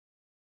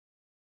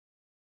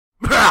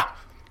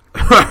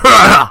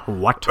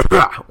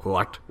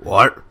What?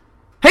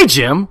 Hey,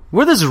 Jim,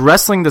 where does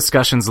Wrestling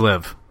Discussions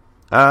live?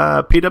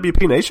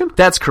 PWP Nation?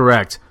 That's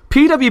correct.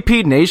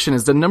 PWP Nation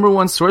is the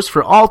 #1 source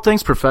for all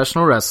things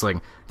professional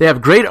wrestling. They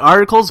have great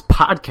articles,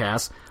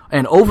 podcasts,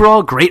 and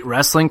overall great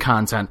wrestling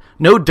content.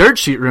 No dirt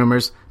sheet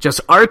rumors,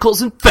 just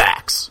articles and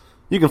facts.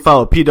 You can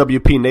follow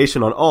PWP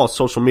Nation on all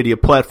social media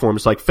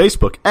platforms like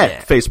Facebook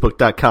at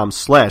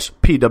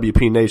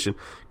facebook.com/PWP Nation. You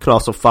can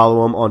also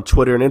follow them on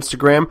Twitter and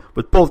Instagram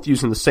with both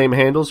using the same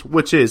handles,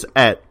 which is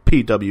at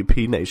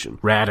PWP Nation.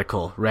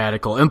 Radical.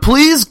 And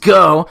please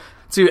go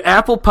to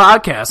Apple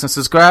Podcasts and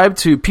subscribe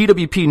to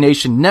PWP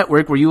Nation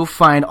Network, where you will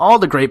find all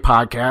the great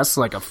podcasts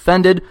like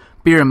Offended,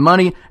 Beer and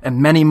Money, and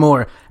many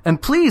more.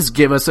 And please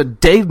give us a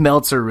Dave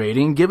Meltzer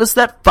rating. Give us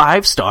that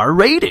 5-star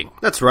rating.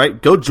 That's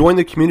right. Go join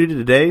the community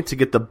today to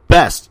get the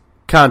best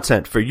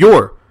content for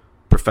your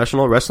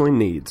professional wrestling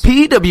needs.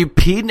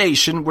 PWP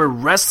Nation, where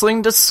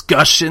wrestling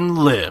discussion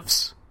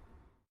lives.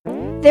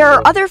 There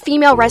are other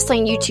female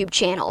wrestling YouTube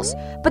channels,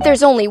 but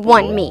there's only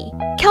one me,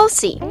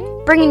 Kelsey,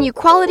 bringing you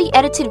quality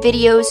edited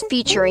videos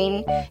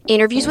featuring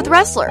interviews with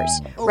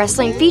wrestlers,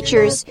 wrestling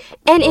features,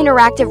 and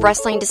interactive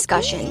wrestling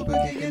discussion.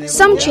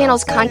 Some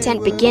channels'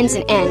 content begins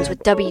and ends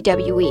with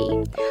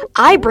WWE.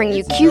 I bring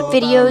you cute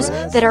videos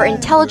that are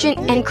intelligent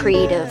and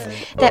creative,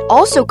 that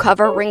also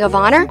cover Ring of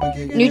Honor,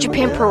 New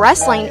Japan Pro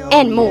Wrestling,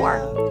 and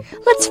more.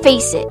 Let's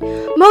face it,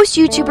 most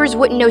YouTubers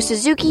wouldn't know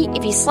Suzuki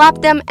if he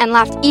slapped them and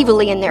laughed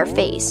evilly in their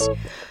face.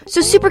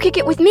 So super kick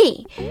it with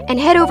me, and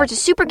head over to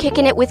Super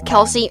Kicking It with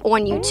Kelsey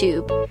on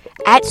YouTube,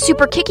 at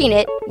Super Kicking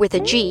It with a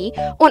G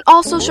on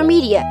all social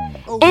media,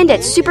 and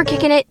at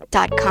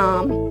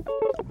superkickingit.com.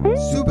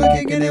 Super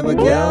Kicking It with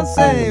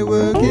Kelsey,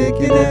 we're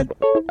kicking it.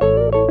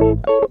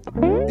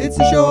 It's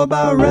a show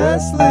about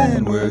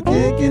wrestling, we're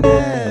kicking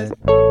it.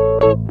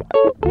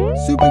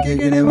 Super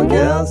Kicking It with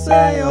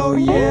Kelsey, oh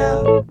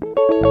yeah.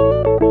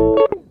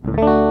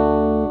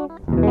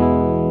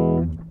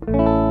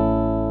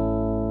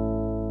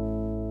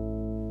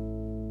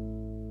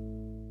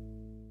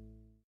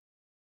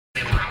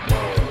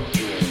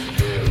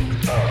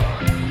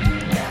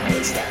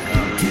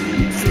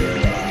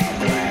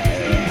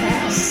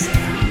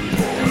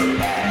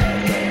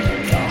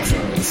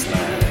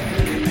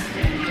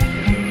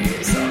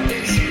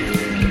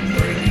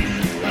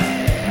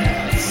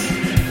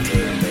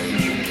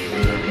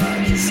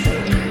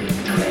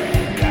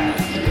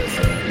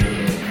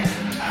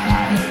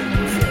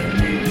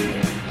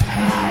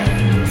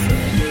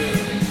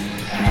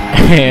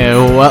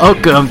 And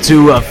welcome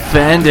to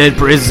Offended,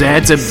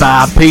 presented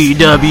by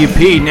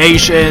PWP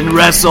Nation.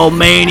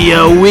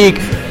 WrestleMania week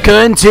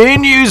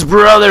continues,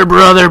 brother.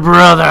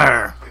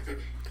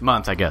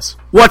 Month, I guess.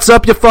 What's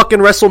up, you fucking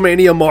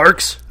WrestleMania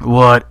marks?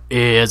 What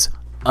is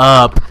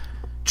up?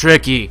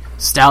 Tricky,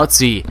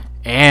 Stoutsy,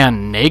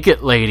 and Naked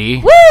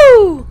Lady.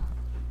 Woo!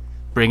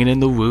 Bringing in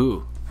the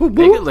woo.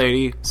 Naked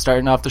Lady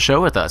starting off the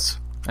show with us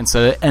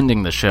instead of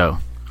ending the show.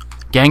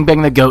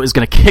 Gangbang the Goat is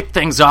going to kick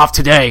things off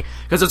today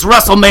because it's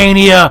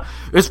WrestleMania.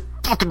 It's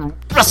fucking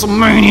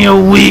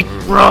WrestleMania week,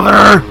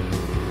 brother.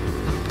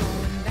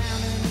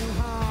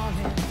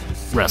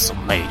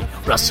 WrestleMania.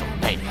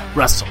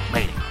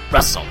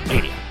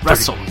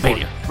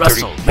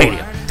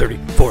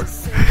 34.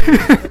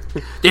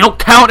 They don't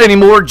count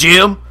anymore,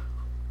 Jim.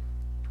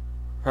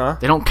 Huh?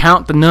 They don't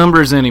count the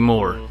numbers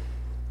anymore.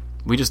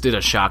 We just did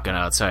a shotgun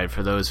outside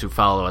for those who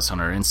follow us on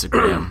our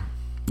Instagram.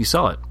 You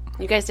saw it.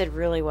 You guys did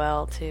really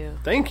well, too.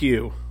 Thank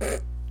you.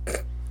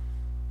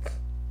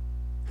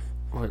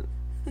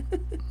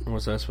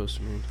 What's that supposed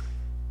to mean?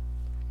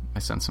 I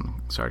sent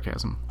some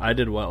sarcasm. I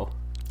did well.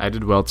 I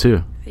did well,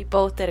 too. You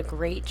both did a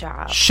great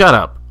job. Shut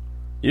up.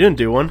 You didn't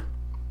do one.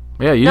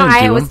 Yeah, you didn't do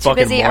I one. was too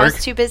busy. Mark. I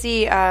was too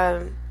busy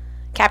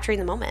capturing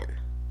the moment.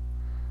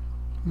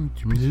 Oh,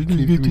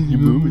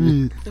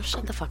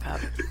 shut the fuck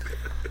up.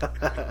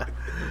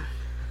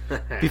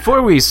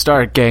 Before we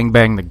start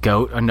Gangbang the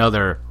Goat,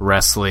 another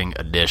wrestling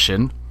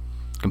edition, you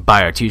can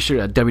buy our t-shirt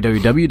at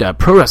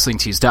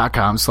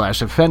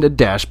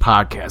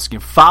www.prowrestlingtees.com/offended-podcast. You can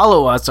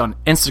follow us on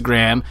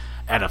Instagram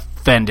at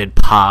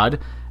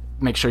offendedpod.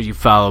 Make sure you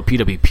follow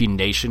PWP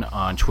Nation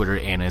on Twitter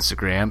and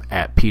Instagram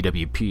at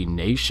PWP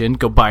Nation.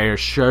 Go buy our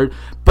shirt.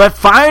 But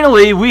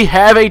finally, we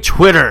have a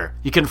Twitter.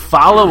 You can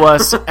follow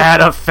us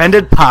at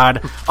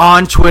offendedpod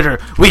on Twitter.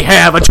 We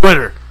have a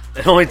Twitter.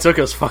 It only took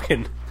us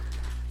fucking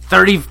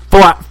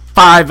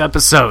 35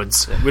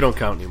 episodes. We don't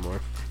count anymore.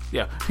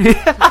 Yeah.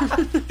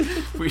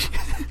 It's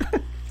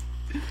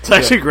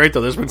actually great,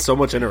 though. There's been so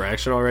much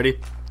interaction already.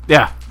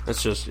 Yeah.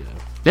 That's just,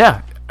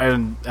 Yeah.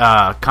 And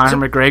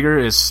Conor McGregor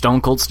is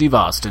Stone Cold Steve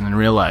Austin in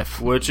real life.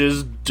 Which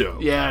is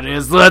dope. Yeah, it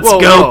is. Let's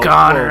go,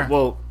 Conor.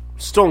 Well,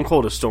 Stone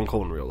Cold is Stone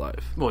Cold in real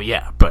life. Well,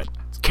 yeah, but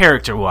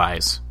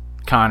character-wise,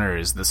 Conor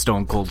is the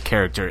Stone Cold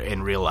character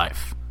in real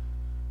life.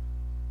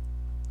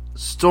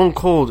 Stone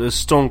Cold is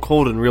Stone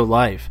Cold in real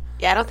life.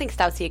 Yeah, I don't think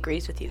Stoutsy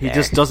agrees with you there. He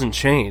just doesn't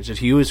change.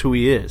 He is who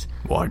he is.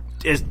 What?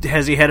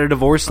 Has he had a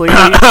divorce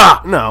lately?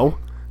 No.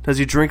 Does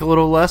he drink a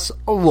little less?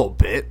 A little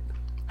bit.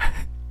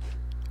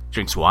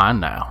 Drinks wine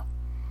now.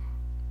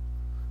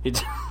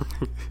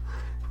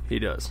 He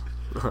does.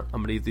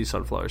 I'm gonna eat these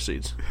sunflower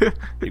seeds.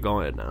 You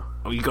go ahead now.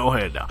 Oh, you go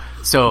ahead now.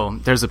 So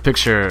there's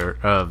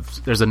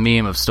a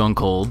meme of Stone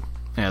Cold,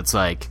 and it's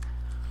like.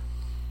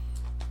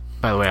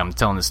 By the way, I'm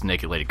telling this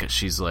naked lady because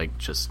she's like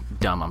just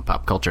dumb on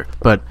pop culture,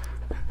 but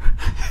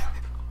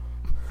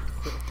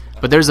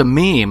there's a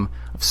meme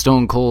of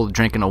Stone Cold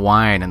drinking a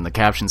wine, and the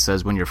caption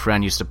says, "When your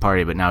friend used to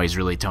party, but now he's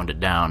really toned it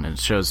down." And it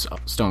shows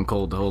Stone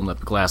Cold holding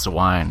up a glass of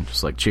wine,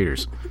 just like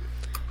cheers.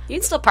 You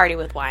can still party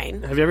with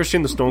wine. Have you ever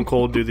seen the Stone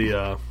Cold do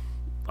the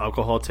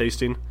alcohol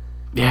tasting?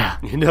 Yeah,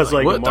 He does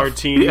like what the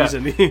martinis,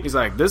 and he's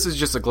like, "This is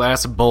just a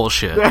glass of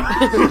bullshit."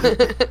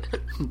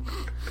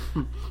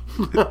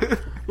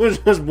 There's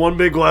just one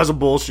big glass of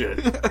bullshit.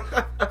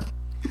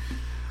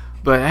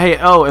 But hey,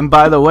 oh, and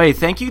by the way,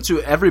 thank you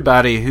to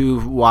everybody who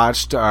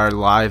watched our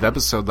live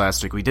episode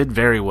last week. We did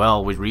very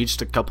well. We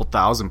reached a couple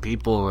thousand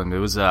people, and it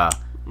was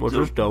Which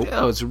was dope.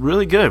 Yeah, it was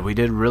really good. We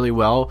did really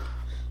well.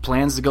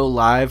 Plans to go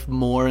live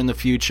more in the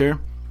future.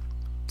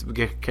 To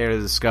get care to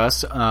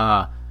discuss.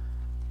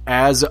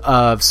 As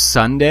of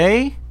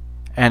Sunday,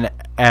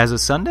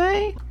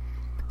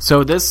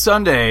 so this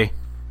Sunday,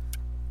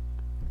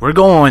 we're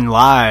going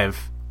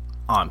live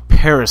on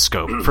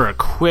Periscope for a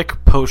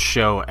quick post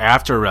show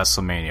after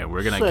WrestleMania.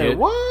 We're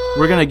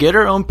gonna get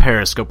our own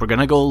Periscope. We're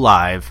gonna go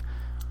live.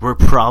 We're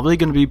probably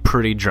gonna be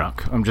pretty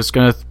drunk.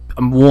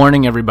 I'm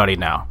warning everybody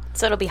now.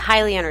 So it'll be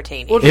highly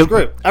entertaining. Which is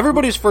great.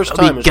 Everybody's first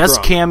time is guest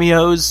drunk.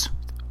 cameos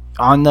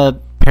on the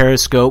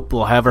Periscope.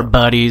 We'll have our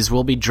buddies.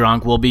 We'll be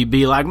drunk. We'll be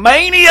like,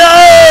 Mania,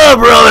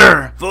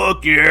 brother!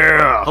 Fuck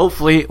yeah!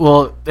 Hopefully,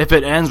 well, if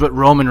it ends with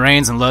Roman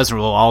Reigns and Lesnar,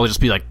 we'll all just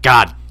be like,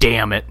 God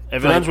damn it.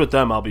 If it ends with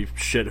them, I'll be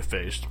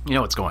shit-faced. You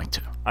know it's going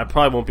to. I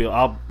probably won't be...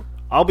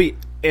 I'll be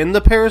in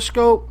the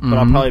Periscope, but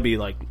I'll probably be,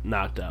 like,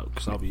 knocked out,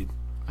 because I'll be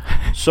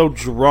so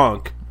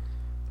drunk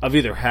of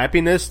either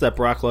happiness that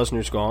Brock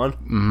Lesnar's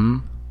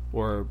gone,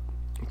 or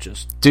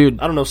just... Dude.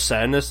 I don't know,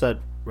 sadness that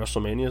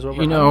WrestleMania is over.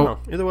 You I know,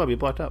 don't know. Either way, I'll be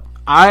blacked out.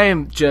 I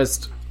am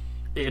just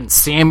in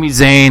Sami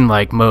Zayn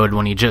like mode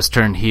when he just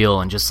turned heel,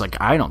 and just like,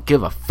 I don't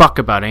give a fuck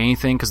about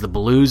anything because the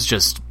Blues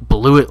just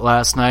blew it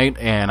last night,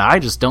 and I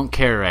just don't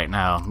care right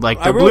now.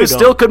 Like, the really Blues don't.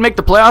 still could make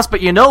the playoffs, but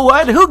you know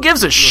what? Who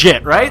gives a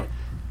shit, right?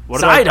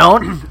 I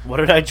don't. What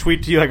did I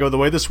tweet to you? I go, the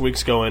way this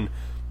week's going,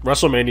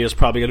 WrestleMania is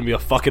probably going to be a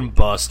fucking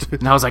bust.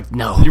 And I was like,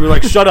 no. You were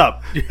like, shut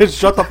up.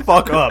 Shut the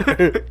fuck up.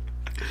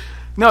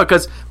 No,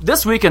 because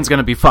this weekend's going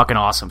to be fucking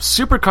awesome.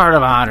 Super Card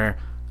of Honor,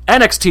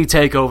 NXT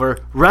TakeOver,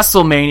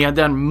 WrestleMania,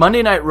 then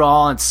Monday Night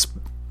Raw, and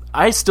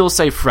I still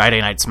say Friday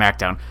Night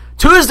SmackDown.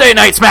 Tuesday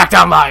Night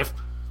SmackDown Live!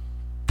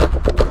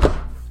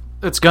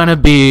 It's going to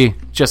be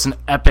just an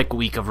epic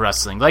week of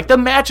wrestling. Like, the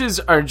matches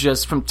are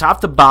just from top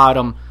to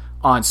bottom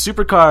on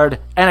Supercard,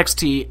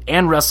 NXT,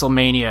 and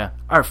WrestleMania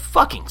are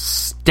fucking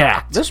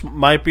stacked. This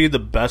might be the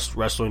best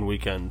wrestling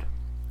weekend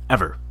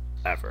Ever.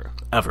 ever.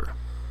 Ever.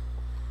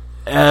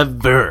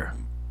 Ever.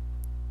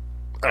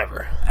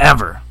 Ever.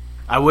 Ever.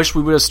 I wish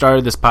we would have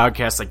started this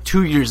podcast like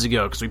 2 years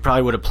ago, because we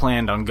probably would have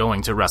planned on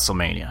going to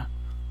WrestleMania.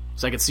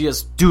 So I could see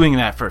us doing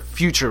that for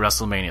future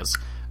WrestleManias.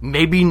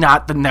 Maybe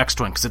not the next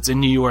one, because it's in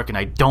New York and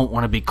I don't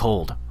want to be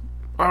cold.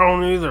 I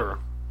don't either.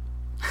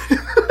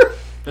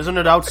 Isn't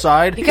it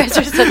outside? You guys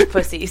are such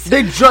pussies.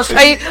 They just...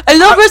 I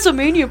love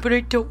WrestleMania, but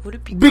I don't want to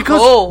be Because-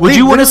 cold. Would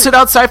you want to sit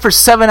outside for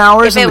 7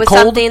 hours If in it the was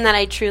cold? something that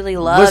I truly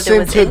loved Listen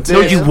and was to into.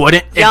 this. No, you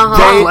wouldn't.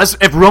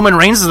 If Roman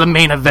Reigns is the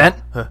main event.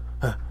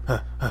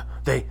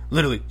 They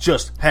literally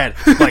just had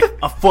like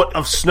a foot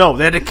of snow.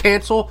 They had to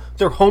cancel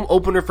their home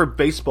opener for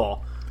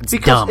baseball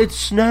because dumb. it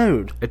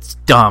snowed. It's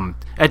dumb.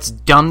 It's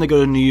dumb to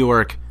go to New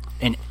York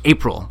in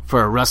April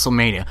for a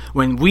WrestleMania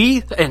when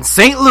we in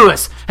St.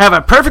 Louis have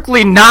a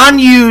perfectly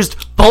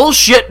non-used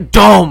bullshit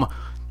dome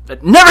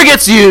that never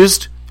gets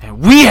used, and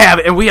we have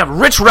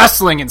rich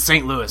wrestling in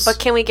St. Louis. But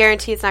can we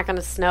guarantee it's not going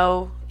to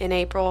snow in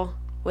April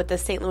with the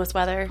St. Louis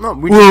weather? No,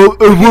 we Well,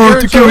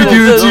 guarantee can we it.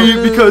 guarantee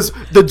it? Because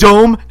the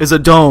dome is a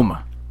dome.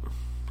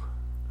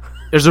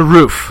 There's a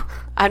roof.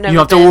 I've never You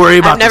don't have to been. worry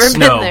about I've never the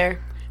snow. been there.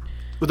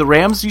 Where the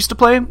Rams used to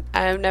play.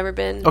 I've never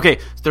been. Okay,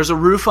 there's a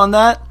roof on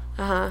that.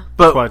 Uh-huh.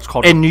 But why it's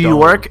called in a New dome.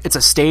 York, it's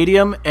a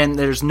stadium, and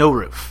there's no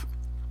roof.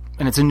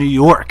 And it's in New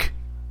York.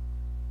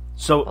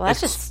 So Well,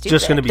 that's it's just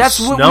just going to stupid. be That's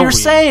snowy. what we were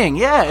saying.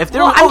 Yeah, if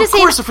there Well, were, I'm of just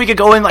course, saying, if we could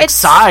go in like it's-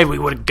 side, we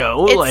would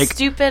go. It's Like,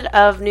 stupid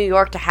of New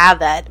York to have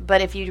that,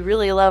 but if you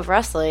really love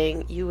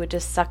wrestling, you would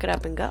just suck it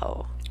up and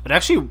go. It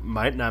actually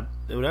might not.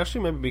 It would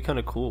actually maybe be kind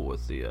of cool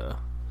with the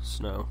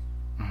snow.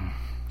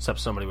 Except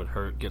somebody would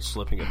get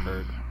slip and get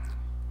hurt.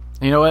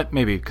 you know what?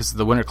 Maybe because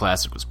the Winter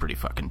Classic was pretty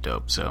fucking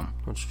dope. So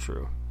That's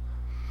true.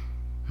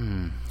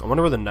 I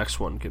wonder where the next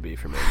one could be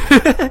for me.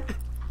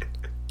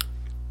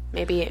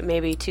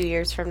 Maybe 2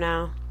 years from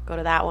now, go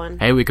to that one.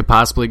 hey, we could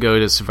possibly go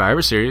to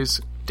Survivor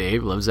Series.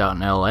 Dave lives out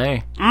in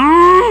L.A.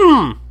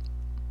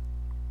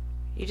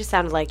 You just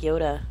sounded like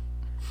Yoda.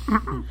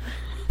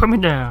 Put me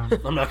down.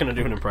 I'm not going to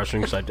do an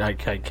impression because I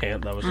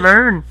can't. That was just,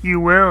 Learn, you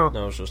will.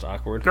 that was just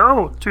awkward.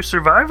 Go to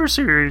Survivor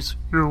Series,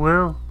 you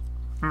will.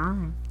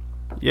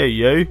 Yeah,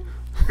 yay.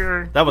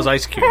 That was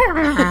Ice Cube.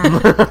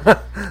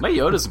 My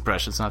Yoda's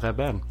impression's not that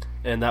bad.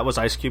 And that was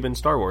Ice Cube in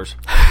Star Wars.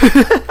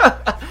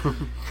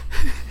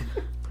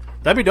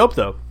 That'd be dope,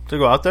 though, to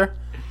go out there.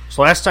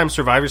 So last time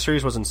Survivor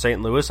Series was in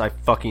St. Louis, I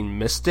fucking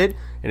missed it.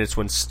 And it's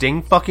when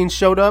Sting fucking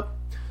showed up.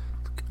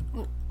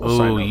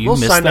 Oh, you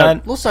missed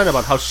that? We'll sign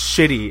about how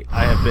shitty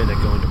I have been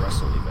at going to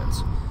wrestling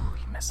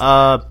events.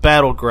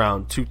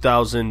 Battleground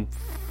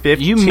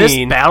 2015. You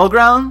missed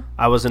Battleground?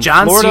 I was in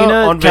John Florida Cena,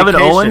 on Kevin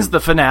vacation. Owens, the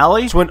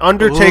finale? It's when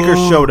Undertaker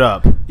showed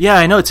up. Yeah,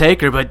 I know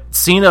Taker, but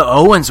Cena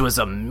Owens was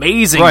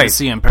amazing to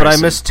see in person. But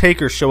I missed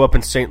Taker show up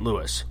in St.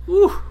 Louis.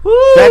 Woo.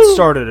 That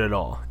started it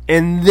all.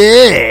 And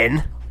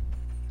then...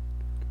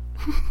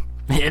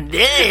 And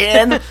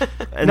then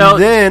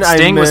I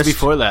Sting was missed...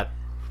 before that.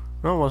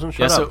 No, it wasn't.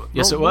 Shut up.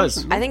 Yes, it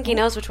was. I think he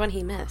knows which one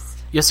he missed.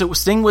 Yes,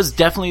 Sting was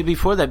definitely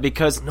before that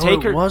because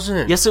Taker. It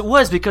wasn't. Yes, it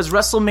was because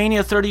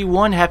WrestleMania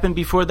 31 happened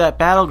before that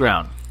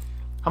Battleground.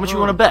 How much you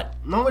want to bet?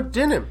 No, it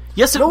didn't.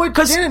 Yes, no, it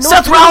because didn't.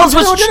 Seth Rollins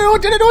was. No,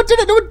 it didn't.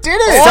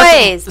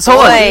 Boys, Hold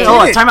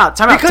on, boys. time out.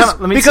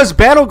 Because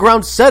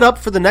Battleground set up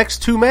for the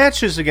next two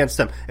matches against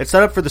them. It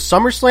set up for the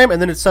SummerSlam,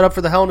 and then it set up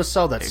for the Hell in a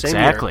Cell that same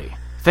year. Exactly.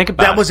 Think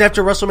about That it. was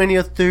after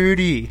WrestleMania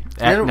 30.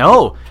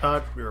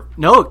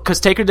 No,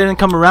 because Taker didn't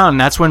come around, and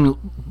that's when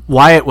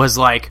Wyatt was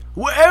like,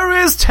 "Where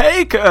is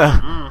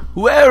Taker?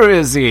 Where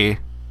is he?"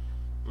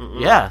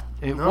 Yeah,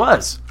 it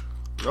was.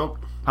 Nope.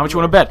 How much you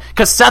want to bet?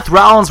 Because Seth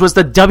Rollins was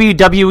the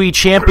WWE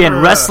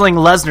champion wrestling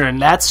Lesnar, and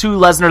that's who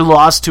Lesnar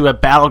lost to at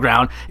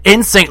Battleground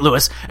in St.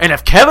 Louis. And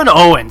if Kevin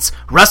Owens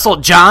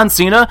wrestled John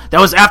Cena, that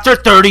was after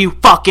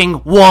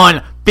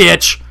 31,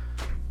 bitch.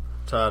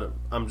 Todd,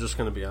 I'm just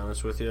going to be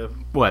honest with you.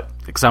 What?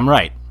 Because I'm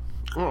right.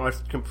 Oh, I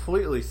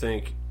completely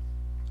think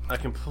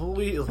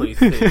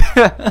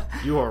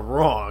you are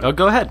wrong. Oh,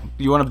 go ahead.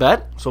 You want to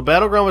bet? So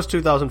Battleground was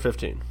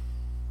 2015,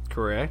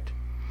 correct?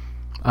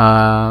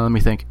 Let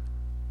me think.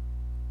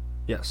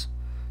 Yes.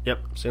 Yep.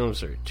 St. Louis,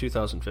 Missouri,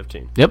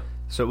 2015. Yep.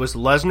 So it was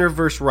Lesnar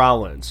versus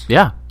Rollins.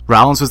 Yeah.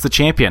 Rollins was the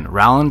champion.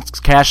 Rollins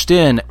cashed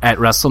in at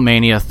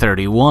WrestleMania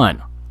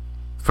 31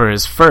 for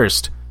his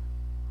first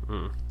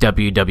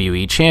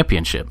WWE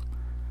championship.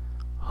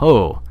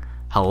 Oh,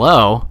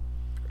 hello?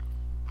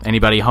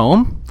 Anybody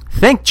home?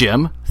 Think,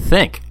 Jim.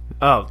 Think.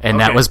 Oh, and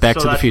that was Back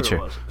to the Future.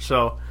 What it was.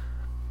 So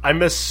I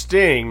missed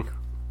Sting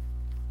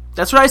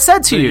That's what I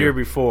said to the you. year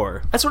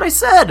before. That's what I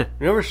said.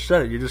 You never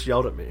said it. You just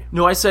yelled at me.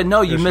 No, I said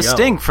no. You Just missed yelled.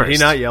 Sting first. Did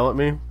he not yell at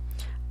me?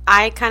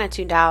 I kind of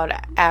tuned out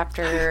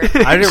after I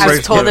didn't I was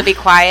raise told my- to be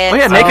quiet. Oh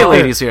yeah, naked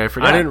ladies here. I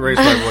forgot. I didn't raise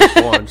my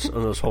voice once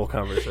in this whole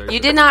conversation. You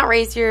did not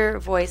raise your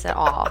voice at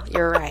all.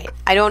 You're right.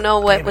 I don't know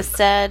what was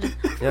said.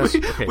 Yes.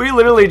 Okay. We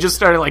literally just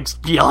started like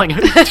yelling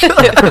at each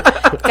other.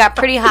 It got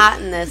pretty hot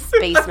in this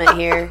basement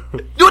here.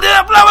 You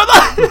did blah,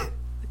 blah, blah.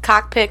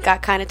 Cockpit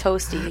got kind of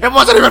toasty. It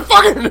wasn't even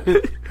fucking.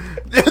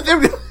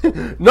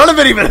 None of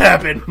it even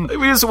happened.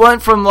 We just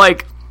went from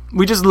like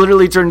we just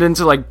literally turned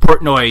into like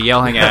Portnoy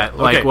yelling at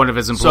like Okay. one of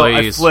his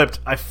employees. So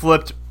I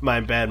flipped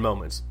my bad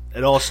moments.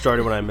 It all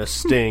started when I missed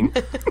Sting.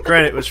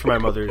 Granted, it was for my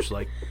mother's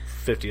like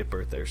 50th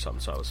birthday or something.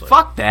 So I was like,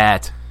 Fuck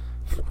that.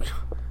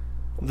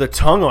 the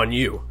tongue on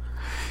you.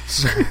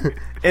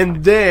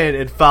 And then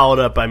it followed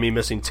up by me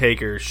missing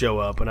Taker show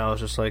up, and I was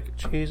just like,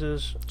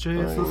 Jesus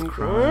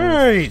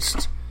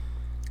Christ.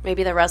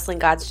 Maybe the wrestling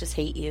gods just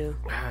hate you.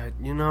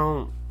 You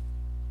know,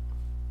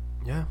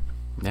 yeah.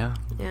 Yeah.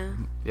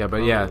 Yeah.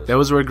 But yeah,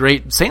 those were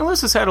great. St.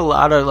 Louis has had a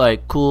lot of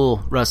like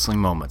cool wrestling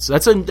moments.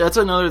 That's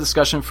another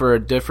discussion for a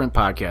different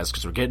podcast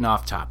because we're getting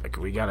off topic.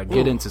 We got to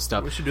get into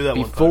stuff. we should do that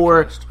one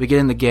before podcast. we get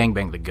into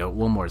Gangbang the Goat.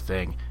 One more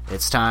thing.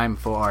 It's time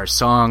for our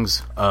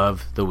songs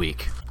of the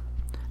week.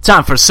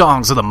 Time for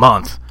songs of the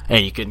month,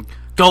 and you can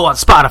go on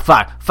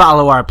Spotify,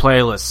 follow our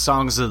playlist,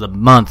 songs of the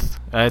month.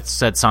 I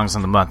said songs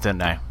of the month,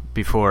 didn't I?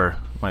 Before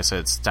when I said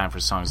it's time for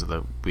songs of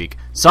the week.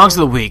 Songs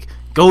of the week.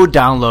 Go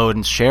download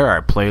and share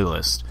our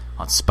playlist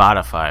on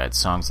Spotify at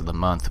Songs of the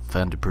Month.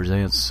 Fender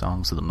presents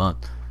Songs of the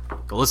Month.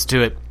 Go listen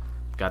to it.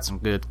 Got some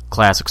good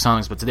classic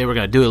songs, but today we're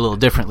going to do it a little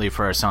differently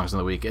for our Songs of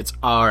the Week. It's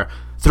our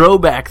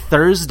Throwback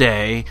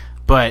Thursday,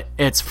 but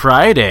it's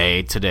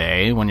Friday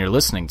today when you're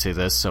listening to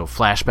this, so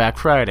Flashback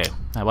Friday.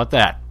 How about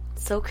that?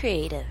 So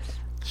creative.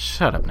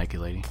 Shut up, Nikki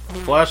Lady.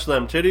 Flash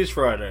them titties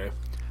Friday.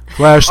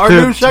 Flash Our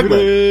new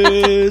segment.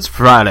 Titties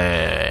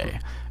Friday.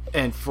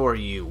 And for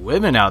you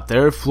women out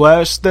there,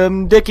 Flash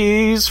them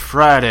dickies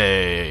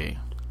Friday.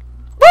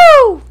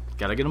 Woo!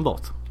 Gotta get them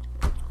both.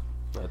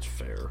 That's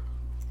fair.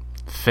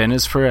 Finn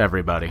is for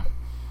everybody.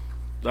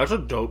 That's a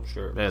dope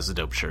shirt. That is a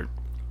dope shirt.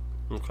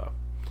 Okay.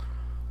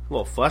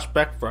 Well,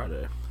 Flashback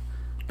Friday.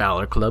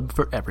 Balor Club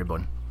for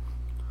everyone.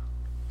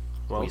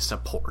 Well, We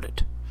support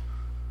it.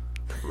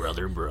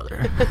 Brother.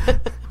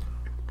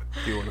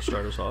 do you want to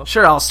start us off?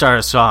 Sure, I'll start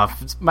us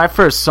off. My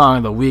first song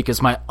of the week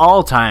is my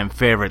all-time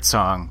favorite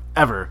song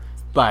ever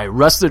by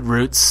Rusted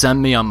Roots,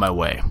 Send Me On My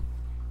Way.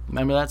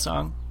 Remember that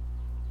song?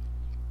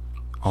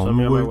 Send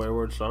me on my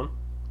wayward son.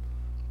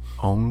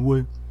 On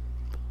way.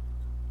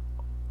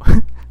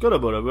 Good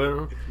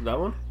about that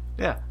one.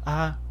 Yeah.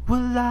 I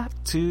would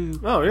like to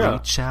Oh, yeah.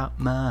 reach out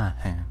my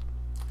hand.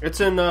 It's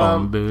in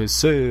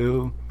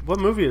Brazil. what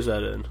movie is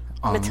that in?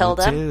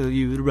 Matilda. Tell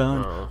you to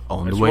run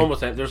on It's the way. one with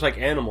there's like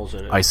animals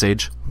in it. Ice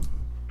Age.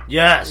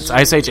 Yes, It's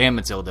Ice Age and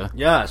Matilda.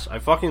 yes, I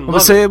fucking I'm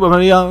love say when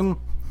I'm young,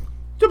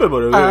 it.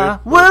 I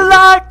would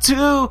like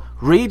to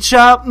reach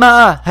out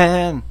my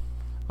hand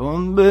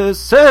on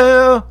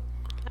Brazil.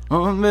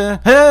 On the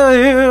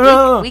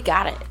We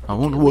got it.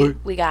 on the way.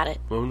 We got it.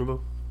 On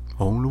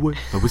the way.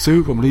 I was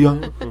here from the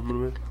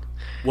young.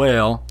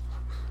 Well,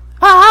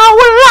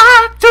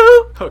 I would like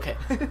to.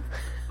 Okay.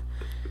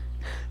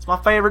 It's my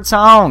favorite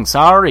song.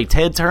 Sorry,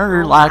 Ted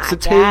Turner likes my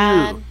it too.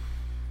 God.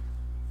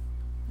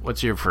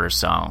 What's your first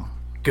song?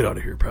 Get out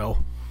of here,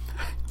 pal.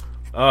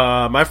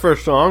 My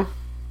first song.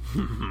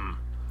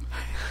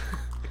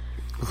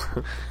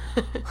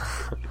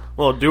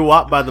 Well,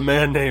 Doo-Wop by the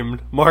man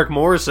named Mark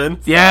Morrison.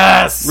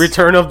 Yes!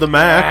 Return of the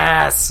Mac.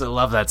 Yes! I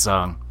love that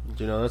song.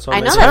 Do you know that song? I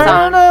know It's- that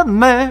song. Return of the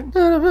Mac.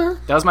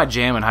 That was my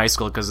jam in high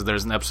school because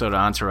there's an episode of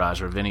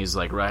Entourage where Vinny's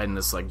like riding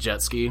this like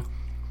jet ski.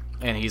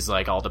 And he's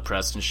like all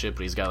depressed and shit,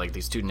 but he's got like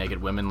these two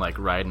naked women like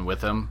riding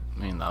with him. I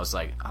mean, I was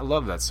like, I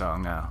love that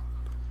song now.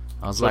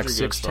 I was like Such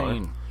a good 16.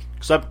 song.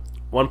 Except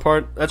one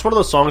part. That's one of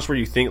those songs where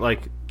you think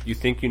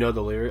you know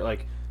the lyric,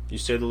 like you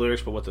say the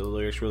lyrics, but what the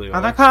lyrics really are.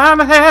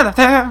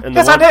 And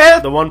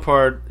the one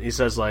part he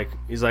says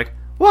he's like,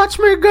 "Watch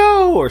me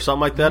go" or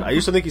something like that. I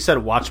used to think he said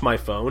 "watch my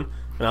phone,"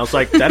 and I was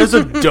like, that is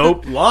a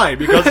dope line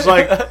because it's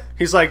like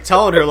he's like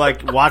telling her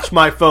like, "Watch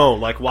my phone,"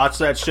 like watch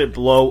that shit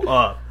blow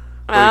up.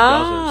 But he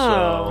doesn't.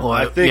 So Well,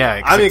 I think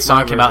yeah, I the think song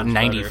my came out in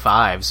version's better.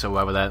 '95, so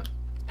why would that?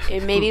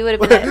 It maybe would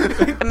have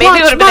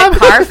been a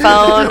car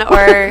phone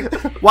or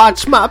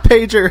Watch my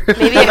pager.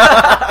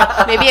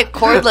 maybe a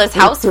cordless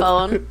house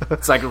phone.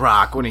 It's like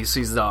Rock when he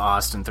sees the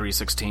Austin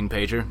 316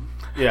 pager.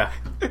 Yeah.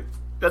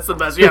 That's the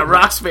best. Yeah,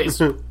 Rock's face.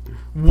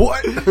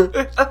 What?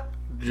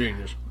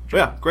 Genius.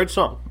 Yeah, great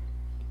song.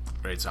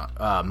 Great song.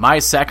 My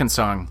second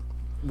song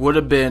would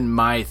have been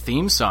my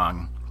theme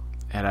song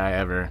had I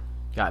ever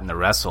gotten to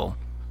wrestle.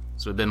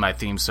 So it would have been my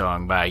theme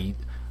song by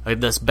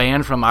this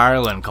band from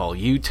Ireland called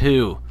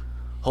U2.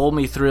 Hold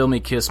Me, Thrill Me,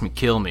 Kiss Me,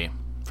 Kill Me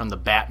from the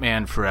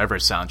Batman Forever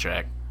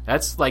soundtrack.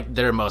 That's like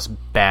their most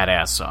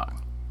badass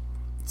song.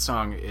 The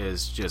song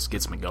is just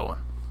gets me going.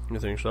 You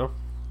think so?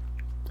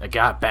 It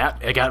got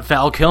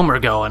Val Kilmer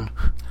going.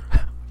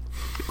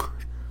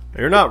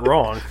 You're not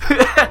wrong.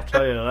 I'll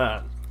tell you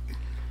that.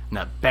 In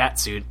that bat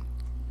suit.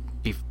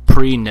 Be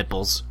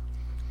pre-nipples.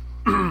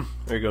 Are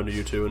you going to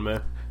U2 in May?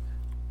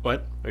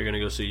 What? Are you going to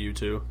go see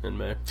U2 in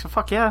May?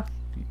 Fuck yeah.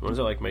 When is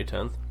it, like May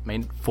 10th? May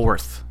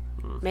 4th.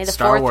 May the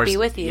Star 4th Wars be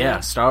with you. Yeah,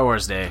 Star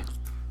Wars Day.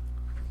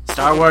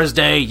 Star Wars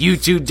Day,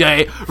 U2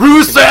 Day,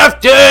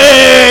 Rusev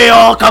Day!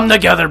 All come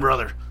together,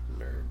 brother.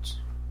 Nerds.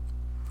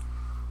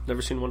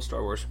 Never seen one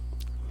Star Wars.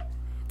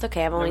 It's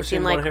okay. I've only Never seen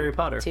seen like one Harry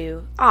Potter.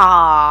 2.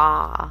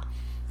 Aww.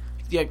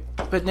 Yeah,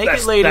 but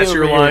Naked Lady That's over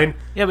your here- line?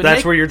 Yeah, but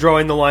That's where you're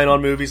drawing the line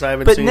on movies I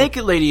haven't But seen?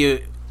 Naked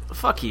Lady,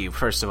 fuck you,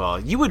 first of all.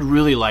 You would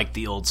really like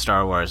the old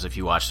Star Wars if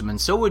you watched them, and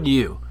so would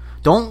you.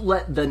 Don't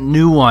let the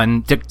new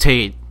one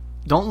dictate.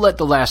 Don't let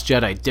The Last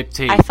Jedi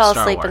dictate I fell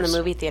Star asleep in Wars. the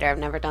movie theater. I've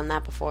never done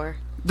that before.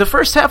 The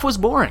first half was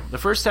boring. The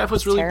first half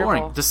was really terrible.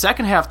 boring. The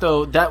second half,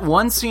 though, that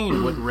one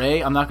scene with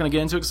Rey, I'm not going to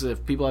get into it because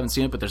if people haven't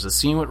seen it, but there's a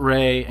scene with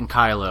Rey and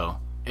Kylo,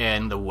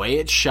 and the way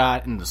it's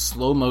shot and the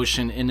slow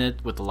motion in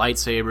it with the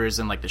lightsabers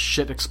and like the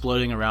shit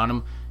exploding around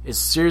them is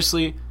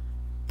seriously,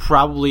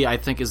 probably, I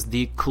think, is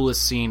the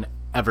coolest scene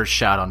ever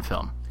shot on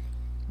film.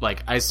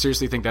 Like, I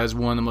seriously think that is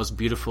one of the most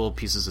beautiful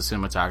pieces of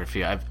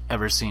cinematography I've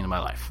ever seen in my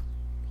life.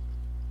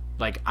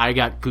 Like, I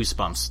got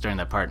goosebumps during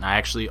that part, and I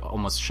actually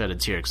almost shed a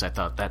tear because I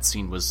thought that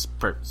scene was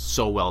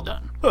so well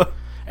done.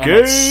 And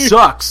it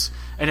sucks.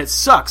 And it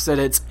sucks that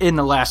it's in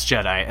The Last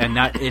Jedi and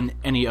not in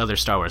any other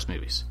Star Wars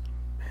movies.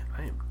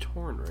 I am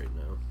torn right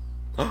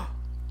now.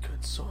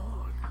 Good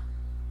song.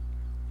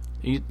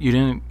 You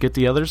didn't get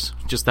the others?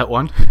 Just that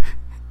one?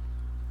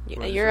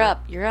 You're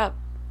up. You're up.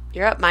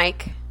 You're up,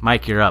 Mike.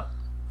 Mike, you're up.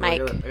 I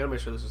Mike. gotta make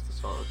sure this is the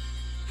song.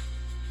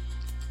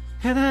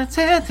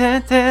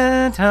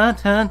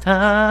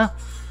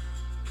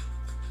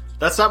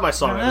 That's not my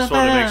song. I just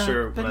wanted to make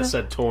sure when I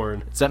said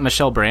torn. Is that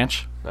Michelle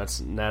Branch?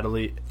 That's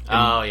Natalie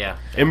Oh, yeah.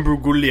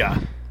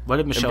 Imbruglia. What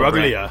did Michelle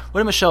Imbruglia. Branch? What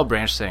did Michelle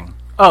Branch sing?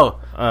 Oh,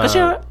 'cause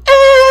you're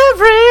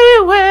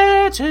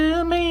everywhere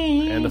to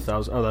me. And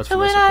 1,000. Oh, that's And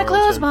Vanessa when I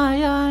close Carlton.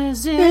 my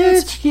eyes,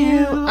 it's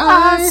you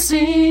I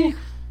see.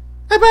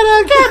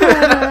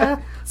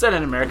 Is that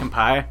an American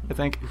Pie, I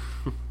think?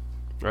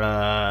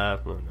 I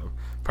don't know.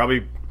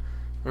 Probably,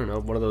 I don't know,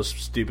 one of those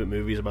stupid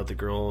movies about the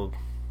girl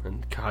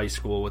in high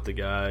school with the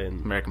guy.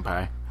 And American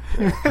Pie.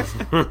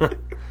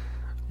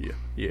 yeah,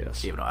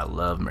 yes. Even though I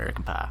love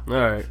American Pie. All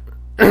right.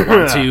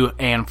 1, 2,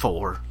 and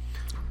 4.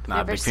 Not a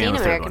Never big fan seen of the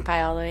third American one.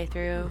 Pie all the way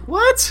through.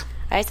 What?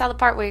 I saw the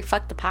part where he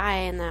fucked the pie,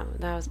 and that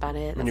was about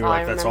it. That's And you were all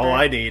like, I that's remember. all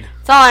I need.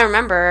 That's all I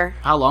remember.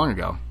 How long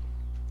ago?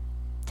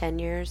 10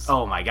 years.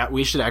 Oh my god,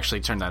 we should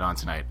actually turn that on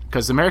tonight.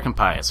 Because American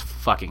Pie is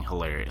fucking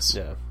hilarious.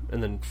 Yeah.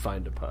 And then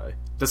find a pie.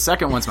 The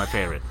second one's my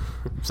favorite.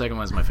 Second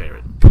one's my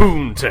favorite.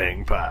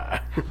 Poontang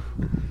pie.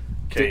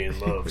 Kane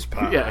loves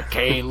pie. Yeah,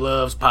 Kane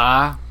loves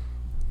pie.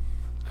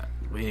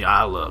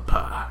 I love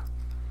pie.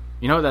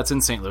 You know that's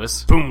in St.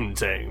 Louis?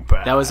 Poontang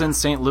pie. That was in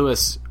St.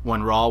 Louis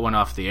when Raw went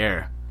off the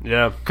air.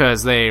 Yeah.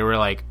 Because they were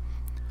like,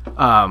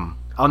 I'll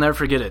never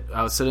forget it.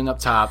 I was sitting up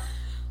top.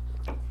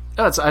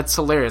 Oh, it's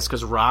hilarious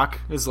because Rock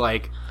is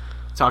like,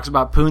 talks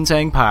about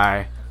Poontang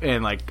pie.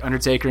 And like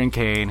Undertaker and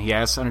Kane, he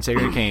asks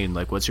Undertaker and Kane,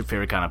 like, what's your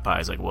favorite kind of pie?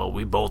 He's like, well,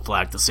 we both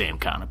like the same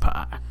kind of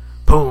pie.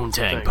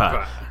 Poontang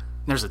pie.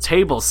 There's a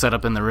table set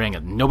up in the ring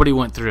and nobody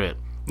went through it.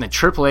 And then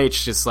Triple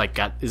H just like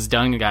is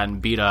done and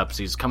gotten beat up,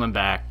 so he's coming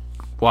back,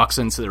 walks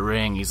into the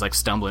ring, he's like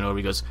stumbling over,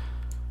 he goes,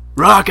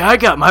 Rock, I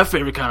got my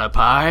favorite kind of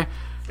pie.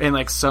 And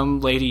like some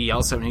lady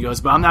yells at him and he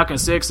goes, but I'm not gonna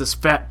say it 'cause this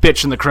fat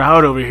bitch in the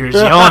crowd over here is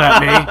yelling at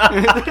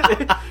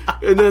me.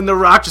 And then The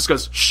Rock just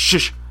goes,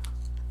 shh.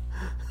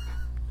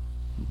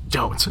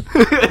 Don't.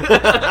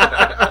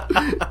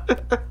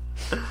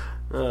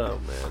 Oh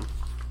man.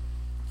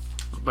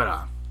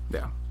 But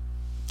yeah.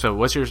 So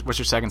what's your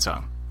second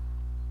song?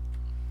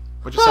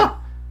 What's your second?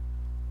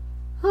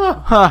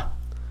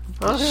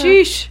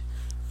 Sheesh.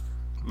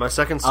 My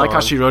second I song. like how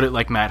she wrote it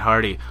like Matt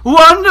Hardy.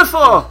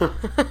 Wonderful!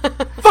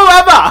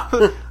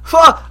 Forever!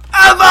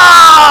 Forever!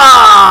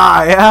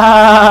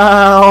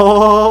 Yeah.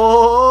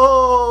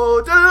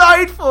 Oh,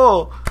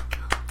 delightful!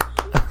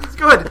 It's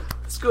good.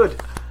 It's good.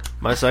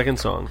 My second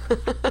song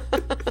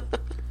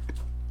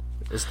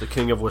is "The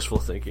King of Wishful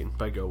Thinking"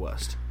 by Go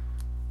West.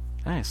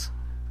 Nice.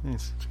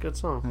 It's a good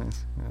song.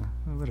 Nice. Yeah.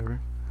 Whatever.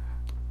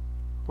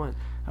 What?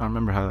 I don't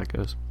remember how that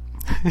goes.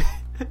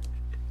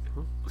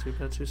 Too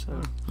bad, too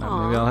sad. Maybe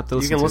I'll have to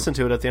listen You can to listen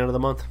to it at the end of the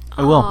month.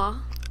 I will.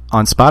 Aw.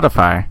 On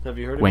Spotify. Have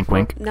you heard it? Wink, before?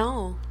 wink.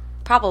 No.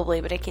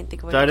 Probably, but I can't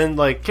think of what I it is. didn't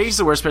like. Katie's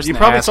the worst person You to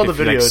probably ask saw the if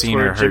you've, video. like, It's seen or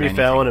where heard Jimmy anything.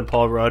 Fallon and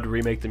Paul Rudd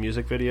remake the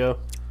music video.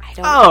 I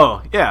don't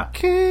Oh, yeah.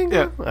 King.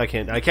 Yeah. I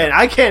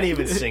can't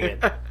even sing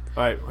it. All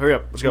right, hurry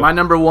up. Let's go. My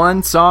number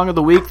one song of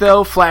the week,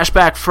 though,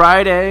 Flashback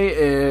Friday,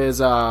 is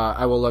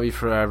I Will Love You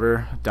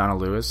Forever, Donna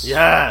Lewis.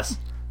 Yes.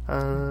 I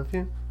love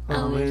you.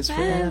 Always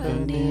forever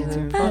near.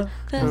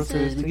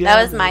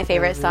 That was my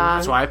favorite song.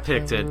 That's why I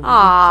picked it.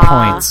 Aww.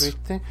 Points.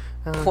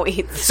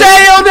 Points.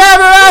 Say you'll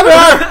never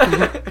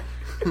ever!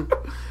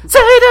 Say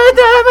you'll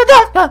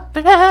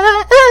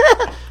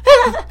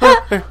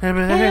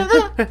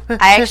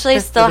I actually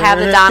still have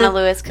the Donna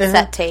Lewis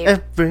cassette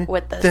tape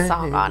with the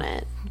song on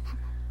it.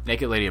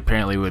 Naked Lady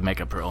apparently would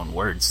make up her own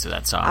words to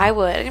that song. I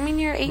would. I mean,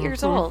 you're 8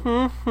 years old.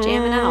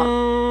 Jamming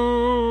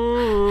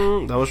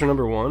out. That was your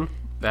number one?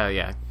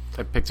 Yeah,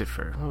 I picked it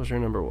for. That was your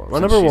number one. My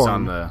Since number she's one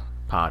on the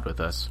pod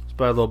with us. is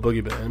by a little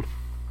boogie band.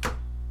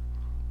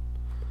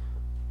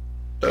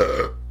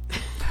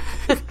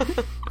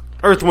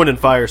 Earth, Wind, and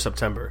Fire,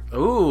 September.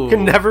 Ooh.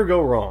 Can never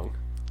go wrong.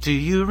 Do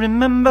you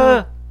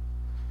remember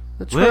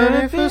The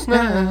 21st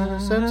night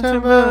of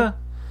September.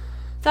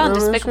 It's on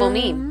Despicable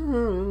Me.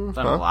 Done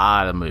a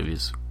lot of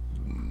movies.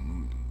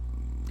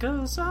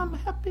 'Cause I'm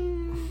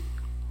happy.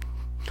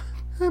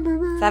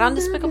 Is that on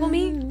Despicable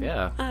Me?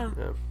 Yeah. Oh.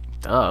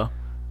 Duh.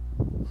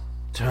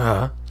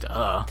 Duh.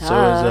 Duh.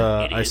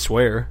 So is I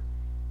Swear.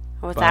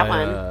 What's by, that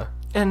one?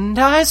 And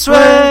I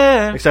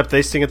swear. Except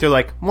they sing it through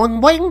like one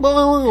wing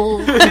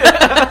ball.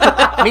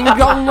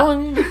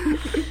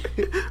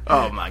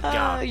 Oh my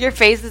god. Your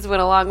faces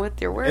went along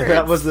with your words.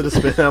 That was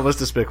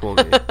Despicable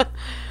Me.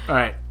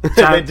 Alright.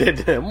 They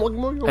did.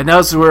 And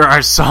those were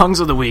our Songs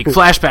of the Week,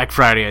 Flashback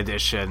Friday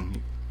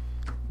edition.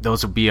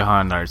 Those will be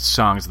on our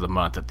Songs of the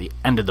Month at the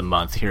end of the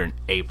month here in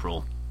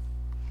April.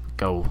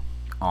 Go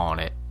on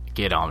it.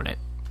 Get on it.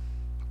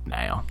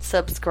 Now.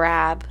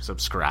 Subscribe.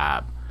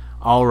 Subscribe.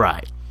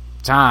 Alright.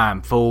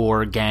 Time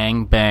for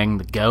Gang Bang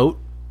the Goat.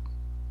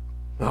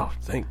 Oh,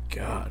 thank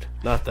God.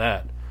 Not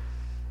that.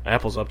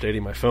 Apple's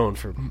updating my phone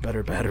for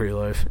better battery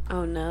life.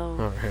 Oh no.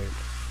 All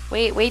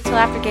right. Wait till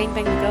after Gang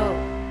Bang the Go.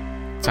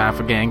 Time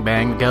for Gang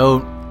Bang the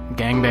Goat.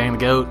 Gang Bang the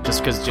Goat.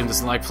 Just because Jim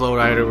doesn't like Flow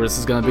Rider, this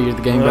is going to be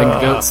the Gang Bang the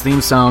Goat's theme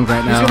song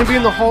right He's now. going to be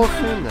in the Hall of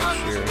Fame next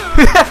year.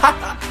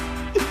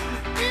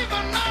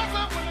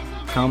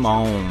 Come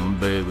on,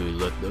 baby,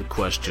 let the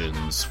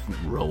questions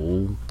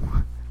roll.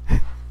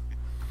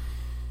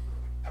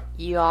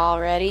 You all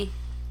ready?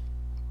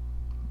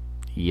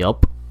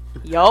 Yup.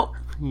 Yup.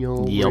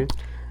 Yup.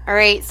 All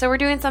right, so we're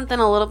doing something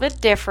a little bit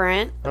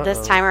different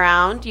this time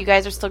around. You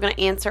guys are still going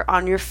to answer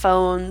on your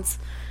phones.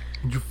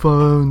 Your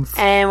phones.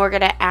 And we're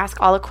going to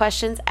ask all the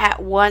questions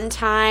at one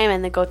time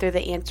and then go through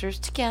the answers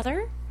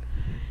together.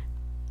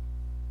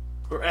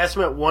 We're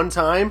asking at one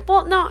time?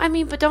 Well, no, I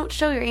mean, but don't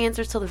show your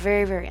answers till the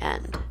very, very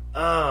end.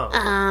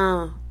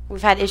 Oh.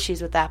 We've had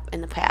issues with that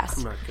in the past.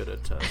 I'm not good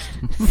at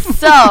tests.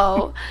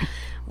 So,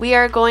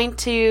 I'm going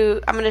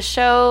to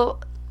show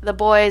the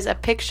boys a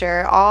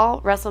picture,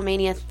 all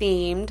WrestleMania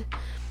themed,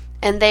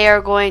 and they are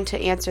going to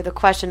answer the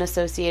question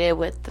associated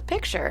with the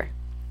picture.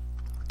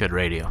 Good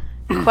radio.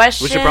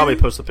 Question. We should probably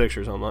post the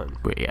pictures online.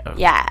 Yeah.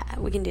 Yeah,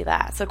 we can do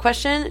that. So,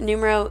 question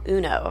numero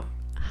uno.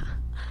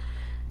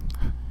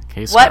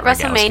 Okay, What Scott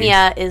Rogowski.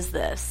 WrestleMania is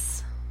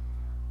this?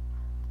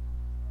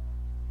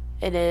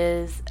 It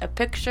is a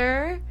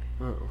picture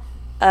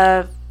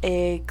of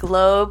a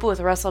globe with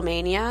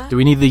WrestleMania. Do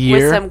we need the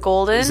year? With some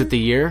golden. Is it the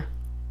year?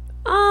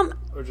 I'm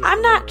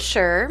not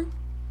sure.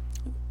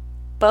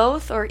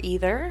 Both or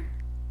either.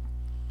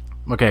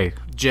 Okay,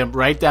 Jim,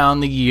 write down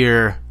the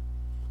year.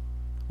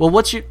 Well,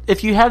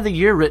 if you have the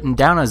year written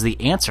down as the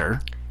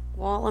answer?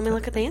 Well, let me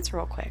look at the answer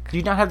real quick. Do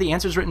you not have the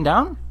answers written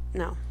down?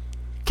 No.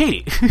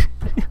 Katie.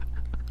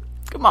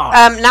 Come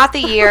on. Not the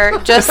year,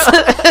 just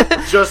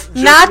just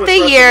not which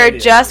the year,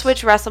 WrestleMania just is.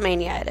 which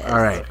WrestleMania it is. All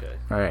right. Okay.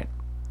 All right.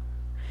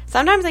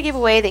 Sometimes I give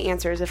away the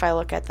answers if I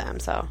look at them,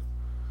 so.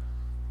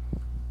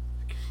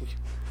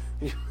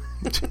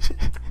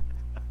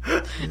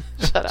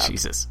 Shut up.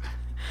 Jesus.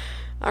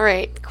 All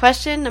right,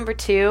 question number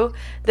 2.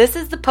 This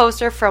is the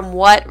poster from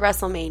what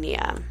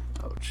WrestleMania?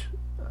 Ouch.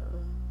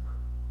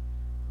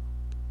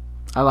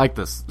 I like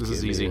this. This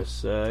is Give easy. me a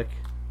sec.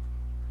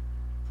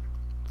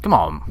 Come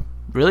on.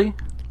 Really?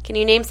 Can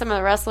you name some of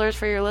the wrestlers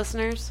for your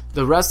listeners?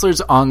 The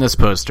wrestlers on this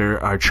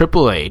poster are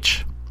Triple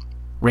H,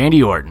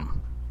 Randy Orton,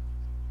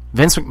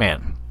 Vince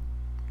McMahon,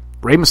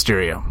 Rey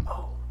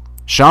Mysterio,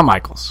 Shawn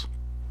Michaels,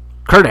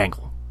 Kurt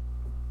Angle,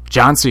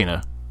 John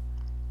Cena,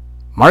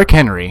 Mark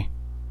Henry,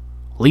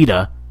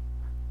 Lita,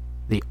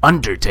 The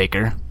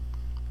Undertaker,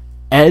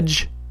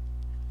 Edge,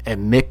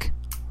 and Mick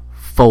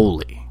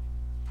Foley.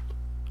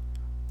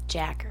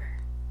 Jacker.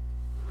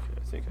 I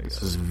think I got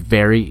This is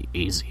very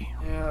easy.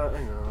 Yeah,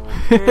 I know.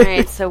 All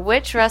right, so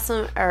which this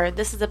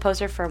is the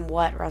poster from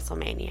what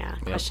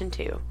WrestleMania? Question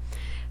 2.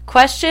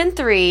 Question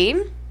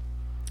 3.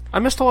 I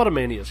missed a lot of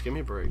Manias. Give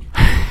me a break.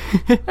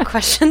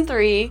 Question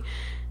 3.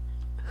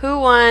 Who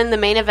won the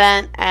main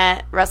event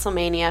at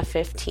WrestleMania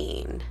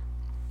 15?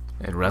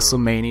 At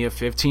WrestleMania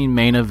 15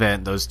 main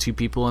event, those two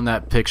people in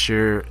that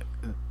picture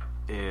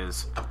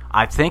is,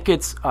 I think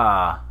it's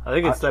I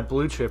think it's that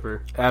blue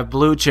chipper.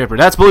 Blue Chipper.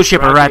 That's Blue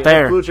Chipper right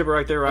there. Blue chipper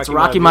right there. It's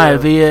Rocky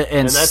Maivia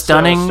and that's,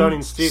 stunning,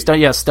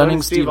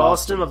 Stunning Steve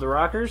Austin of the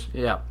Rockers.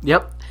 Yeah.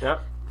 Yep.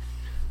 Yep.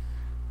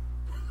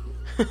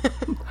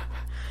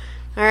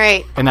 All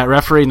right. And that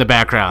referee in the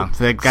background.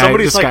 The guy,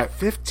 Somebody's this like guy,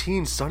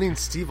 15 Stunning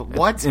Steve.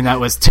 What? and that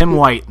was Tim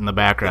White in the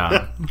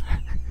background.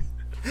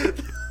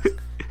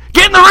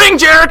 Get in the ring,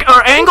 Jarek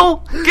or Angle.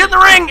 Get in the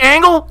ring,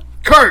 Angle.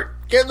 Kurt,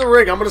 get in the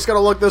ring. I'm just gonna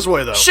look this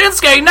way though.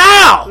 Shinsuke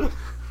now.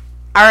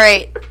 All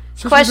right.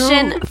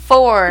 Question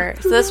 4.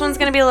 So this one's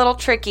going to be a little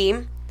tricky.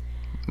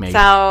 Maybe.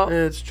 So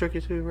It's tricky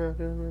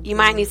to. you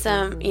might need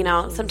some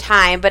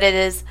time, but it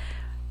is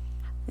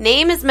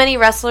name as many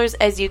wrestlers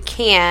as you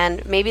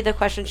can. Maybe the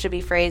question should be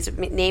phrased: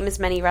 name as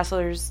many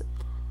wrestlers,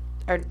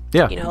 or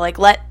Yeah. like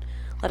let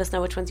us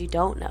know which ones you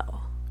don't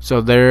know. So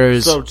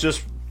there's So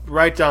just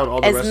write down all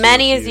the As wrestlers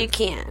many as you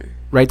can.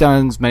 write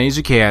down as many as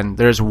you can.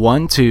 There's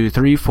 1, 2,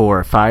 3,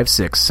 4, 5,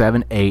 6,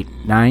 7, 8,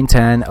 9,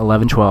 10,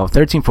 11, 12,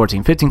 13,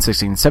 14, 15,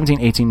 16, 17,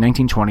 18,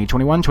 19, 20,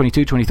 21,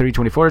 22, 23,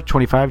 24,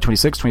 25,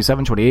 26,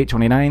 27, 28,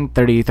 29,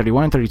 30,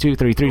 31, 32,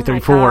 33, my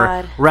 34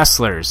 God.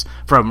 wrestlers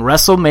from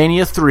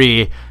WrestleMania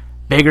 3,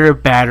 bigger,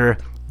 badder,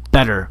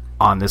 better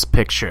on this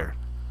picture.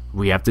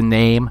 We have to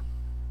name,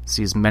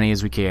 see as many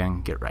as we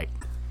can, get right.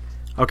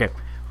 Okay,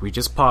 we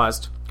just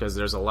paused because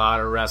there's a lot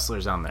of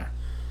wrestlers on there.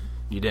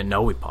 You didn't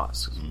know we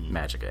paused.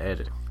 Magic of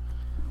editing.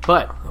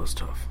 But That was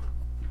tough.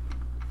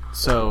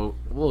 so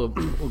we'll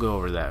go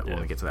over that when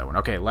we get to that one.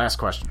 Okay, last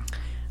question.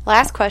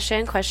 Last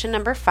question. Question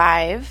number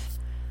 5.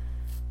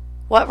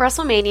 What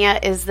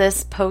WrestleMania is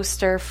this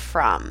poster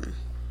from?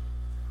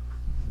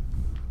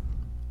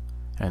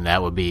 And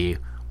that would be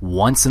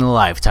once in a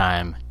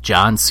lifetime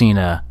John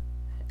Cena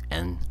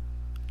and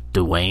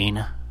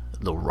Dwayne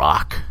The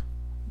Rock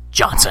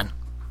Johnson.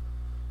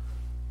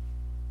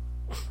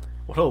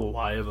 What a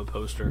lie of a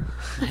poster.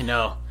 I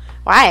know.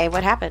 Why?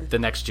 What happened? The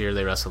next year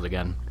they wrestled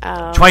again.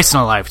 Oh. Twice in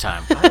a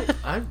lifetime.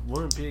 I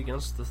wouldn't be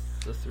against the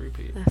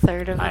 3P. A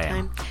third of the I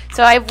time. am.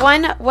 So I have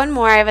one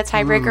more. I have a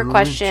tiebreaker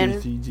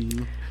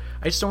question.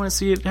 I just don't want to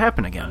see it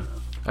happen again.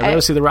 I'd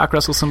rather see The Rock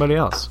wrestle somebody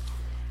else.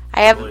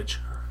 I have a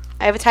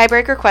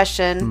tiebreaker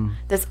question.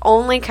 This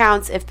only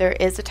counts if there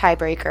is a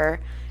tiebreaker,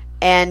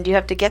 and you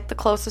have to get the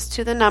closest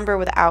to the number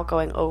without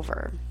going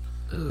over.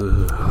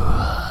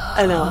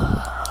 I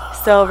know.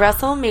 So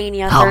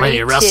WrestleMania 32. How many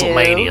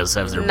WrestleManias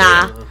have there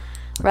been?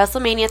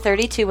 WrestleMania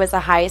 32 was the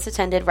highest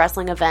attended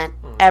wrestling event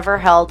ever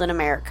held in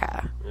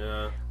America.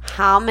 Yeah.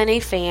 How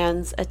many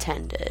fans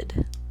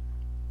attended?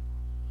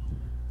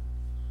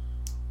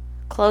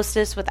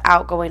 Closest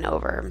without going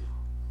over.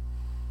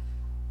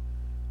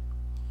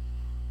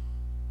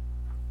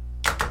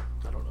 I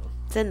don't know.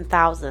 It's in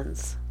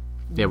thousands.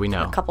 Yeah, we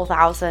know. A couple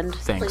thousand.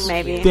 Thanks.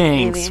 Maybe.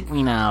 Thanks. Maybe.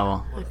 We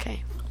know.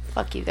 Okay.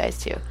 Fuck you guys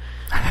too.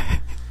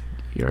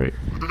 You're right.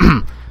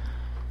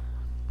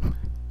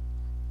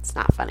 It's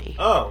not funny.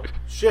 Oh,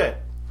 shit.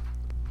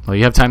 Well,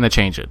 you have time to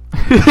change it.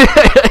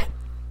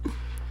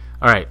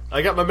 All right.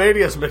 I got my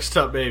Manias mixed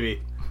up,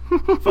 baby.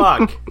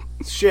 Fuck.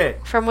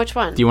 Shit. From which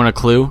one? Do you want a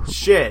clue?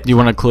 Shit. Do you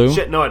want a clue?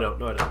 Shit. No, I don't.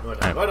 No, I don't. No, I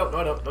don't. No, I don't. No,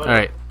 I don't. No, I don't. All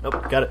right.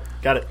 Nope. Got it.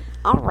 Got it.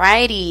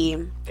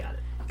 Alrighty. Got it.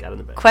 Got it in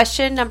the back.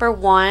 Question number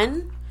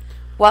 1.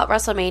 What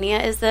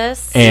WrestleMania is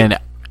this? And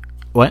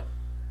what?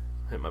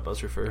 hit my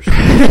buzzer first.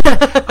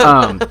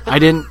 I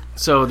didn't.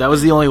 So that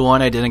was the only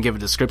one I didn't give a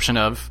description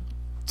of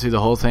to the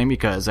whole thing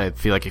because I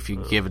feel like if you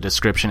give a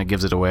description, it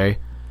gives it away.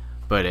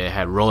 But it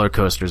had roller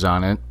coasters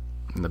on it,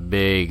 and the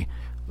big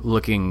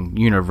looking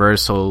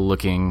Universal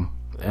looking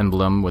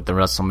emblem with the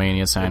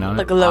WrestleMania sign on it.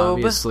 The globe.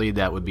 Obviously,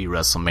 that would be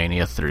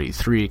WrestleMania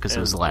 33 because it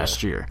was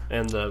last year.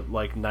 And the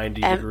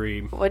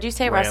 90-degree. What'd you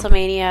say? ramp.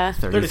 WrestleMania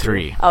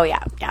 33. Oh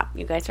yeah,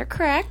 you guys are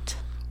correct.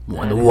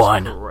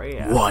 1-1.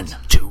 correct.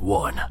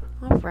 1-2-1.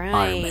 All right.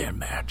 Iron Man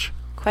match.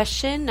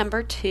 Question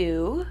number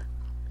 2.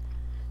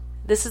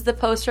 This is the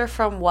poster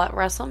from what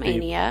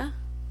WrestleMania?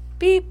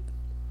 Beep.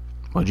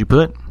 What'd you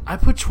put? I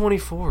put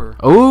 24.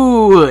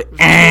 Ooh, It's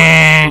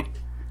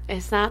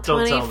not Don't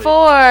tell me.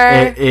 24.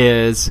 it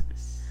is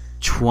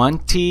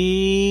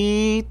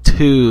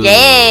 22.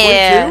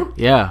 Yeah.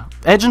 22? Yeah.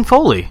 Edge and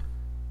Foley.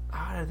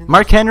 I think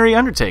Mark Henry,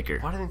 Undertaker.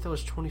 Why do I think that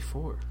was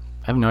 24?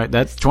 I have no idea.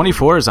 That's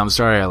 24 is I'm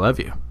Sorry I Love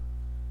You.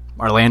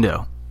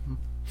 Orlando.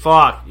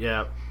 Fuck.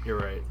 Yeah, you're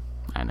right.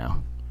 I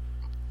know.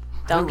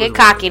 Don't It get was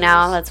one cocky of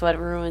now. those. That's what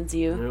ruins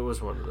you. It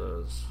was one of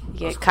those. You I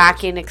get was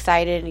cocky and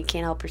excited and you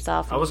can't help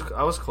yourself. close.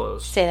 I was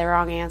close. Say the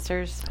wrong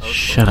answers.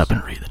 Shut up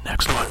and read the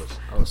next one.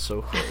 I was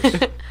so close.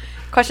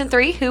 Question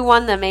 3. Who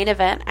won the main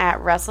event at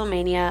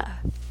WrestleMania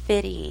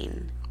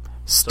 15?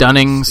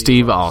 Stunning Steve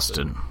Steve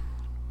Austin. Austin.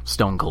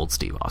 Stone Cold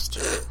Steve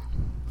Austin.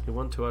 You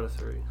won 2 out of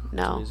 3.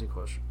 No. That's an easy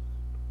question.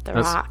 The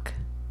That's- Rock.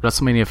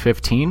 WrestleMania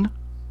 15?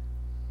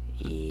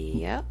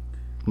 Yep.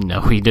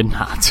 No, he did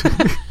not.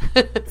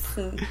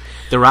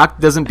 The Rock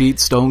doesn't beat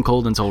Stone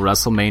Cold until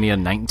WrestleMania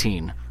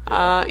 19.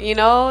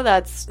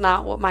 That's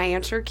not what my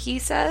answer key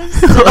says.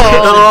 He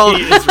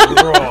is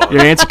wrong.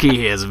 Your answer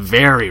key is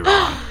very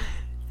wrong.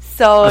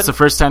 So That's the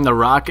first time The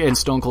Rock and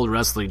Stone Cold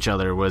wrestled each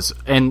other was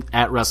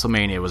at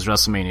WrestleMania. It was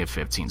WrestleMania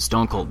 15.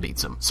 Stone Cold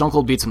beats him. Stone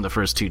Cold beats him the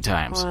first 2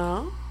 times.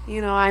 well,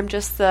 I'm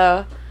just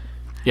the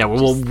Yeah,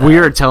 well,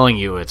 we're telling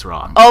you it's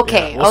wrong.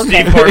 okay. Well,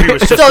 okay. Steve Harvey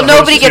was just So a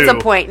nobody host, gets a too.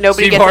 point.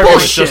 Nobody Steve gets a Harvey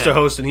point. was just a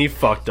host and he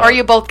fucked up. Or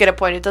you both get a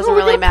point. It doesn't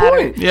really good matter.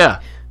 point.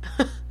 Yeah.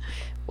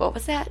 What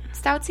was that,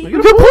 Stoutsy?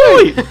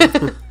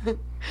 Good point.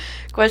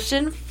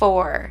 Question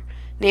 4.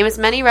 Name as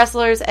many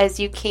wrestlers as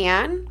you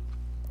can.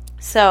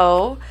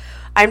 So,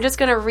 I'm just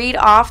going to read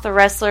off the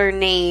wrestler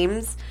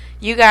names.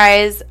 You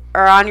guys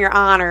are on your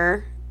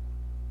honor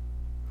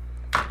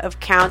of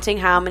counting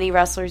how many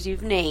wrestlers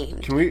you've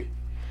named. Can we?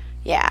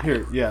 Yeah.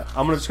 Here, yeah.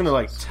 I'm just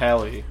gonna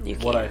tally You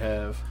what can. I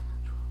have.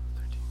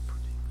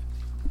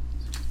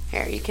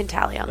 Here, you can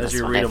tally on As this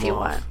you one read if them you off.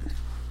 want.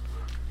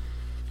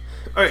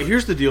 All right,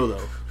 here's the deal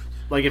though.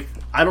 If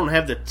I don't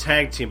have the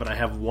tag team, but I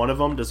have one of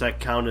them, does that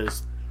count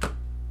as?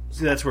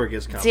 See, that's where it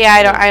gets complicated. See,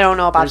 I don't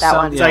know about There's that some-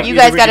 one. yeah. So Like, you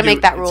either guys we got to could make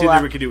do- that it's rule either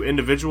up. we could do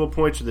individual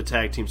points or the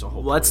tag teams a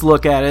whole. Let's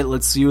look at it.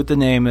 Let's see what the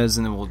name is,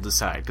 and then we'll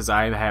decide. Because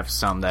I have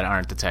some that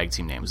aren't the tag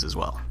team names as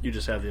well. You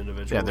just have the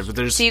individuals. Yeah,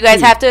 there's So you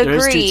guys have to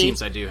There's 2 agree.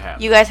 teams I do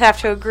have. You guys have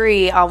to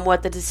agree on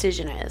what the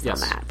decision is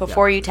Yes. on that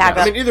before Yeah. you tag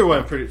Yeah. I up. mean, either way,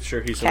 I'm pretty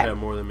sure he's gonna Okay. have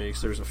more than me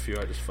because there's a few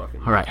I just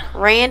fucking. All right.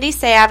 Randy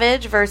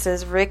Savage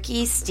versus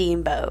Ricky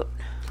Steamboat.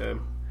 Okay.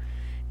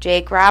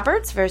 Jake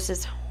Roberts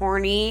versus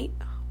Horny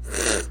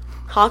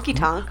Honky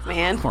Tonk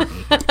Man.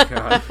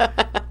 God.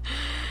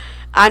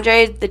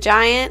 Andre the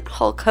Giant,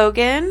 Hulk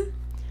Hogan,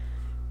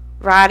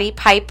 Rowdy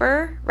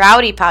Piper.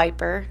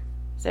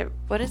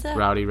 What is it?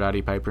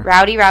 Rowdy Piper.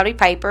 Rowdy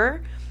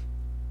Piper.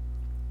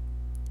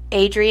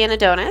 Adrian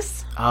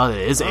Adonis. Oh, it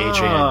is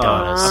Adrian Oh,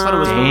 Adonis. I thought it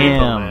was the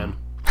Damn.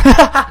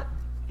 Repo Man.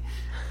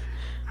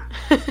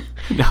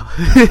 No.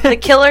 The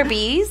Killer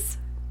Bees.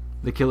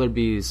 The Killer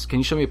Bees. Can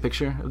you show me a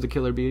picture of the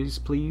Killer Bees,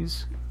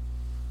 please?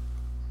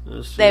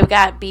 They've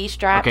got bee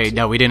straps. Okay,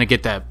 no, we didn't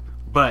get that.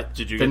 But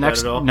Did you the get that next,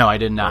 at all? No, I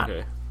did not.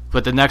 Okay.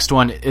 But the next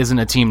one isn't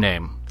a team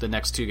name. The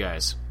next 2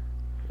 guys.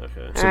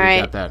 Okay. So All we right.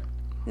 got that.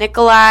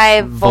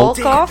 Nikolai Volkov.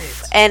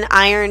 Volkov and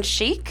Iron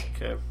Sheik.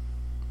 Okay.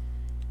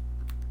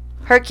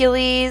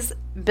 Hercules,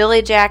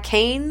 Billy Jack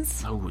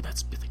Haynes. Oh,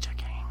 that's Billy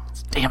Jack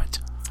Haynes. Damn it.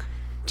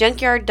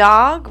 Junkyard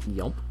Dog,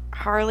 Yup.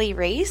 Harley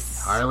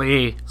Race.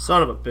 Harley.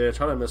 Son of a bitch!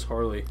 How did I miss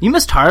Harley? You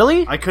missed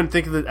Harley? I couldn't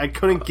think of it. I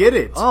couldn't get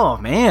it. Oh,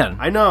 man.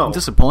 I know. I'm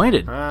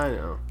disappointed. I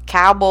know.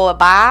 Cowboy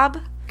Bob.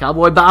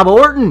 Cowboy Bob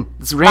Orton.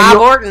 It's Randy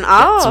Bob Orton.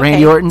 Oh, It's okay.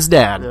 Randy Orton's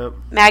dad. Yep.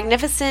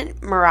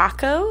 Magnificent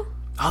Morocco.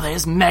 Oh, that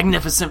is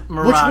Magnificent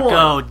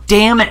Morocco. one?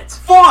 Damn it.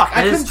 Fuck!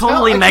 That is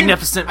totally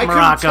Magnificent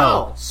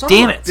Morocco. Damn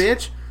Damn it.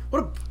 bitch!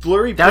 What a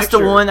blurry. That's picture.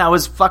 the one I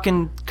was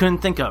couldn't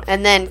think of.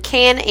 And then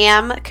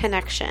Can-Am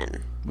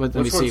Connection. Let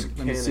me Which see. one's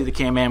Let me see Can-Am? the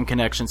Can-Am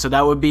connection. So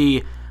that would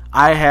be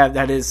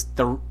that is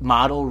the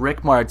model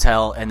Rick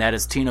Martel, and that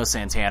is Tino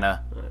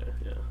Santana.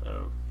 Yeah.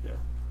 Yeah.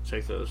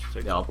 Take those.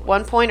 Take No. those.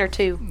 1 point or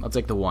 2? I'll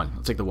take the 1.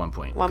 I'll take the 1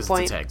 point. 1 'cause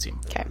point. It's a tag team.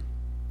 Okay.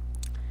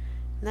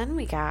 And then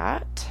we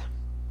got...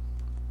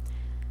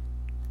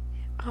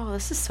 Oh,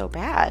 this is so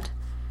bad.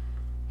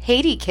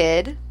 Haiti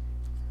Kid.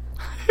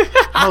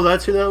 Oh,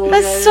 that's who that little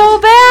That's guy is? so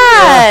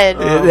bad.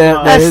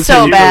 That's so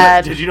Did you know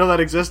bad. Did you know that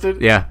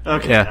existed? Yeah.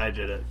 Okay, Yeah. I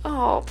did it.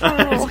 Oh, poor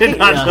I little did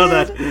not Haiti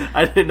know Kid. that.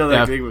 I didn't know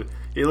that Yeah. big.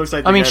 He looks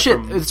like. I mean, shit.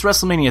 It's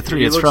WrestleMania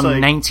 3. It's from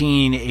like,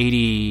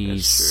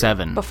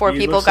 1987. Before He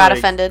people looks got like-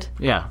 offended.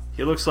 Yeah.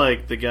 He looks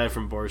like the guy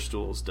from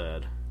Barstool's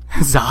dad.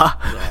 Za.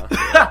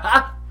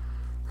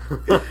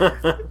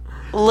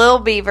 Lil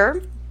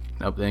Beaver.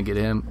 Nope, didn't get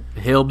him.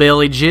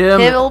 Hillbilly Jim.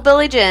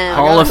 Hillbilly Jim.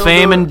 Hall of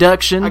Fame Hillbilly-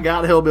 induction. I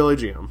got Hillbilly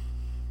Jim.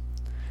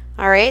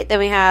 All right, then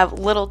we have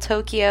Little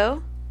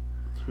Tokyo.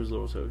 Who's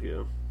Little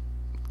Tokyo?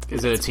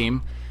 Is it a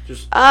team?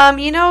 Just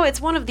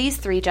It's one of these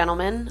three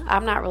gentlemen.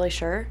 I'm not really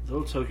sure.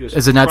 Little Tokyo.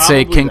 Does it not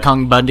say King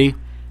Kong Bundy?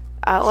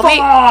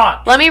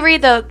 Let me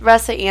read the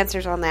rest of the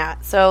answers on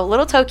that. So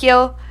Little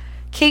Tokyo,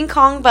 King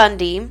Kong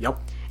Bundy, Yep.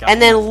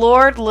 and then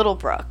Lord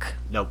Littlebrook.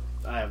 Nope.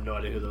 I have no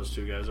idea who those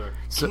two guys are.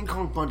 King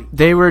Kong Bundy.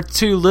 They were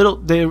two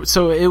little.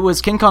 So it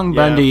was King Kong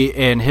Bundy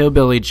and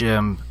Hillbilly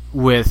Jim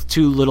with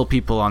two little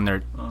people on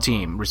their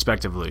team,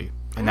 respectively,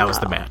 and that was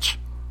the match.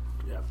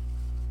 Yeah.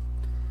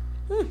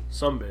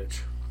 Some bitch.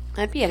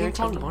 That'd be King Kong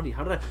entertaining. Bundy.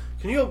 How did I?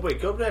 Can you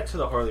go back to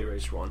the Harley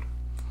race one?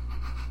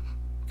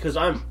 Because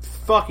I'm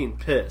fucking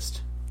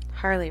pissed.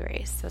 Harley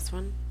race. This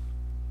one.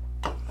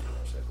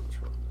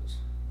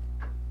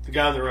 The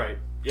guy on the right.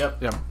 Yep.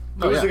 Yeah.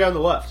 Who's the guy on the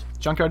left?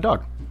 Junkyard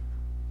Dog.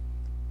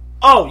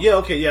 Oh yeah.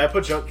 Okay. Yeah. I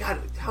put God.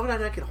 How did I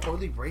not get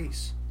Harley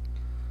race?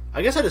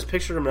 I guess I just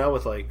pictured him now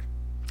with like.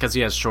 Because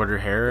he has shorter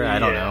hair. I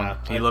don't know. Yeah.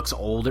 He looks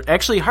older.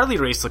 Actually, Harley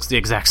Race looks the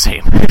exact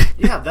same.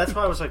 Yeah. That's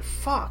why I was like,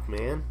 fuck,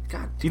 man.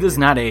 God. He does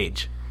not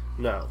age.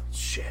 No.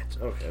 Shit.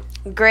 Okay.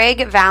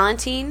 Greg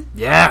Valentine.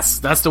 Yes,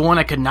 that's the one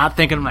I could not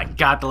think of when I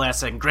got the last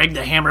second. Greg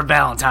the Hammer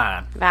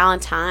Valentine.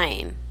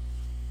 Valentine.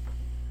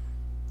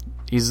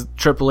 He's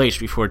Triple H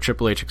before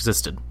Triple H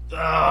existed.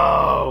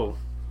 Oh.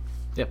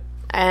 Yep.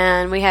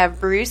 And we have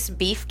Bruce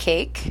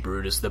Beefcake.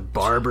 Brutus the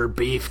Barber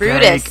Beefcake.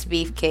 Brutus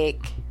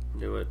Beefcake.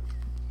 Knew it.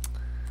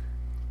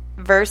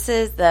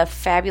 Versus the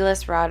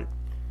fabulous What?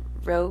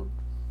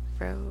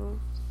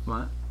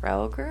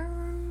 Roger?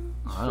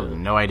 I have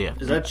no idea.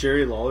 Is that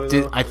Jerry Lawler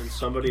Dude, though? I- And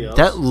somebody else?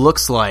 That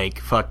looks like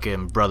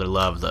fucking Brother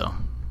Love, though.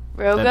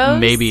 Rogos? That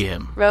may be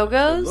him. It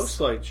Rogos? looks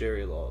like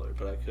Jerry Lawler,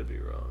 but I could be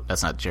wrong.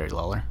 That's not Jerry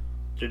Lawler.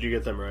 Did you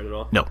get them right at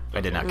all? No, I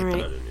did not get All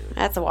that. right.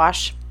 That's a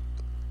wash.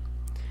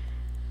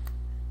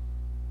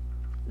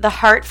 The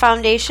Hart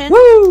Foundation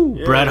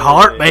Yeah. Bret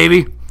Hart,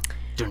 baby.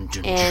 Dun,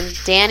 dun, and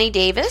Danny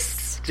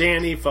Davis.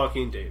 Danny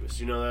fucking Davis.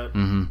 You know that?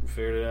 Mhm. You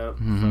figured it out?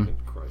 Fucking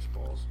Christ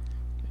balls.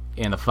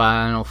 And the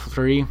final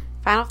three.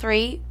 Final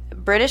three,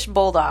 British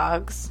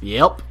Bulldogs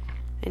Yep.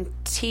 and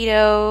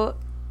Tito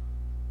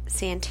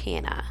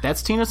Santana.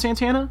 That's Tino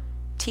Santana?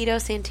 Tito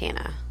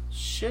Santana.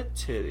 Shit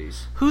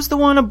titties. Who's the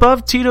one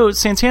above Tito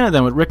Santana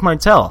then with Rick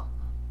Martel?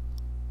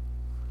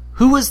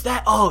 Who was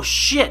that? Oh,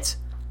 shit.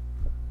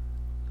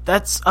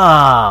 That's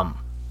not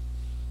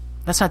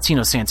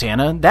Tino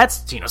Santana. That's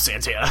Tino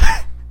Santana.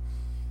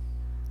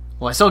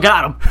 Well, I still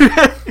got him.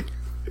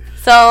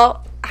 So,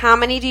 how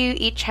many do you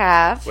each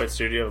have? Wait,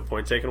 so do you have a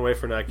point taken away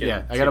for not getting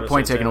Yeah, I got a Tino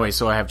point taken Santana? away,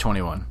 so I have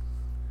 21.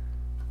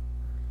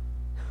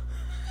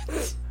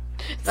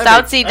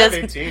 Stoutsy I have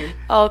doesn't. 18.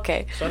 Oh,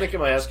 okay. So I didn't get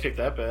my ass kicked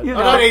that bad. You I'm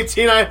know. not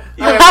 18. I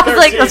I have was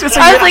like, 13. I was gonna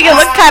say, I was like, it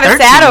looked kind of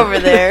 13. sad over I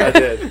there.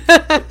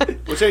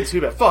 did. Which ain't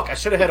too bad. Fuck, I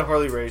should have had a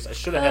Harley race. I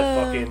should have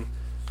had fucking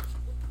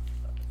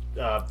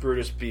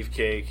Brutus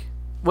Beefcake.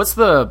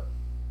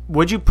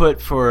 What'd you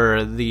put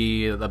for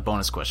the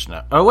bonus question?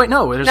 Oh, wait,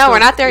 no. No, we're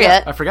not there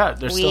yet. I forgot.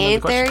 There's We still another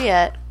ain't there question.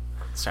 yet.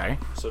 Sorry.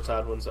 So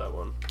Todd wins that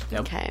one. Yep.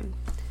 Okay.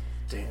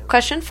 Damn.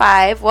 Question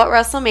 5. What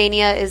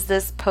WrestleMania is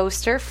this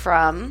poster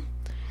from?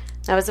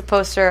 That was a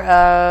poster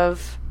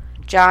of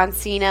John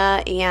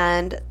Cena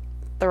and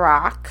The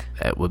Rock.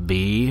 That would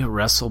be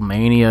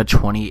WrestleMania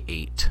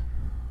 28.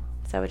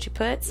 Is that what you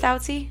put,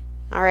 Stoutsy?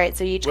 All right,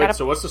 so you each Wait, got a...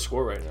 so what's the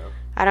score right now?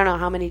 I don't know.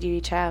 How many do you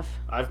each have?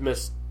 I've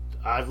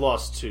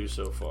lost 2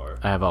 so far.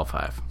 I have all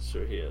 5.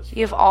 So he has.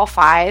 You have all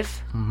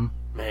 5?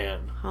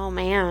 Man, Oh,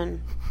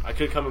 man. I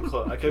could come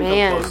close. I could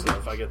Man. come close enough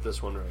if I get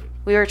this one right.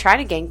 We were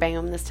trying to gangbang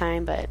them this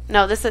time, but...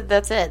 No, that's it.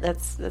 That's done.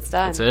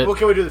 That's it. Well,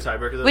 can we do the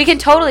tiebreaker then? We can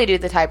totally do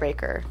the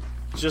tiebreaker.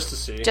 Just to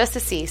see. Just to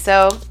see.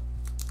 So,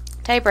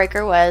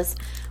 tiebreaker was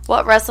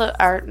what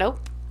nope.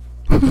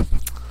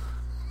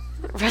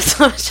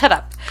 Shut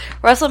up.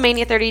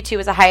 WrestleMania 32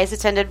 was the highest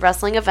attended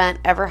wrestling event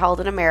ever held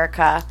in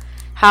America.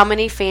 How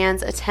many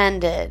fans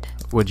attended?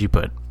 What'd you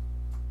put?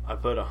 I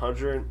put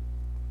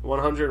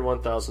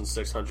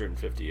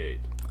 101,658.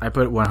 I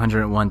put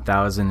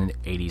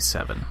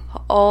 101,087.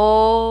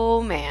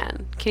 Oh,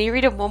 man. Can you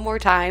read it one more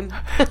time?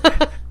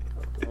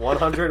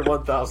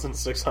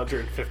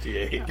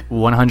 101,658.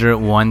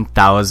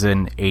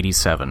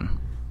 101,087.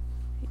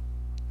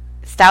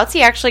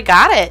 Stoutsy actually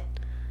got it.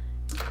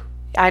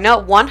 I know,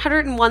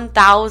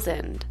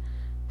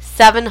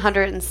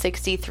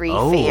 101,763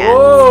 fans.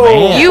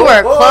 Man. You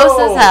were close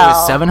as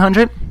hell.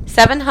 700?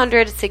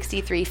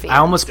 763 fans. I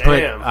almost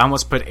Damn.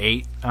 put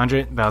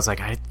 800, but I was like,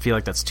 I feel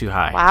like that's too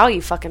high. Wow,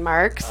 you fucking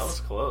marks. That was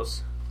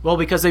close. Well,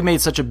 because they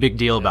made such a big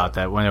deal about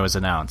that when it was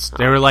announced.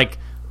 They were like,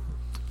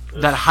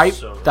 that hype,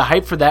 so- the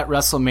hype for that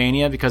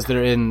WrestleMania, because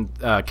they're in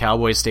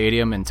Cowboy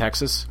Stadium in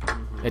Texas.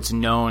 It's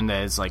known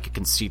that it's like it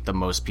can seat the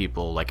most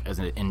people, like as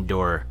an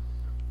indoor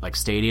like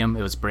stadium.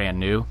 It was brand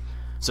new,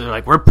 so they're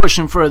like, we're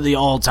pushing for the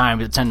all-time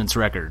attendance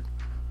record.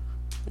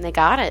 And they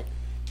got it.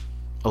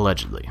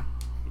 Allegedly,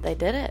 They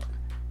did it.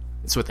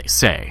 that's what they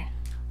say.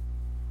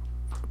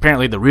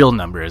 Apparently, the real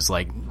number is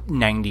like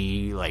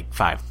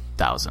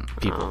 95,000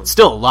 people. It's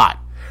still a lot.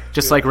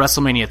 Just like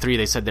WrestleMania 3,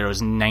 they said there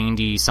was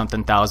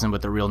 90-something thousand,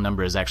 but the real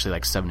number is actually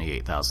like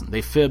 78,000.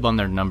 They fib on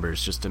their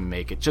numbers just to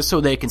make it, just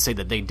so they can say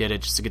that they did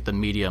it, just to get the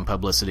media and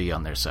publicity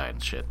on their side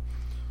and shit.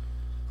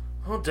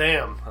 Oh,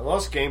 damn. I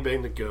lost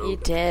Gangbang to go. You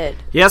did.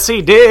 Yes,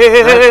 he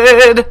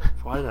did!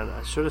 Why did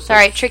I should have said...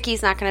 Sorry,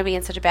 Tricky's not going to be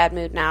in such a bad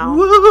mood now.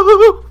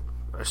 Woo!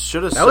 I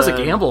should have said... That was a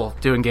gamble,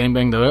 doing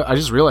Gangbang, though. I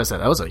just realized that.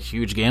 That was a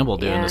huge gamble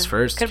doing this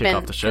first to kick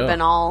off the show. Could have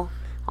been all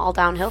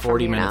downhill from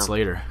 40 you minutes now.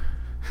 later.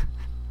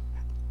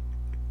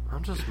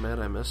 I'm just mad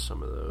I missed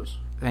some of those.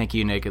 Thank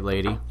you, Naked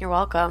Lady. You're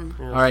welcome.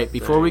 Yes, All right,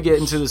 before we get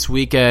into this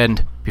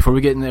weekend, before we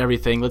get into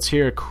everything, let's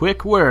hear a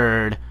quick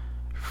word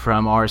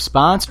from our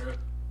sponsor,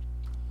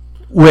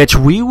 which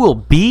we will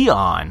be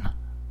on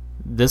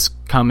this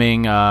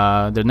coming,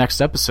 the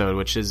next episode,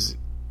 which is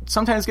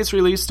sometimes gets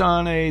released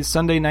on a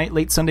Sunday night,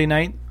 late Sunday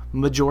night.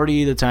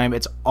 Majority of the time,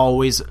 it's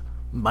always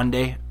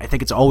Monday. I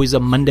think it's always a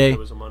Monday. It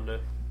was a Monday.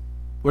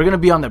 We're going to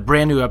be on the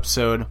brand new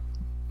episode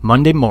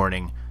Monday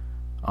morning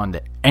on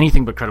the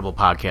Anything But Credible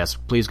podcast.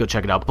 Please go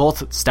check it out.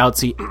 Both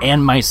Stoutsy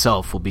and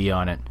myself will be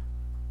on it.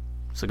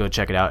 So go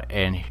check it out.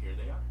 And here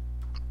they are.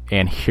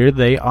 And here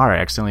they are. I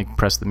accidentally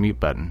pressed the mute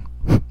button.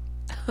 All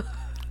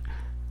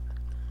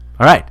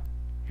right.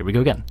 Here we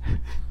go again.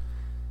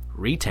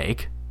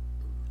 Retake.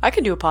 I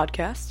can do a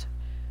podcast.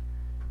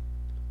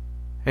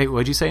 Hey,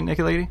 what'd you say,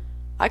 Nikki Lady?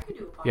 I can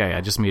do a podcast. Yeah,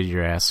 I just muted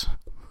your ass.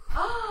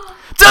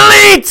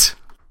 Delete!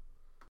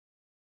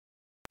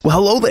 Well,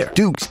 hello there.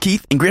 Dukes,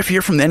 Keith, and Griff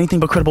here from the Anything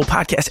But Credible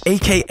podcast,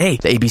 a.k.a.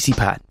 the ABC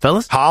Pod.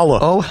 Fellas? Holla.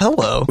 Oh,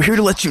 hello. We're here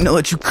to let you know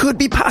that you could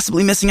be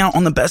possibly missing out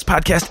on the best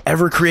podcast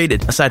ever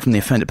created, aside from the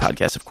Offended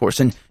podcast, of course,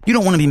 and you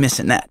don't want to be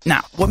missing that.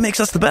 Now, what makes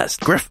us the best?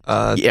 Griff?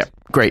 Yeah,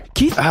 great.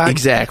 Keith?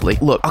 Exactly.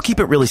 Look, I'll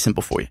keep it really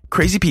simple for you.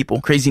 Crazy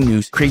people, crazy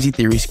news, crazy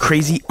theories,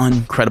 crazy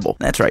uncredible.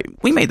 That's right.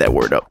 We made that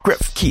word up.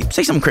 Griff, Keith,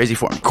 say something crazy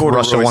for me.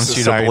 Russia wants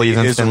you to believe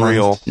in Finland.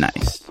 Real.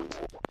 Nice.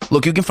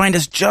 Look, you can find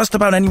us just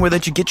about anywhere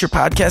that you get your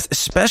podcasts,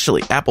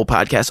 especially Apple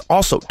Podcasts.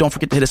 Also, don't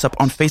forget to hit us up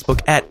on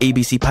Facebook at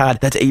ABC Pod.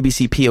 That's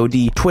ABC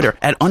POD. Twitter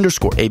at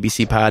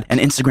 _ABC Pod. And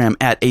Instagram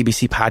at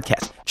ABC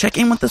Podcast. Check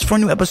in with us for a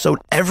new episode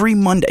every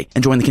Monday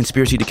and join the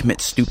conspiracy to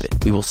commit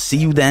stupid. We will see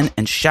you then,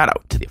 and shout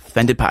out to the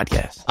Offended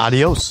Podcast.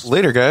 Adios.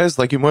 Later, guys.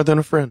 Like you more than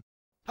a friend.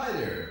 Hi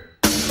there.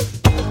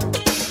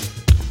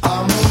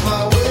 I'm on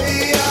my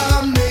way,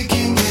 I'm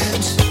making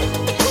it.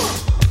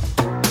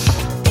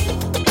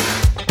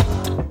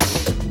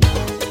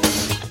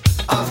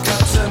 I've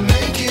got to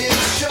make it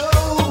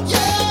show,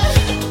 yeah.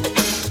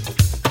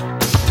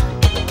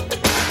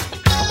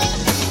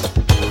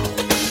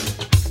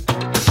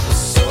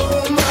 So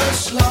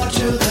much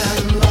larger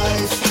than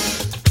life.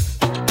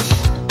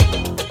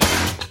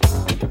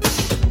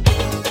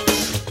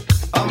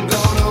 I'm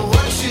gonna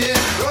watch it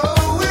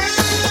growing.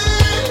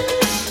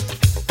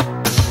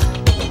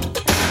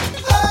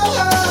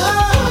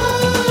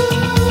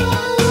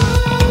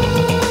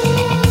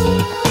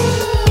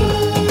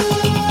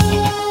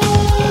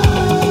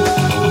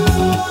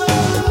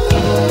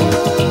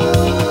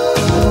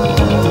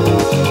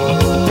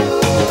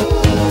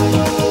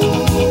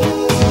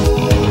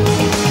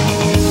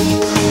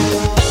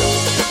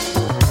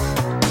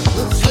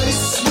 The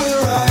place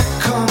where I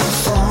come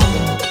from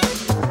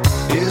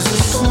is a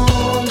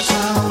small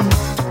town.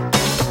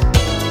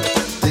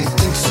 They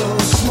think so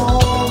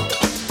small,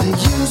 they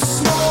use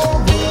small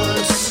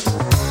words.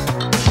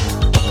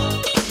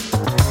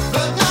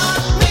 But not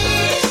me,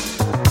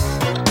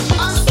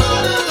 I'm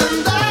smarter than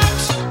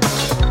that.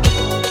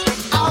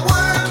 I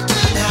worked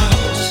it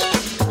out.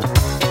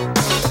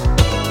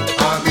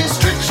 I've been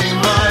stretching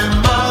my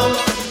mouth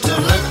to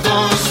let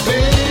those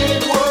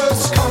big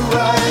words come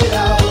right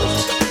out.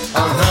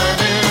 I've had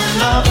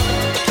enough,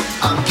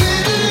 I'm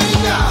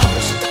getting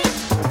out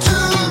to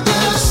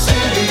the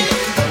city,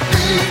 the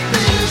big,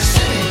 big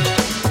city.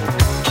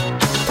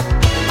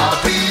 I'll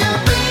be a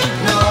big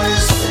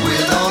noise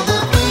with all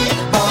the big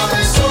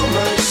boys, so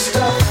much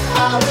stuff I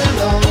will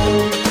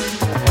own.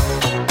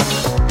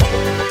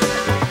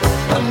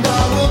 And I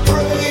will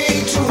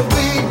pray to a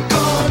big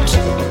God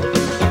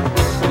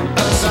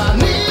as I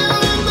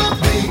kneel in the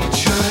big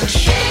church.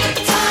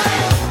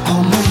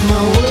 I'm on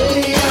my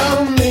way,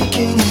 I'm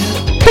making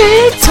it.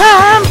 Big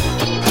time!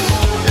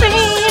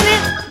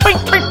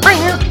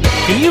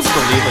 Can you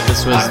believe that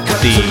this was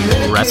the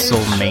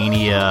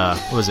WrestleMania?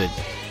 What was it?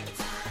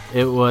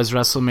 It was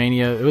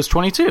WrestleMania. It was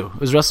 22. It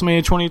was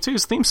WrestleMania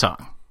 22's theme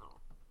song.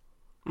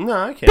 No,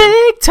 I can't.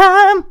 Big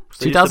time! They used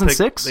to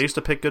 2006? They used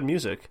to pick good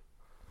music.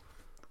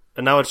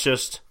 And now it's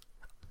just...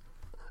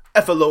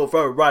 F a low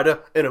for a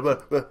rider in a...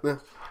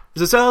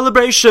 It's a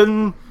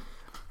celebration.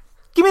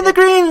 Give me the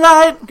green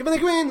light. Give me the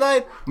green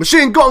light.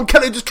 Machine Gun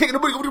Kelly just kicking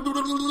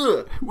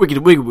it.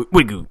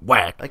 Wiggy,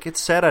 whack. Like,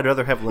 it's sad I'd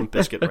rather have Limp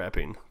Bizkit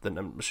rapping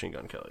than Machine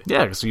Gun Kelly.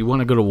 Yeah, because you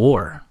want to go to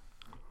war.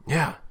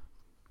 Yeah.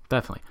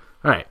 Definitely.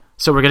 All right,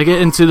 so we're going to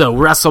get into the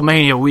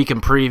WrestleMania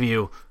weekend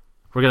preview.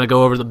 We're going to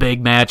go over the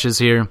big matches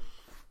here.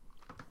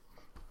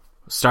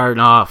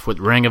 Starting off with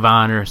Ring of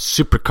Honor,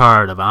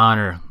 Supercard of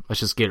Honor. Let's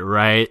just get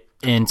right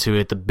into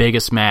it. The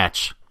biggest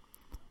match.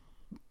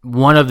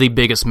 One of the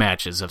biggest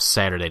matches of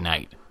Saturday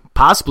night.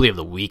 Possibly of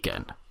the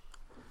weekend.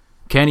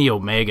 Kenny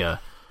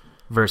Omega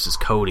versus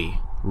Cody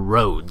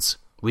Rhodes.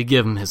 We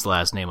give him his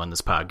last name on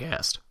this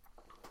podcast.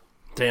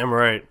 Damn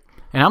right.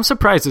 And I'm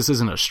surprised this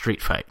isn't a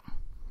street fight.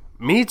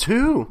 Me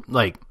too.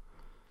 Like,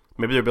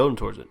 maybe they're building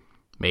towards it.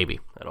 Maybe.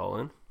 At All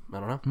In? I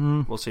don't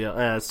know. We'll see.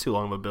 It's too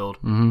long of a build.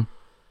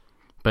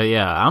 But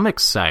yeah, I'm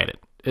excited.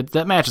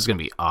 That match is going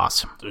to be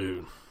awesome.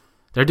 Dude.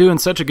 They're doing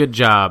such a good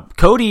job.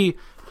 Cody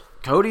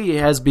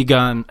has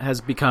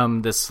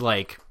become this,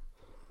 like,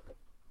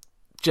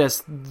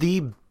 just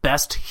the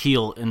best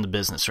heel in the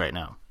business right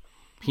now.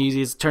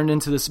 He's turned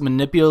into this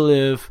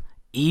manipulative,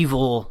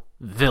 evil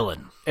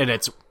villain. And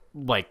it's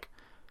like,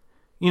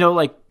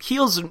 like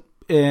heels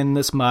in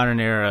this modern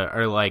era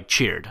are like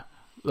cheered,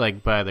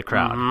 like by the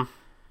crowd.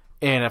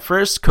 And at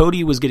first,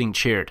 Cody was getting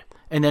cheered.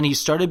 And then he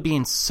started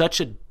being such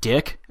a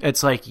dick.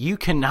 It's like, you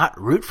cannot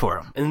root for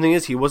him. And the thing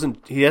is,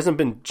 he hasn't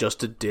been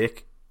just a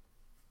dick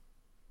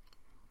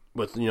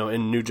with,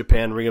 in New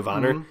Japan, Ring of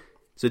Honor.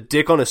 He's a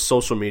dick on his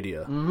social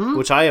media,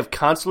 which I have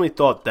constantly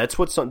thought that's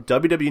what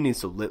WWE needs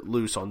to let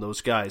loose on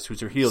those guys who's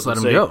their heels. Just let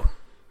and him say, go.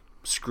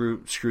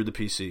 Screw the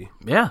PC.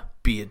 Yeah.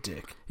 Be a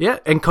dick. Yeah,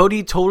 and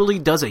Cody totally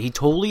does it. He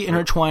totally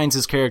intertwines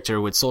his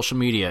character with social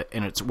media,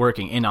 and it's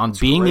working. And on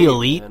being the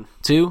elite,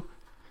 too,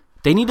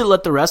 they need to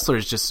let the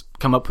wrestlers just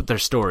come up with their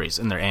stories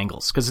and their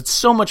angles, because it's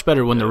so much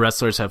better when the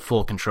wrestlers have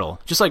full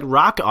control. Just like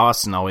Rock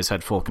Austin always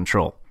had full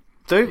control.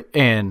 But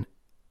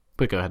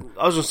go ahead.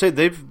 I was going to say,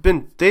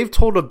 they've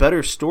told a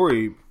better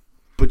story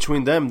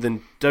between them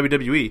than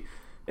WWE.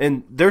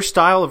 And their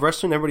style of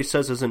wrestling, everybody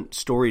says, isn't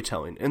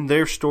storytelling. And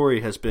their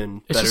story has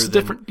been better than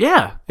different.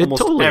 Yeah, it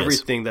almost totally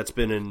everything that's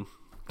been in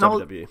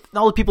WWE.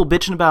 All the people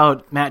bitching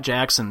about Matt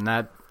Jackson,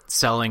 not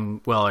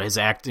selling, his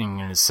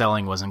acting and his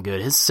selling wasn't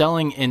good. His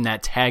selling in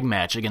that tag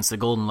match against the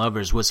Golden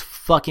Lovers was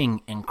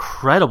fucking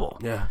incredible.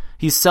 Yeah.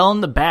 He's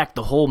selling the back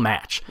the whole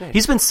match. Yeah.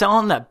 He's been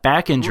selling that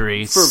back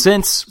injury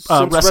since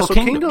Wrestle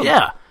Kingdom.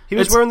 Yeah. He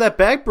was wearing that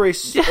back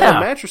brace in a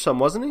match or something,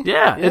 wasn't he?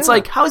 Yeah. It's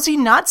like, how is he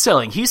not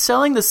selling? He's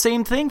selling the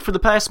same thing for the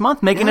past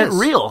month, making it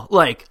real.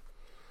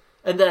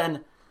 And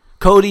then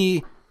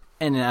Cody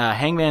and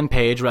Hangman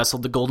Page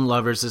wrestled the Golden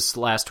Lovers this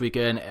last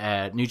weekend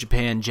at New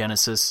Japan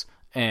Genesis,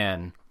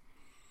 and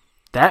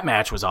that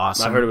match was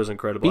awesome. I heard it was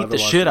incredible. Beat the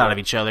shit out of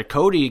each other.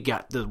 Cody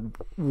got the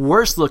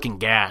worst looking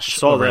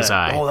gash over his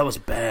eye. Oh, that was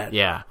bad.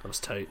 Yeah. That was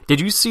tight.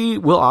 Did you see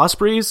Will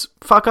Ospreay's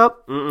fuck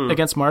up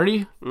against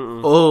Marty?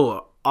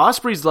 Oh,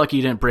 Ospreay's lucky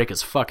he didn't break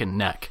his fucking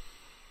neck.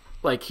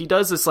 Like, he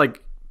does this,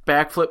 like,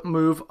 backflip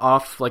move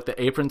off, like, the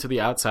apron to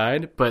the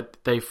outside, but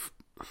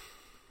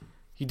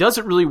he does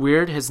it really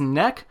weird. His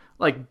neck,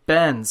 like,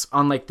 bends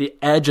on, like, the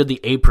edge of the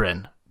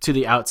apron to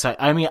the outside.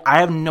 I mean, I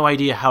have no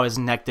idea how his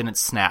neck didn't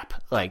snap.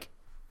 Like,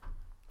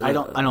 I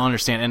don't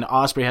understand. And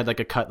Ospreay had, like,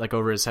 a cut, like,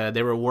 over his head.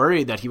 They were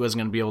worried that he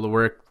wasn't going to be able to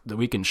work the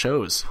weekend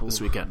shows this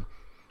weekend.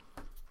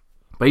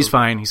 But he's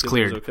fine. He's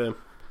cleared. He's okay.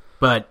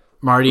 But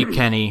Marty,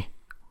 Kenny,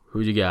 who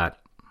you got?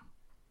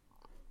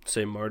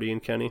 Say Marty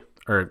and Kenny?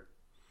 Or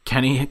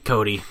Kenny,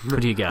 Cody. Who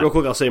do you got? Real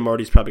quick, I'll say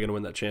Marty's probably going to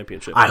win that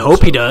championship. I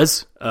hope he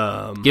does.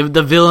 Give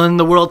the villain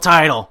the world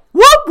title.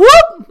 Whoop,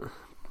 whoop!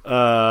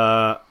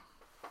 I'm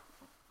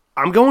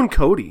going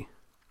Cody.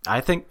 I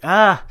think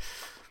Kenny.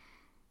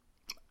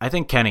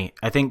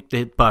 I think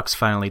the Bucks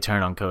finally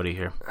turn on Cody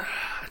here.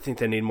 I think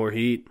they need more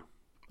heat.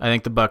 I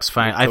think the Bucks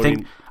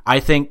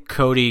I think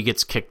Cody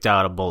gets kicked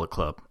out of Bullet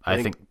Club.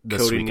 I think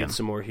this Cody weekend needs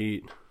some more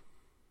heat.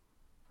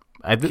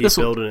 Keep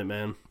building it,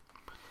 man.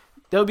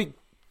 That would be,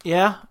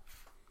 yeah.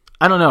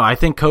 I don't know. I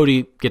think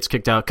Cody gets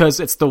kicked out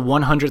because it's the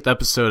 100th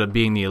episode of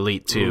Being the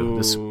Elite too.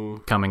 This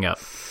coming up,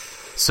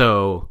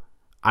 so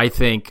I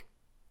think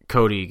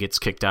Cody gets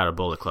kicked out of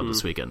Bullet Club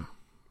this weekend.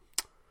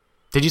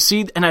 Did you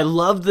see? And I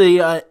love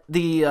the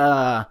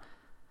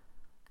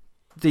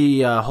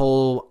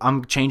whole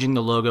I'm changing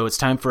the logo. It's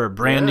time for a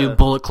brand new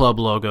Bullet Club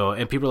logo,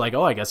 and people are like,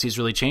 "Oh, I guess he's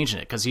really changing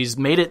it because he's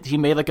made it." He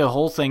made like a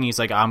whole thing. He's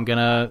like,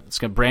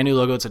 it's a brand new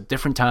logo. It's a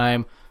different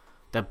time.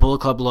 That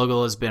Bullet Club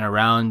logo has been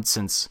around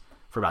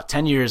for about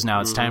 10 years now.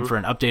 It's time for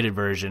an updated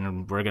version,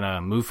 and we're going to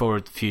move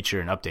forward with the future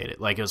and update it.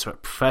 Like, it was a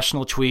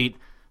professional tweet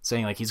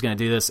saying, like, he's going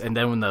to do this, and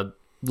then when the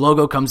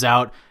logo comes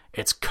out,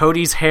 it's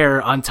Cody's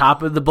hair on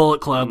top of the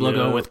Bullet Club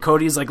logo with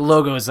Cody's, like,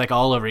 logos, like,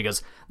 all over. He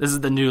goes, this is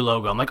the new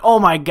logo. I'm like, oh,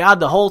 my God,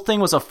 the whole thing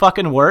was a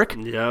fucking work?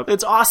 Yep.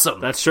 It's awesome.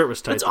 That shirt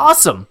was tight. It's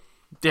awesome.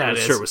 Yeah, that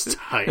shirt was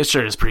tight. This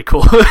shirt is pretty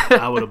cool.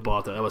 I would have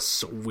bought that. That was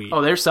sweet.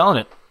 Oh, they're selling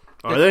it.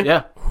 Are they?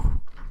 Yeah.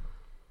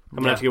 I'm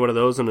going to have to get one of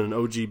those and an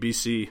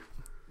OGBC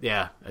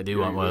Yeah, I do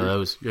want one of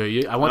those.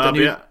 I want the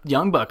new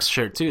Young Bucks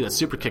shirt too. That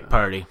Super Kick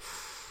Party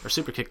or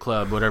Super Kick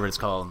Club, whatever it's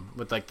called,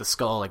 with like the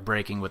skull like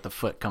breaking with the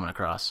foot coming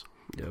across.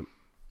 Yep.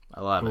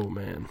 I love it. Oh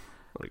man,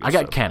 I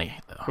got Kenny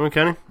though. You want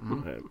Kenny?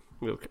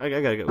 Mm-hmm. Right. I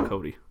gotta go with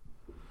Cody.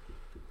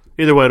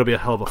 Either way, it'll be a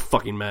hell of a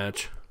fucking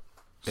match.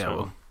 Yeah. So.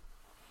 Well,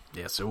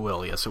 yes, it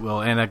will. Yes, it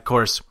will. And of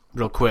course,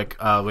 real quick,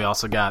 we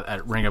also got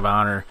at Ring of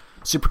Honor,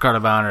 Supercard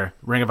of Honor,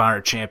 Ring of Honor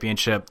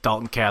Championship.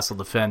 Dalton Castle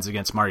defends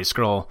against Marty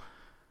Scurll.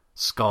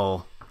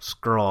 Scurll.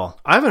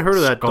 I haven't heard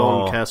of that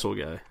Dalton Castle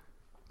guy.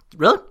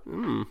 Really?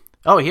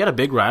 Oh, he had a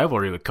big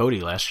rivalry with Cody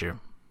last year.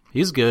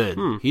 He's good.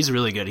 He's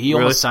really good. He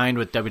almost signed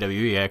with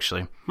WWE,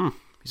 actually.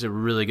 He's a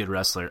really good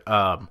wrestler.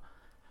 I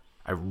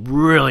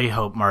really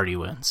hope Marty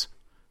wins.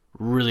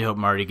 Really hope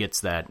Marty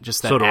gets that.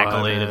 Just that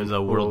accolade of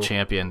the world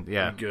champion.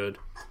 Yeah. Good.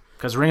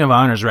 Because Ring of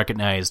Honor is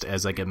recognized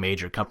as like a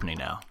major company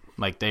now.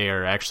 Like they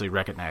are actually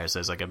recognized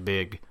as like a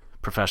big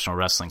professional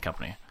wrestling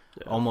company.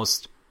 Yeah.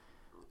 Almost,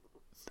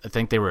 I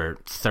think they were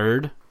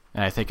third.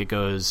 And I think it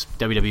goes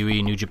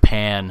WWE, New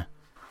Japan,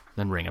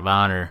 then Ring of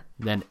Honor.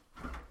 Then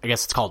I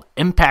guess it's called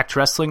Impact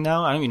Wrestling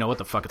now. I don't even know what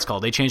the fuck it's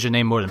called. They changed the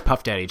name more than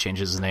Puff Daddy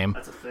changes his name.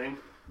 That's a thing?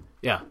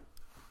 Yeah.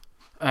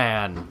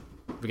 And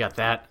we got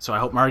that. So I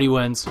hope Marty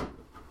wins.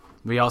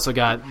 We also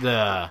got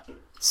the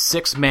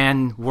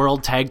 6-man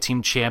World Tag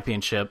Team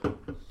Championship.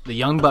 The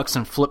Young Bucks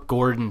and Flip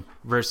Gordon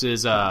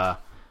versus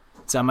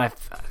it's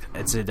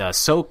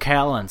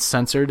SoCal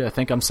Uncensored. I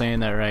think I'm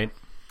saying that right.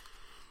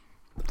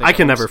 I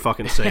can never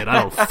fucking say it.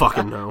 I don't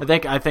fucking know.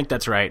 I think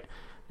that's right.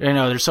 You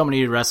know, there's so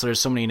many wrestlers,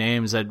 so many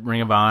names that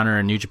Ring of Honor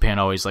and New Japan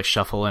always like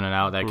shuffle in and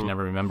out that I can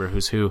never remember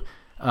who's who.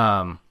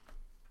 Then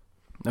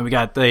we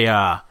got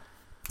the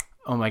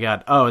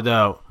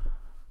the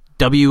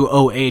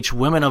WOH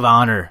Women of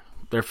Honor.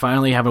 They're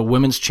finally having a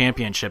women's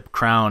championship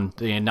crowned,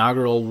 the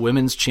inaugural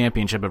women's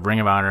championship of Ring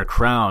of Honor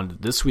crowned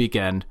this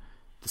weekend,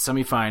 the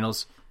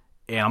semifinals.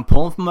 And I'm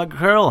pulling for my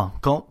girl,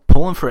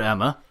 pulling for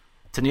Emma,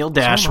 Tennille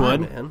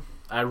Dashwood. Man.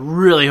 I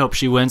really hope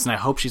she wins, and I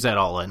hope she's at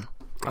All In.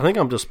 I think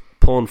I'm just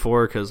pulling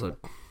for her because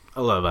I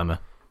love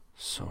Emma.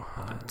 So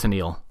hot.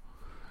 Tennille.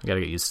 I gotta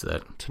get used to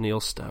that.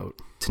 Tennille Stout.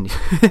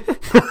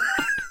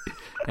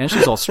 And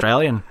she's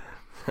Australian.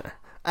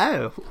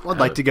 Oh, I'd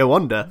like to go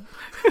under.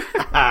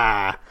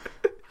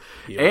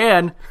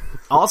 And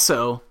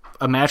also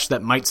a match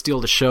that might steal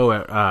the show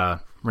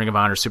at Ring of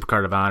Honor,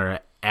 Supercard of Honor,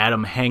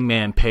 Adam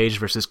Hangman Page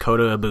versus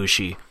Kota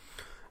Ibushi.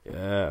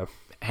 Yeah.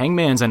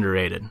 Hangman's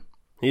underrated.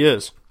 He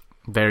is.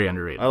 Very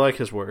underrated. I like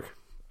his work.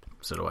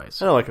 So do I. I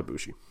don't like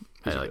Ibushi.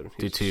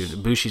 Do too.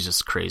 Ibushi's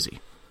just crazy.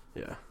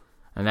 Yeah.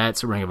 And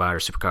that's Ring of Honor,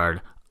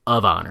 Supercard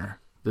of Honor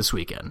this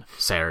weekend,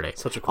 Saturday.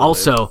 Such a cool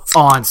also name.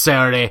 on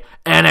Saturday,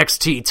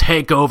 NXT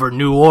TakeOver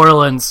New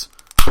Orleans.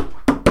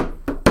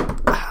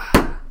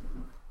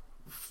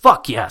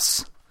 Fuck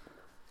yes.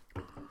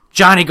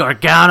 Johnny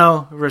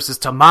Gargano versus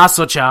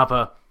Tommaso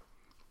Ciampa.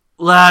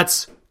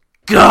 Let's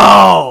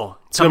go.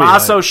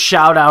 Tommaso,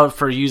 shout out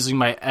for using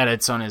my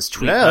edits on his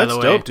tweet, by the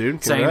way. Dope,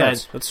 dude. Saying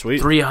that that's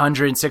sweet.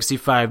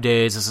 365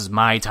 days, this is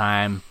my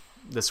time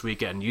this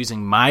weekend.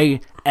 Using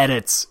my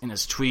edits in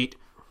his tweet.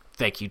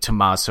 Thank you,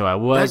 Tommaso. I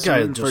was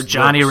rooting for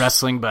Johnny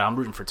Wrestling, but I'm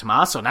rooting for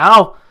Tommaso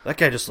now. That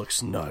guy just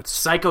looks nuts.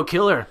 Psycho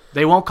Killer.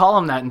 They won't call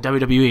him that in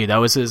WWE. That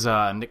was his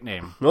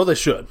nickname. No, they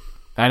should.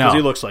 I know. Because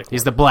he looks like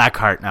he's the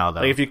Blackheart now,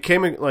 though.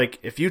 Like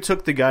if you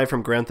took the guy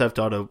from Grand Theft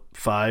Auto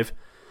 5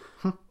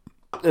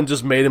 and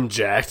just made him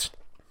jacked,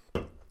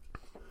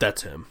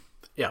 that's him.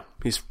 Yeah.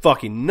 He's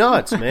fucking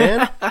nuts,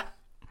 man.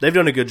 They've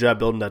done a good job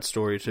building that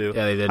story, too.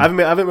 Yeah, they did. I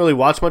haven't really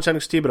watched much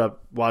NXT, but I've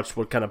watched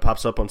what kind of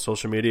pops up on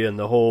social media and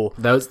the whole...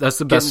 That's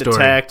the best story.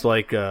 Getting attacked,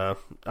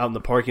 out in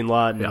the parking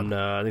lot, and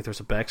I think there's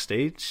a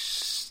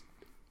backstage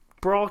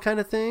brawl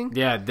kind of thing.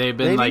 Yeah, they've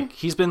been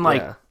he's been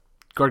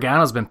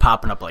Gargano's been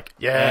popping up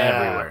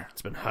everywhere.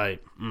 It's been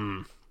hype.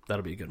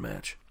 That'll be a good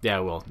match. Yeah,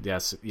 it will.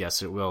 Yes,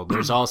 it will.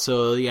 There's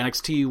also the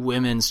NXT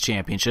Women's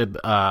Championship,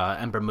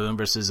 Ember Moon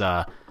versus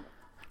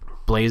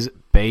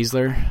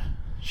Baszler.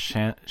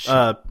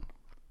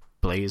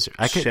 Blazer.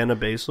 Shayna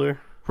Baszler.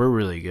 We're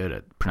really good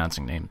at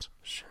pronouncing names.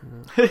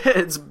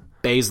 It's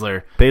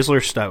Baszler.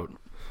 Baszler Stout.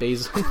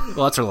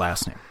 Well, that's her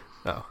last name.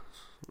 Oh.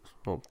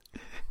 Well,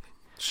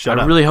 shut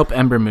up. I really hope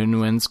Ember Moon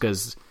wins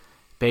because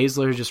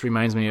Baszler just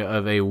reminds me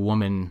of a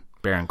woman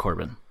Baron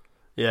Corbin.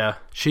 Yeah.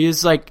 She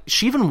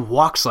even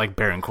walks like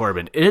Baron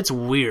Corbin. It's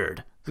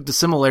weird. The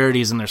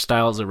similarities in their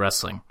styles of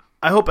wrestling.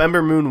 I hope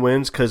Ember Moon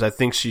wins because I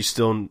think she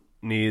still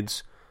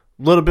needs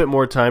a little bit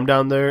more time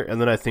down there,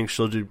 and then I think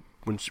she'll do...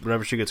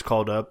 Whenever she gets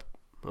called up,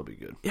 it'll be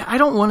good. Yeah, I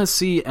don't want to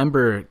see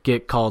Ember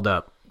get called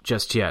up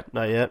just yet.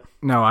 Not yet?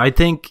 No, I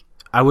think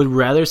I would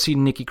rather see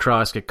Nikki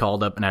Cross get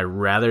called up, and I'd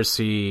rather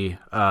see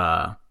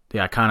the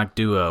Iconic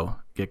Duo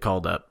get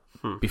called up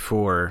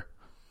before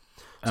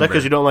Is that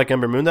because you don't like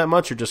Ember Moon that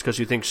much, or just because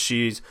you think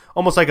she's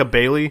almost like a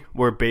Bayley,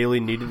 where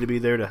Bayley needed to be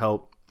there to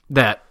help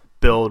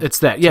build It's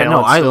that. Yeah,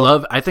 no,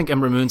 I think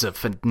Ember Moon's a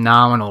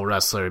phenomenal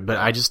wrestler, but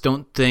I just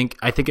don't think...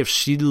 I think if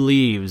she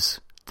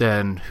leaves...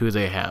 then who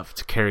they have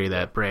to carry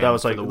that brand. That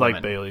was for the like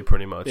women. Bailey,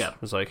 pretty much. Yeah.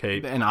 It was like, hey,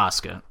 And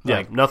Asuka. yeah,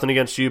 Like, nothing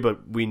against you,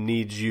 but we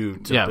need you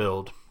to Yeah.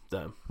 build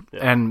them.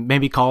 Yeah. and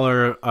maybe call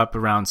her up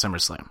around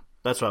SummerSlam.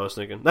 That's what I was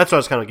thinking. That's what I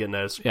was kind of getting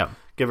at. Is Yeah.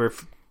 give her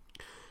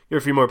a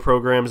few more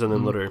programs and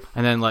then let her.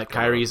 And then like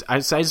Kyrie's, I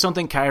just don't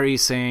think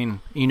Kyrie's saying,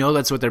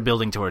 that's what they're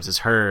building towards is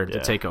her to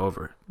take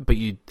over. But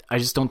I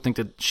just don't think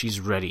that she's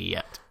ready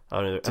yet. I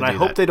don't either. to And I do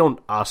hope that. they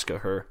don't Asuka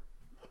her.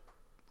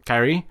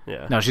 Kyrie?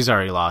 Yeah. No, she's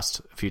already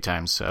lost a few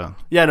times. So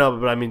Yeah, no,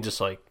 but I mean, just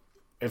like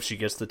if she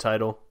gets the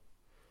title,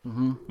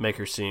 make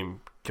her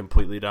seem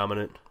completely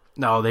dominant.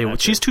 no,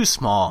 she's too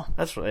small.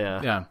 That's what.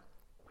 Yeah. Yeah,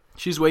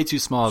 she's way too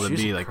small to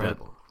She's be like that.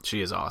 incredible. She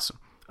is awesome.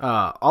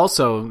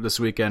 Also, this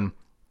weekend,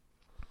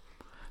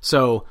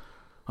 so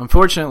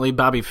unfortunately,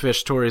 Bobby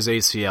Fish tore his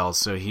ACL,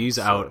 so he's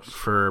out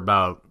for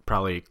about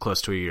probably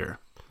close to a year,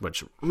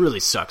 which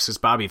really sucks. Because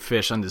Bobby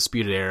Fish,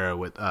 Undisputed Era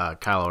with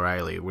Kyle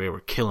O'Reilly, we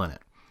were killing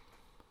it.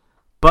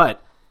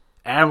 But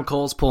Adam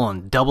Cole's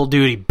pulling double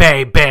duty,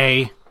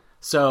 baby.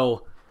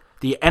 So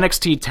the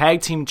NXT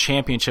Tag Team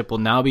Championship will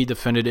now be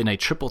defended in a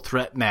triple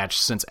threat match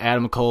since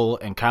Adam Cole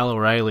and Kyle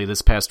O'Reilly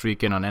this past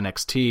weekend on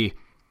NXT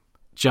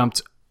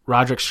jumped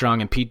Roderick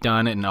Strong and Pete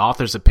Dunne and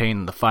Authors of Pain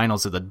in the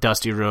finals of the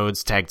Dusty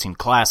Rhodes Tag Team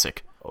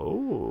Classic.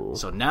 Oh.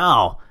 So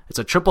now it's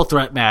a triple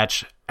threat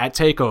match at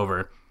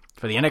TakeOver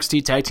for the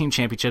NXT Tag Team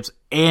Championships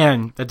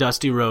and the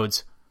Dusty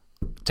Rhodes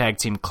Tag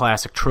Team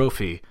Classic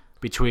trophy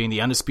between the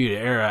Undisputed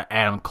Era,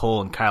 Adam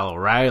Cole and Kyle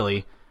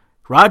O'Reilly,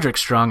 Roderick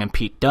Strong and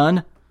Pete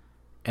Dunne,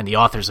 and the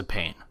Authors of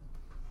Pain.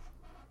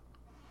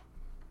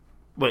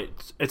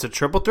 Wait, it's a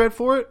triple threat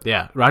for it?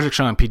 Yeah, Roderick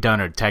Strong and Pete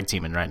Dunne are tag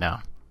teaming right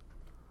now.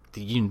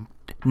 The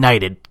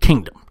United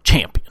Kingdom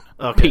champion.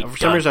 Okay. Pete For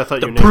some Dunne, reason, I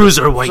thought the you named.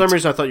 Bruiserweight. For some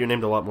reason, I thought you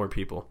named a lot more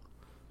people.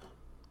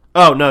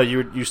 Oh no,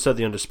 you said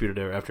the Undisputed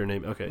Era after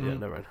name. Okay, yeah,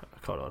 never mind. I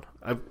caught on.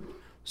 I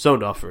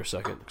zoned off for a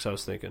second because I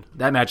was thinking.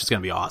 That match is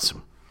going to be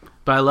awesome.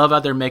 But I love how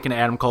they're making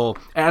Adam Cole.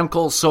 Adam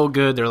Cole's so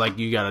good, they're like,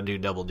 you got to do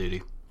double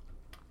duty.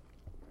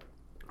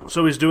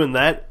 So he's doing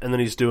that, and then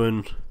he's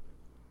doing.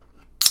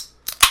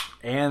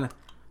 And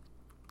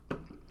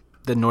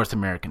the North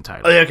American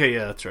title. Oh, yeah, okay,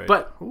 yeah, that's right.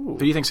 But who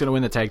do you think's going to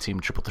win the tag team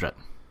triple threat?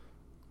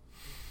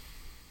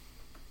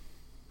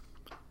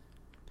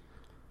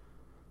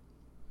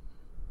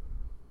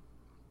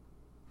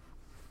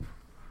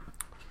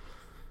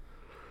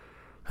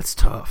 That's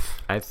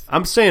tough. I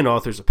I'm saying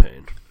Authors of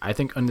Pain.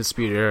 think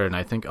Undisputed Era and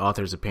I think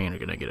Authors of Pain are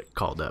going to get it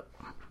called up.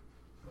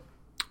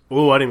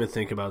 Oh, I didn't even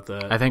think about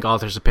that. I think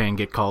Authors of Pain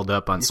get called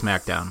up on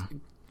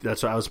SmackDown.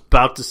 That's what I was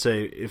about to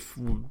say.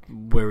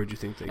 Where would you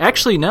think they go?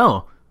 Actually,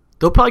 no.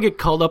 They'll probably get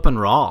called up on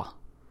Raw.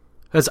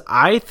 Because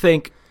I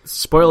think,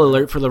 spoiler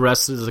alert for the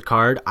rest of the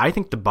card, I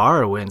think the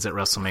Bar wins at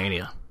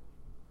WrestleMania.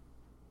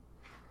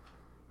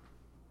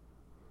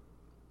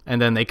 And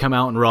then they come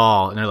out in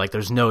Raw, and they're like,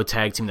 there's no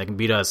tag team that can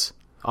beat us.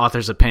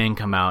 Authors of Pain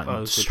come out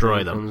and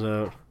destroy them. Comes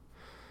out.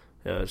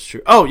 Yeah, that's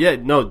true. Oh, yeah,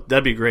 no,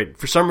 that'd be great.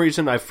 For some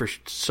reason, for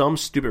some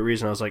stupid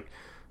reason, I was like,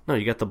 no,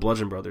 you got the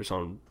Bludgeon Brothers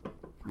on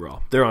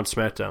Raw. They're on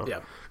SmackDown. Yeah.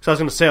 So I was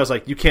going to say, I was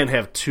like, you can't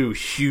have you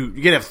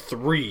can't have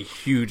 3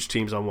 huge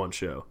teams on one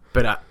show.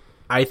 But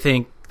I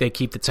think they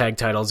keep the tag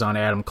titles on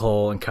Adam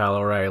Cole and Kyle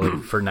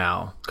O'Reilly for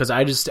now. Because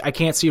I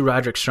can't see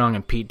Roderick Strong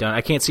and Pete Dunne.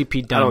 I can't see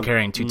Pete Dunne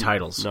carrying 2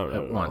 titles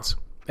at once.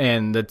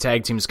 And the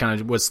tag team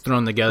was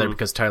thrown together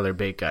because Tyler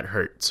Bate got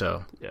hurt.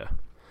 So Yeah.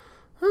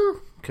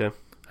 Okay.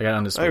 I got I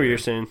Undisputed. hear what you're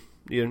saying.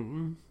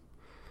 You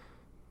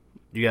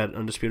got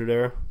Undisputed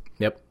Era?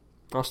 Yep.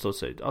 I'll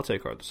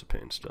take Authors of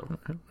Pain still.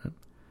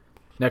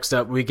 Next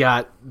up, we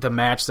got the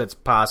match that's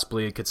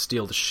possibly could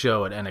steal the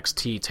show at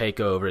NXT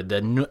TakeOver.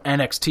 The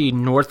NXT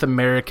North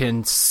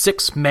American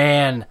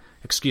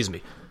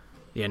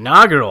the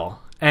inaugural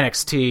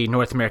NXT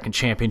North American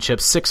Championship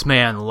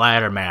 6-man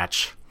ladder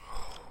match.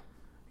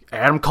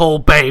 Adam Cole,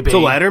 baby. It's a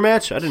ladder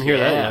match? I didn't hear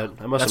that yet.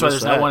 I must That's have why missed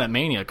there's that. not one at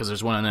Mania, because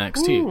there's one on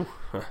NXT. Ooh.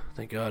 Huh,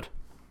 thank God.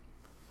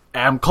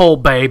 Adam Cole,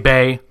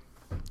 baby.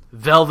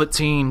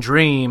 Velveteen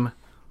Dream.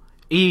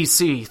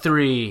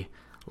 EC3.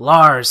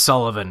 Lars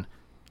Sullivan.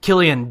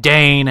 Killian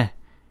Dane.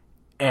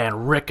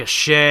 And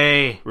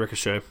Ricochet.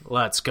 Ricochet.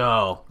 Let's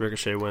go.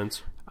 Ricochet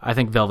wins. I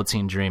think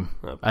Velveteen Dream.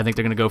 I think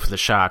they're going to go for the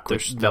shock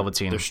with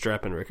Velveteen. They're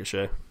strapping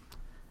Ricochet.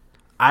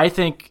 I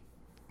think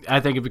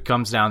it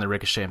comes down to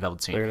Ricochet and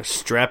Velveteen. They're going to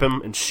strap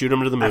him and shoot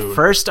him to the moon. At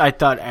first, I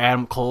thought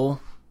Adam Cole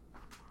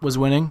was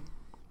winning,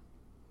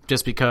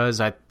 just because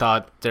I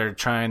thought they're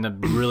trying to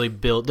really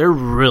build. They're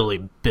really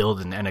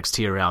building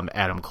NXT around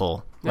Adam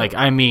Cole. Yeah. Like,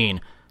 I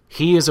mean,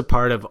 he is a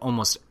part of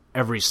almost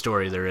every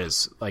story there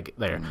is. Like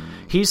there,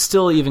 he's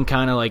still even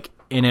kind of like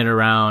in it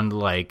around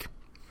like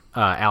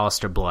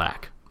Aleister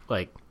Black.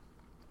 Like,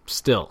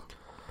 still.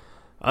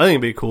 I think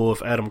it'd be cool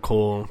if Adam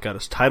Cole got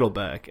his title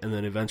back, and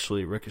then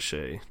eventually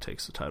Ricochet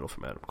takes the title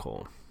from Adam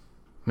Cole.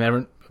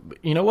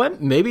 You know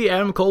what? Maybe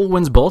Adam Cole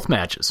wins both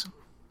matches.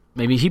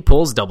 Maybe he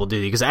pulls double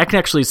duty, because I can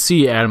actually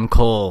see Adam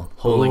Cole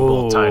holding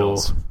both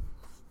titles.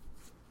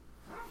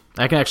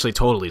 I can actually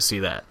totally see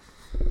that.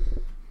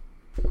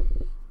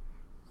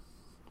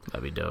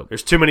 That'd be dope.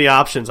 There's too many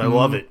options. I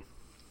love it.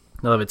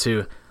 I love it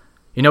too.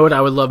 You know what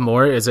I would love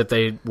more is if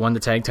they won the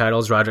tag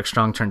titles, Roderick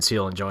Strong turns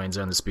heel and joins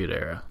the Undisputed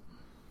Era.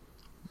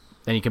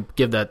 And you can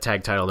give that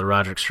tag title to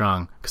Roderick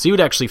Strong because he would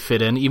actually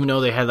fit in, even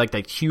though they had like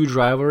that huge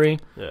rivalry.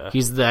 Yeah.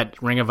 He's a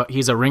Ring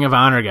of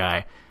Honor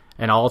guy,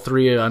 and all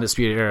three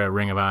Undisputed Era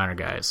Ring of Honor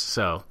guys.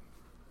 So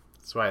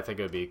that's why I think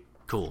it would be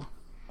cool.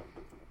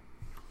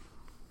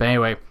 But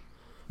anyway,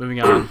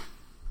 moving on.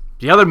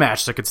 The other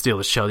match that could steal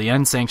the show, the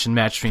unsanctioned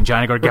match between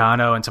Johnny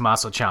Gargano and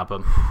Tommaso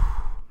Ciampa.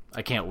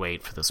 I can't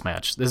wait for this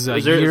match. This is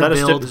a year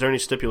build. Is there any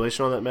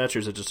stipulation on that match, or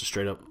is it just a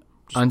straight up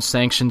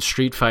unsanctioned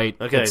street fight?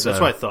 Okay, that's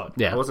what I thought.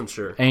 Yeah, I wasn't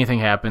sure. Anything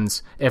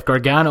happens. If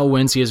Gargano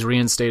wins, he is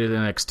reinstated in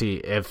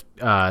NXT. If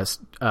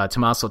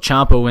Tommaso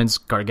Ciampa wins,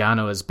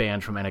 Gargano is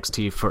banned from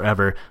NXT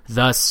forever.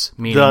 Thus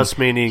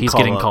meaning he's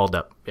getting called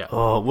up. Yeah.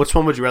 Oh, which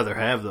one would you rather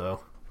have though?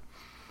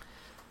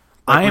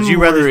 Would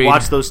you rather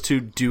watch those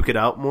two duke it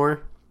out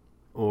more,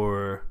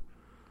 or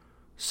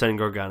send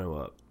Gargano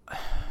up?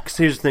 Because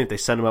here's the thing: if they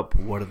send him up,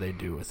 what do they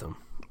do with him?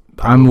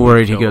 I'm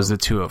worried he goes to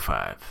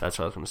 205. That's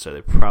what I was going to say.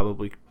 They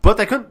probably, but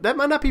that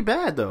might not be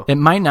bad though. It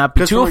might not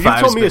be. 205.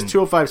 You told me it's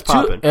 205's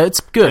popping. It's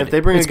good. And if they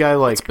bring a guy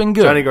like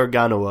Johnny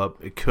Gargano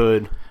up, it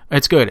could.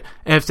 It's good.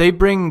 If they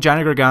bring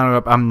Johnny Gargano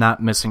up, I'm not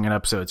missing an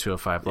episode of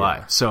 205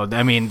 Live. So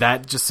I mean,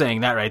 that just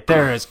saying that right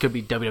there could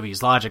be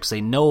WWE's logic.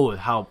 They know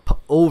how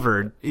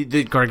over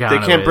Gargano.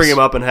 They can't bring him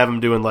up and have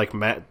him doing like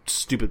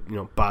stupid,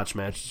 botch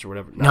matches or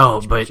whatever. No,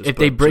 but if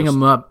they bring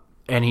him up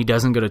and he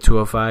doesn't go to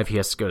 205, he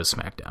has to go to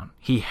SmackDown.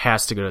 He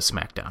has to go to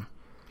SmackDown.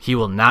 He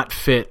will not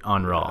fit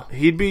on Raw.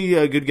 He'd be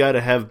a good guy to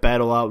have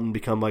battle out and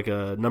become like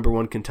a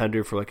 #1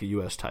 contender for like a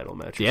U.S. title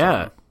match.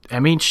 Yeah,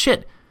 I mean,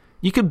 shit.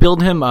 You could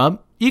build him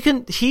up.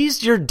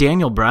 He's your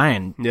Daniel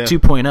Bryan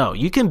 2.0.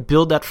 You can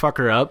build that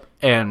fucker up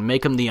and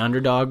make him the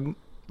underdog.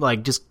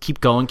 Like, just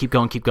keep going.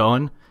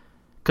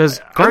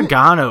 Because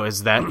Gargano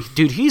is that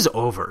dude. He's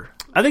over.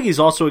 I think he's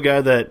also a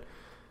guy that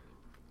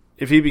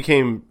if he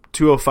became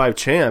 205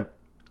 champ,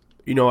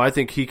 I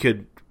think he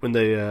could when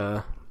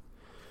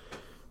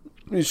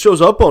he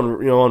shows up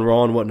on on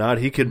Raw and whatnot,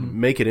 he could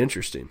make it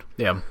interesting.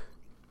 Yeah.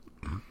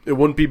 It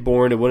wouldn't be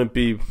boring. It wouldn't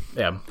be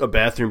a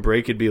bathroom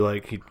break. It'd be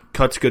like he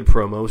cuts good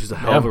promos. He's a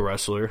hell of a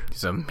wrestler.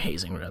 He's an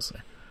amazing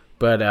wrestler.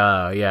 But,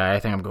 I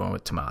think I'm going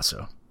with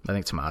Tommaso. I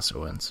think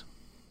Tommaso wins.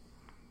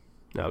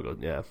 I'll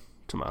go,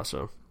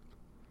 Tommaso.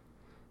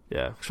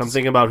 Yeah, because I'm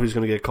thinking about who's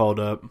going to get called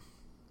up.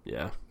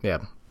 Yeah.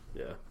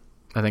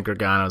 I think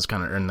Gargano's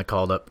kind of earned the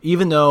called up.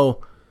 Even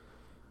though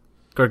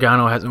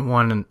Gargano hasn't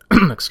won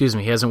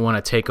he hasn't won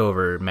a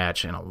takeover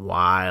match in a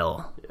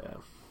while.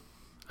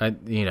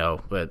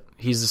 But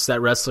he's just that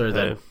wrestler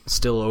that's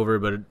still over,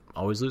 but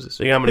always loses.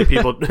 Think how many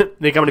people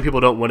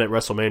don't win at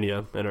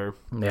WrestleMania and are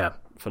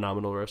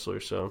phenomenal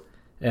wrestlers. So,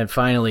 and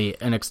finally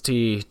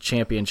NXT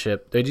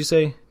Championship. Did you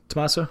say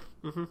Tommaso?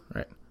 Mm-hmm.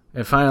 Right.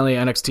 And finally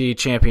NXT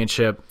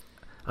Championship.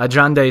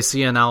 Andrade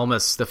Cien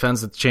Almas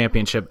defends the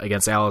championship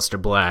against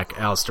Aleister Black.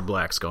 Aleister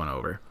Black's going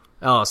over.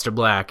 Aleister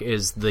Black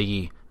is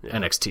the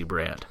NXT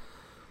brand.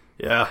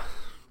 Yeah,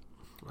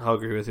 I'll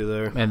agree with you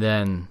there. And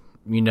then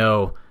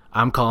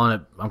I'm calling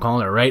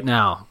it right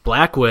now.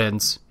 Black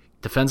wins,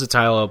 defends the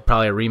title,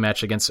 probably a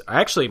rematch against.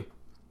 Actually,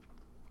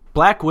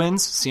 Black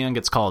wins, Cien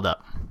gets called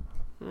up.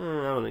 I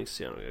don't think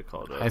Cien will get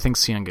called up. I think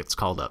Cien gets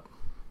called up.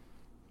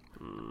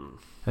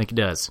 I think he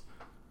does.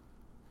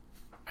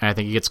 And I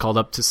think he gets called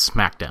up to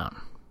SmackDown.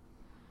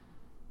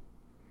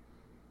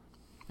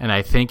 And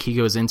I think he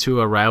goes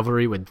into a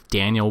rivalry with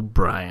Daniel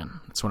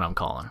Bryan. That's what I'm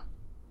calling.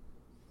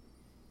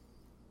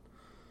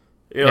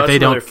 That's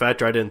another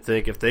factor I didn't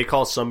think. If they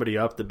call somebody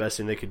up, the best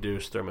thing they could do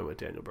is throw him in with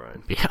Daniel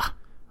Bryan. Yeah.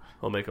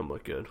 He'll make him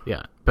look good.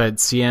 Yeah. But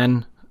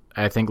Cien,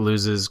 I think,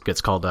 loses, gets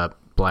called up.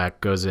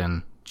 Black goes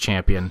in,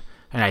 champion.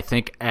 And I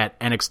think at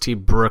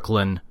NXT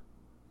Brooklyn,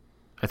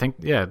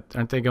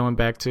 aren't they going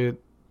back to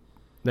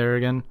there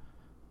again?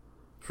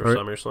 For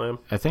SummerSlam?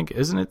 I think,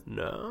 isn't it?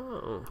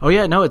 No. Oh,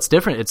 yeah, no, it's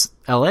different. It's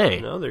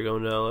L.A. No, they're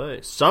going to L.A.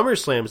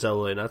 SummerSlam's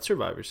L.A., not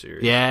Survivor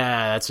Series.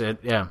 Yeah, that's it,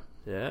 yeah.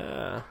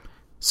 Yeah.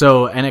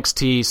 So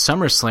NXT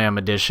SummerSlam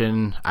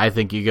edition, I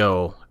think you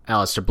go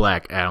Aleister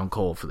Black, Adam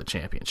Cole for the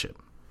championship.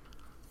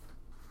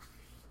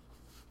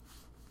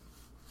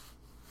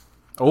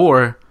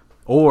 Or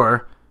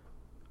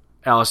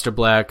Aleister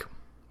Black,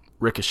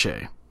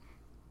 Ricochet.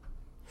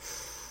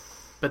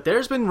 But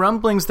there's been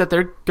rumblings that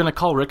they're going to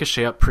call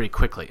Ricochet up pretty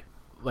quickly,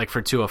 like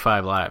for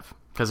 205 Live,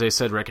 because they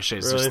said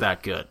Ricochet's just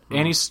that good.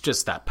 And he's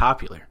just that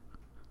popular.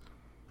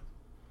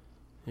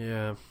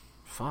 Yeah,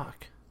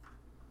 fuck.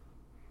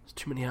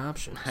 Too many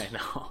options. I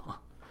know.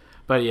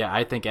 But yeah,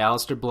 I think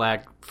Aleister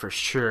Black for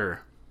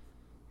sure.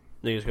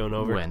 Think he's going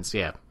over? Wins,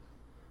 yeah.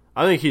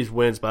 I think he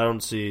wins, but I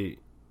don't see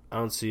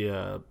fucking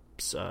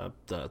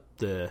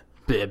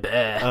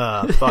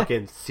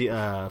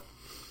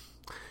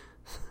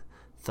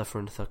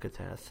Thuffer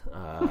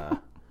Thuckatath.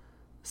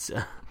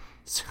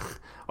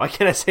 Why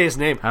can't I say his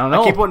name? I don't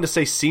know. I keep wanting to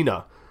say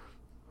Cena.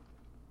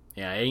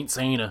 Yeah, I ain't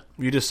Cena.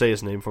 You just say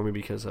his name for me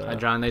because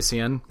Andrade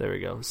Cien. There we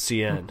go.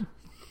 Cien.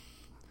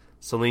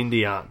 Celine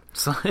Dion.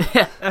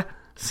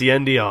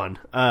 Cien Dion.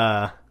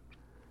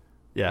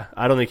 Yeah,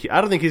 I don't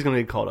think he's going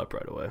to get called up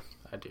right away.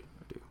 I do.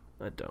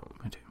 I don't.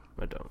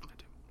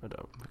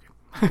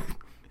 All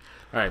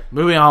right,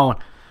 moving on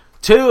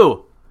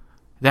to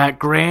that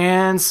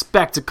grand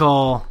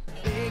spectacle,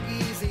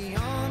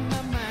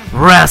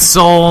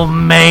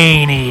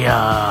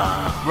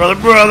 WrestleMania.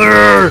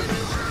 Brother!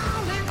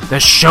 The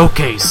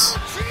showcase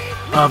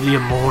of the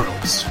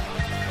Immortals.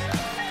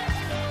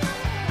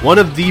 One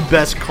of the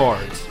best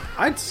cards,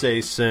 I'd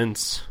say,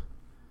 since...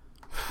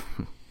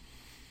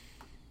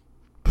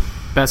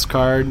 Best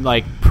card,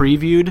 like,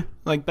 previewed?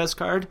 Like, best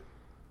card?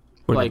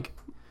 Like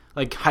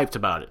hyped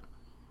about it.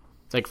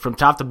 Like, from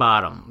top to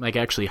bottom. Like,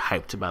 actually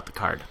hyped about the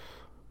card.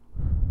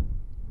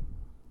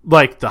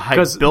 Like, the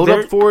hype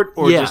build-up for it?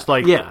 Or just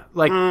like... Yeah,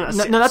 like... no,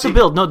 that's a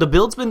build. No, the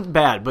build's been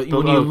bad, but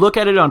when you look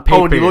at it on paper...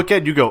 Oh, when you look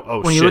at it, you go, oh,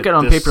 shit. When you look at it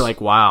on paper, like,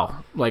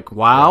 wow. Like,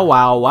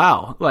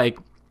 wow. Like,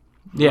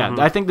 yeah,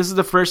 I think this is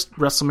the first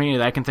WrestleMania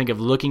that I can think of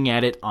looking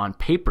at it on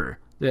paper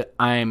that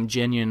I'm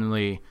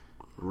genuinely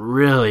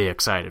really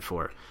excited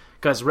for.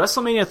 Because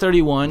WrestleMania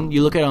 31,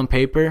 you look at it on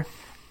paper...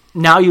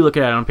 Now you look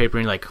at it on paper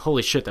and you're like,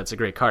 holy shit, that's a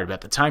great card. But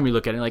at the time you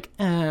look at it like,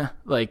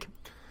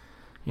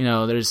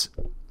 there's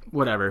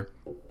whatever.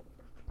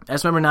 I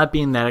just remember not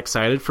being that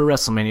excited for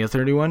WrestleMania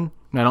 31.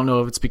 I don't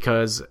know if it's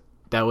because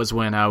that was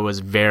when I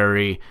was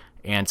very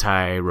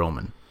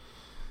anti-Roman.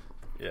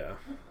 Yeah.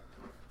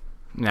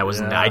 And that was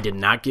I did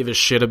not give a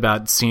shit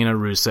about Cena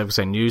Rusev because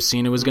I knew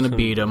Cena was going to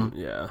beat him.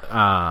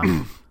 Yeah.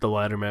 The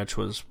ladder match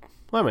was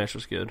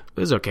good. It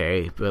was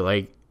okay, but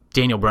like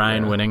Daniel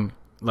Bryan winning.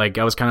 Like,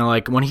 I was kind of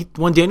like,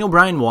 when Daniel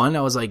Bryan won,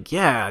 I was like,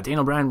 yeah,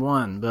 Daniel Bryan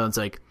won. But it's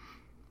like,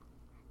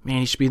 man,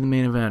 he should be in the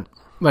main event.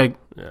 Like,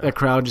 that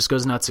crowd just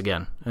goes nuts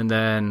again. And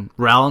then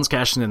Rollins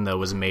cashing in, though,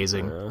 was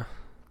amazing. Yeah.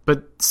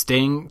 But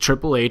Sting,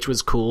 Triple H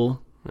was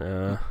cool.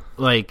 Yeah.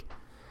 Like,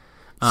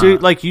 so,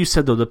 like you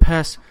said, though, the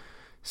past,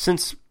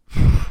 since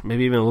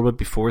maybe even a little bit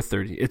before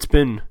 30, it's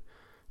been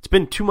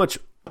too much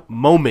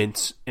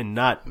moments and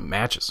not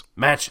matches.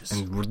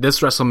 And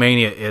this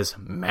WrestleMania is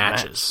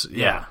matches.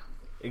 Yeah.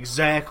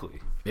 Exactly.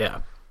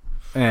 Yeah.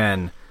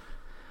 And,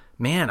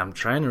 man, I'm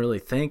trying to really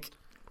think.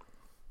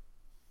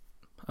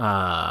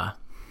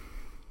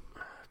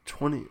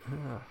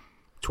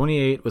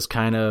 28 was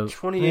kind of...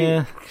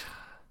 28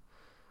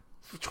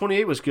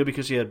 was good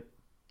because you had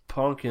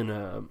Punk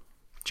and...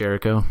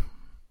 Jericho.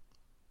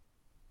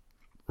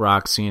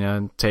 Rock,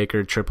 Cena,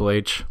 Taker, Triple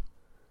H.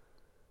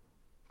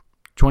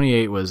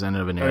 28 was end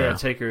of an era. Oh, yeah,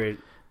 Taker...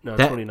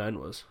 29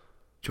 was.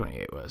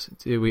 28 was.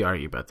 We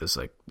argue about this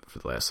like for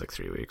the last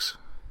 3 weeks.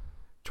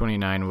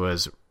 29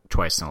 was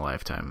twice in a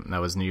lifetime.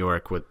 That was New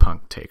York with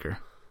Punk Taker.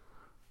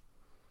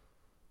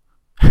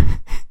 You're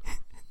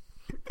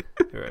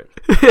right.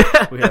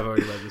 We have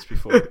already read this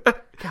before.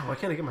 God, why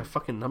can't I get my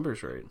fucking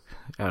numbers right?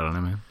 I don't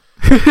know, man.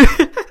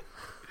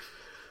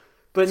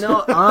 But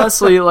no,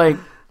 honestly, like,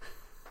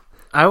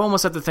 I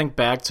almost have to think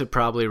back to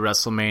probably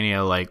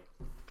WrestleMania, like,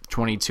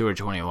 22 or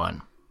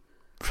 21.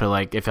 For,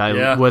 like, if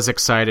I was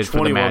excited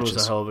for the matches. 21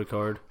 was a hell of a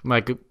card.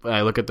 Like,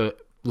 I look at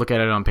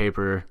it on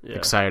paper,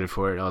 excited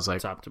for it. I was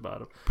like, top to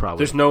bottom. Probably.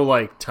 There's no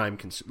like time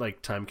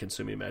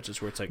consuming matches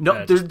where it's like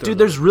no,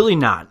 there's really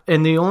not.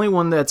 And the only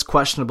one that's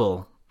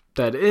questionable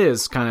that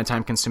is kind of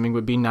time consuming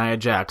would be Nia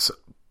Jax,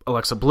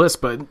 Alexa Bliss,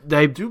 but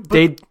they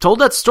told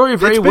that story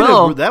very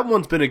well. That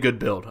one's been a good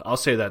build. I'll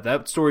say that.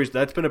 That's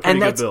been a pretty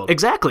good build.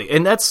 Exactly.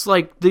 And that's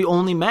like the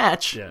only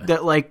match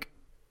that like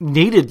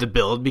needed the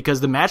build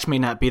because the match may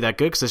not be that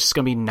good because it's just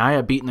going to be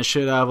Nia beating the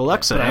shit out of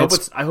Alexa. I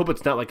hope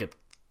it's not like a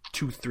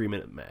 2-3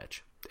 minute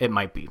match. It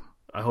might be.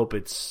 I hope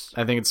it's...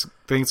 I think it's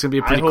going to be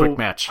a pretty quick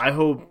match. I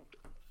hope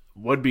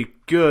would be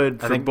good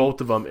for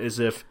both of them is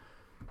if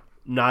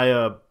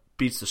Nia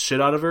beats the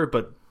shit out of her,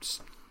 but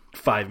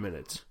 5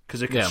 minutes.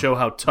 Because it can show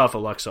how tough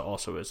Alexa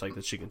also is. Like,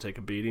 that she can take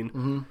a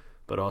beating.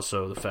 But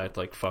also the fact,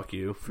 like, fuck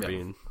you for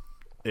being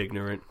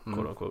ignorant,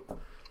 quote unquote. All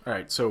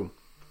right, so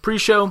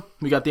pre-show,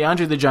 we got the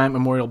Andre the Giant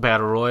Memorial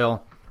Battle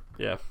Royal.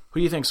 Yeah. Who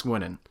do you think's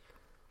winning?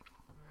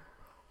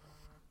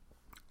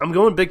 I'm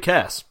going Big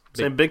Cass.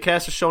 Saying Big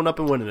Cass is showing up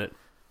and winning it.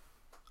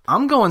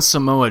 I'm going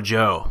Samoa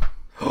Joe.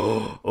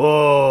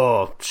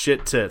 Oh,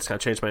 shit tits. Can I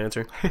change my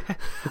answer?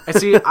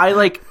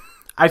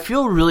 I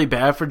feel really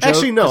bad for Joe.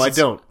 Actually, no, I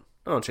don't.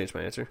 I don't change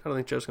my answer. I don't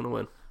think Joe's going to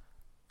win.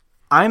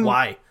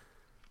 Why?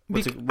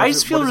 I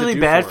just feel really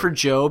bad for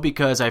Joe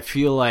because I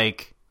feel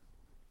like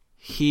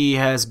he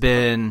has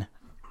been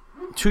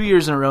 2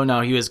 years in a row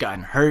now. He has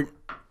gotten hurt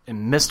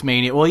and missed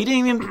Mania. Well,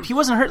 he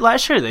wasn't hurt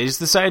last year. They just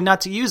decided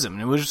not to use him.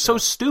 It was so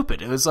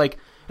stupid. It was like,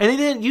 and they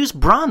didn't use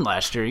Braun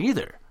last year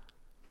either.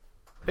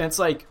 And it's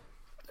like,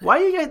 why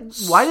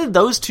did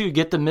those two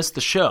get to miss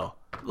the show?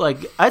 Like,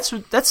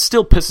 that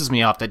still pisses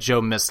me off that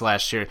Joe missed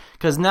last year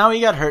because now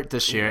he got hurt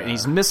this year and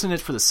he's missing it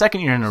for the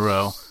second year in a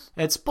row.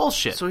 It's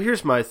bullshit. So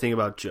here's my thing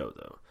about Joe,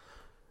 though.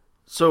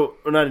 So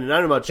not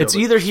about Joe. It's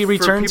either he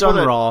returns on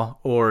Raw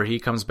or he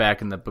comes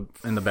back in the battle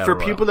royal. For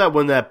people that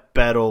win that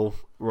battle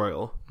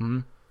royal,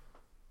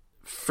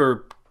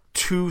 for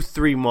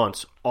 2-3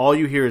 months, all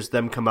you hear is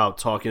them come out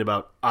talking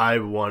about I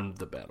won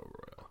the battle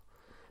royal,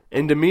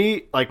 and to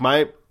me, like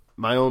my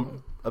my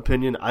own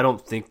opinion, I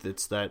don't think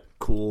it's that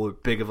cool or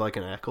big of like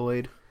an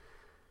accolade.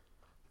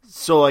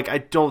 So like I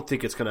don't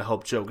think it's going to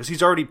help Joe because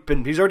he's already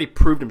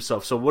proved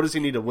himself. So what does he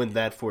need to win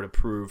that for to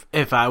prove?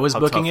 If I was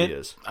booking tough it, he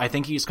is? I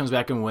think he just comes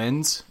back and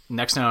wins.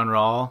 Next night on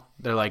Raw,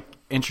 they're like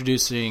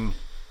introducing,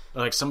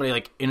 like somebody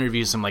like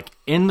interviews him, like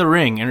in the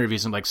ring,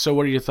 interviews him, like, so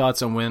what are your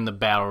thoughts on winning the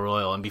Battle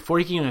Royal? And before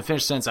he can even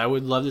finish the sentence, I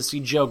would love to see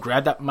Joe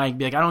grab that mic, and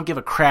be like, I don't give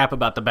a crap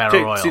about the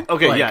Battle Royal.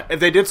 Like, yeah. If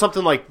they did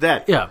something like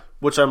that, Yeah.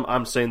 which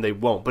I'm saying they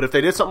won't. But if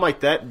they did something like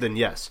that, then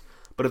yes.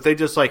 But if they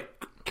just like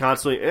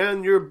constantly,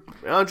 and you're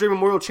Andre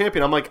Memorial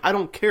Champion, I'm like, I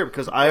don't care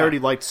because I already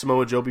liked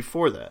Samoa Joe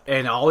before that.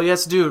 And all he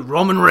has to do,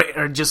 Roman Reigns,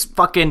 or just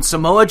fucking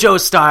Samoa Joe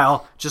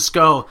style, just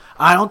go,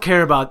 I don't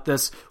care about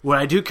this. What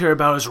I do care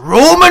about is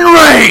Roman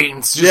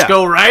Reigns. Just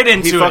go right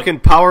into it. He fucking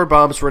power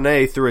bombs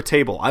Renee through a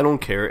table. I don't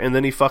care. And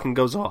then he fucking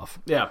goes off.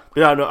 Yeah.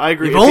 Yeah, no, I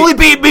agree. You've only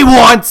beat me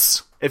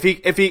once. If he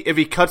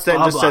cuts that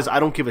and just blah. says, I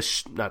don't give a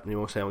not he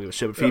won't say I don't give a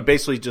shit, but if he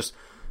basically just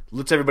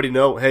lets everybody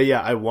know, hey,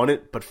 yeah, I won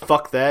it, but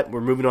fuck that. We're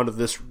moving on to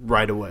this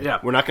right away. Yeah.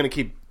 We're not going to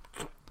keep...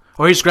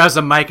 Or he just grabs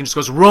the mic and just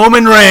goes,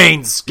 Roman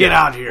Reigns, get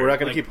out here. We're not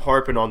going to keep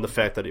harping on the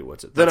fact that he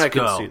wins it. Then I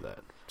can see that.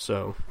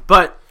 So,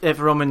 but if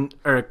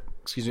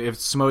if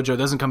Samoa Joe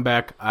doesn't come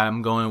back,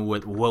 I'm going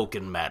with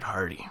Woken Matt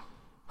Hardy.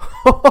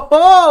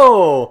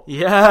 oh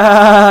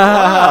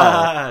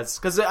Yes,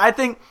 because I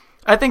think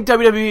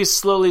WWE is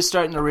slowly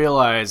starting to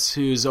realize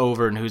who's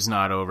over and who's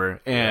not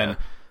over, and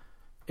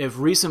if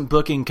recent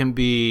booking can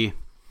be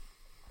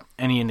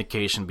any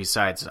indication,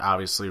 besides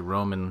obviously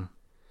Roman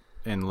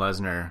and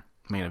Lesnar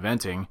main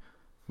eventing,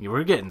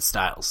 we're getting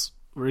Styles,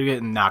 we're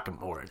getting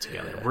Nakamura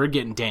together, we're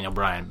getting Daniel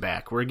Bryan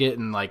back, we're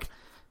getting like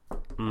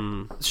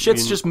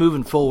shit's just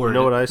moving forward. You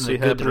know what I see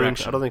happening?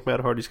 Direction. I don't think Matt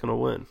Hardy's going to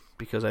win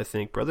because I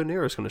think Brother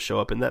Nero is going to show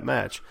up in that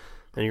match,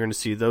 and you're going to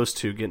see those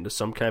two get into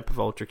some type of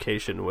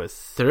altercation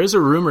with. There is a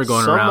rumor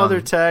going some around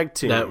other tag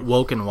team that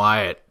Woken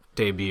Wyatt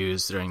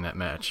debuts during that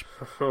match.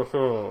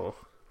 Yeah,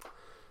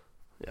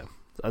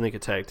 I think a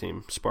tag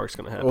team spark's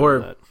going to happen.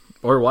 With that.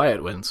 Or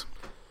Wyatt wins.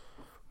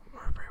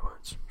 Or Bray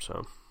wins.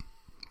 So,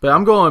 but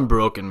I'm going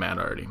Broken Matt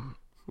Hardy. I'm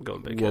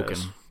going Big Woken.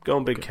 Cass.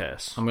 Going Big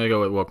Cass. I'm going to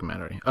go with Woken Matt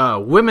Hardy.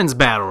 Women's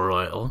Battle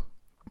Royal.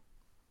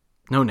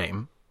 No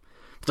name.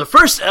 The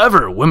first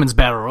ever Women's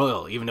Battle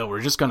Royal, even though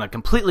we're just going to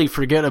completely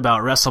forget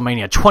about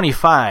WrestleMania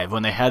 25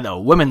 when they had a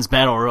Women's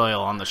Battle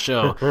Royal on the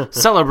show,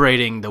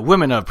 celebrating the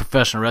women of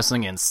professional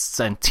wrestling, and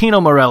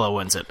Santino Marella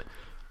wins it.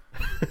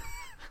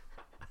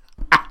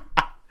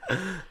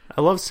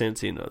 I love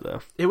Santino,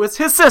 though. It was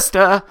his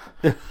sister.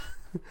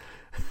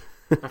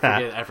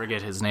 I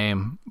forget his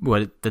name,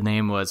 what the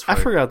name was. I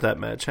forgot that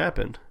match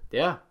happened.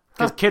 Yeah.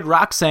 Because Kid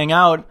Rock sang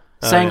all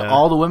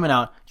the women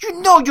out.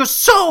 You know you're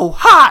so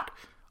hot.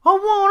 I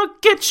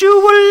want to get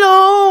you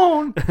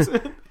alone.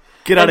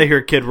 Get out of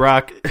here, Kid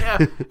Rock.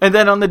 Yeah. And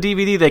then on the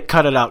DVD, they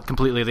cut it out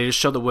completely. They just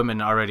show the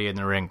women already in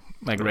the ring,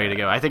 like ready to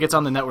go. I think it's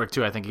on the network,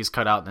 too. I think he's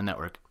cut out in the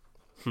network.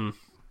 Now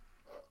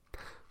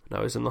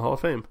he's in the Hall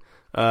of Fame.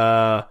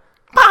 My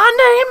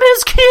name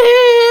is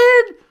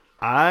Kid.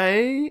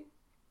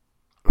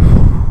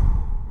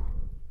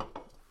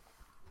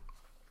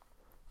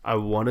 I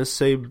want to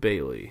say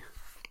Bayley,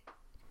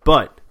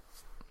 but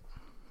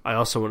I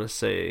also want to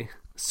say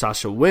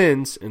Sasha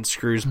wins and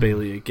screws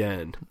Bayley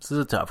again. This is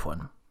a tough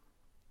one.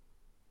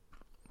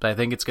 But I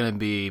think it's going to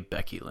be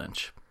Becky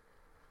Lynch.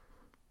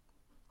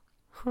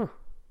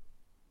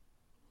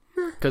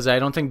 Because I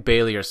don't think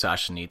Bayley or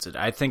Sasha needs it.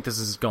 I think this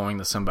is going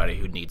to somebody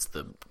who needs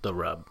the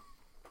rub.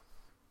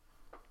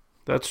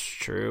 That's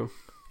true.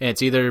 And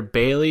it's either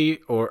Bayley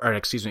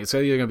it's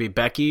either going to be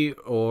Becky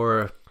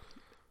or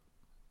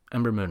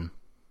Ember Moon.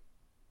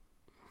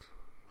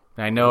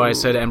 I know I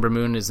said Ember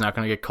Moon is not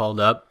going to get called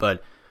up,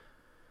 but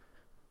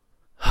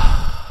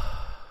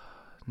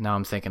now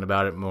I'm thinking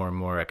about it more and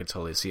more. I could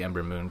totally see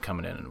Ember Moon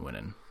coming in and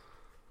winning.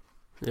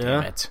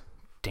 Yeah.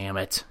 Damn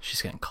it.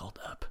 She's getting called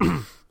up.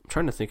 I'm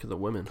trying to think of the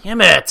women. Damn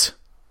it.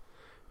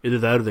 Either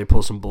that or they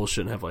pull some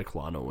bullshit and have like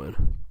Lana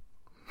win.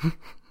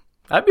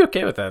 I'd be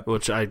okay with that.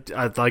 Which I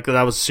like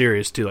that was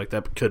serious too. Like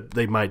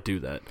they might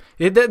do that.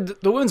 The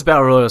women's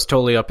battle royal is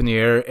totally up in the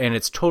air, and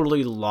it's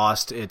totally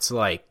lost. It's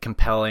like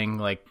compelling,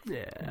 like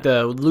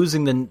the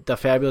losing the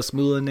Fabulous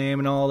Moolah name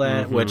and all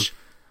that. Which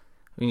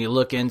when you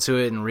look into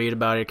it and read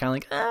about it, you're kind of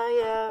like,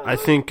 yeah. I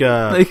think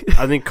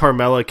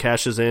Carmella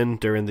cashes in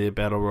during the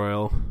battle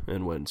royal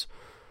and wins.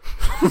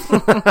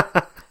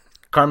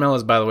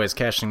 Carmella's, by the way, is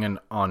cashing in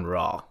on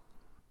Raw.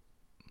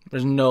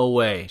 There's no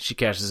way she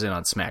cashes in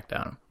on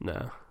SmackDown.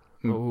 No.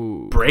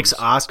 Ooh. Breaks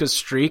Asuka's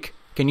streak.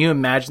 Can you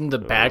imagine the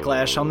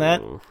backlash on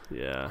that?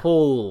 Yeah.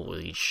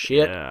 Holy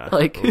shit. Yeah.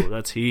 Like,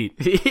 that's heat.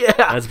 Yeah.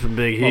 That's some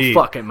big heat.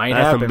 Well, fuck, it might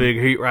happen. That's some big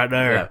heat right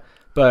there. Yeah.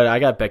 But I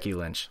got Becky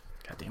Lynch.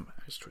 God damn it.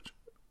 I just twitched.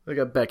 I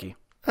got Becky.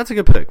 That's a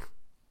good pick.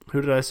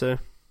 Who did I say?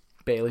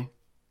 Bayley.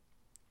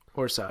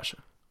 Or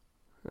Sasha.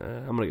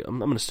 I'm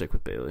gonna stick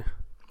with Bayley.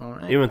 All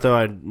right. Even though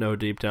I know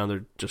deep down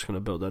they're just gonna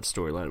build that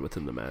storyline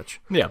within the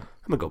match. Yeah. I'm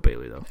gonna go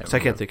Bayley though, because I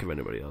can't think of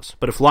anybody else.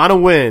 But if Lana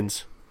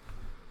wins,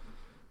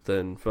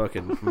 then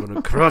fucking I'm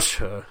gonna crush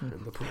her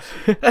in the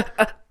pussy.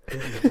 In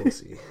the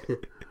pussy.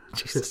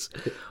 Jesus.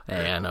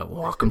 And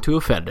welcome to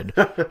Offended.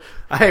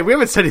 Hey, we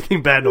haven't said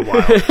anything bad in a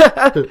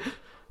while.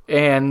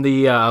 And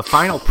the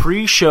final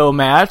pre-show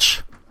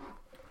match,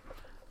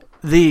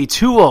 the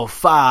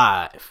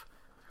 205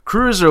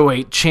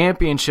 Cruiserweight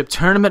Championship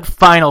Tournament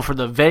Final for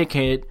the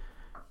vacated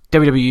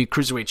WWE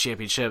Cruiserweight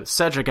Championship.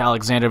 Cedric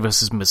Alexander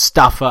versus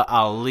Mustafa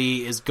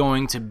Ali is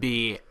going to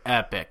be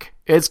epic.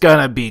 It's going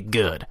to be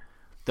good.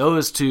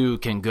 Those two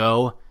can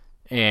go,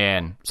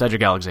 and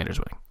Cedric Alexander's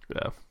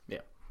winning. Yeah,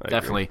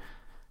 definitely. Agree.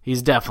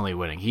 He's definitely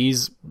winning.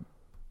 He's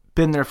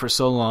been there for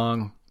so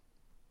long.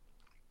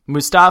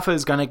 Mustafa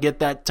is going to get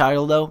that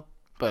title, though,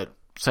 but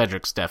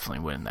Cedric's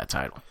definitely winning that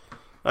title.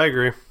 I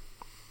agree.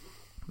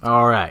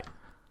 All right.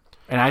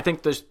 And I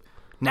think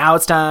now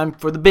it's time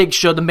for the big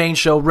show, the main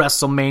show,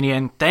 WrestleMania.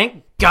 And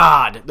thank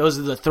God those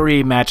are the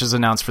 3 matches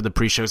announced for the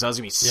pre-shows. I was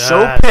going to be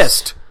so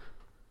pissed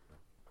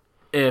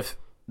if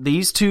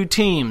these 2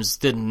 teams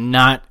did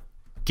not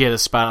get a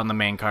spot on the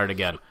main card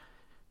again.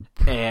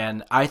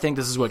 And I think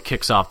this is what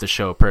kicks off the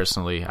show,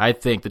 personally. I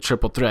think the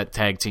triple threat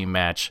tag team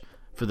match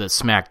for the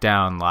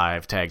SmackDown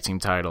Live tag team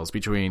titles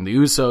between the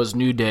Usos,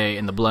 New Day,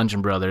 and the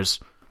Bludgeon Brothers,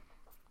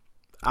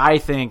 I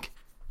think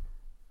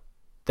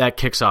that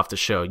kicks off the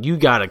show. You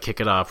got to kick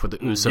it off with the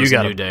Usos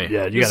and New Day.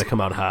 Yeah, you got to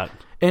come out hot.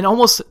 And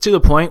almost to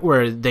the point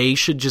where they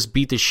should just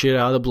beat the shit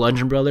out of the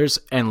Bludgeon Brothers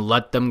and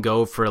let them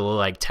go for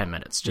like 10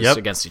 minutes just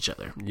against each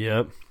other.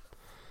 Yep.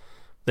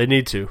 They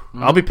need to.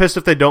 Mm-hmm. I'll be pissed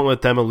if they don't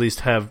let them at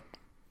least have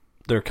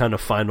their kind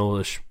of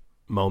final-ish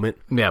moment.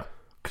 Yeah.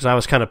 Because I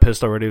was kind of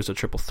pissed already. It was a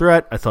triple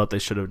threat. I thought they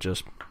should have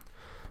just...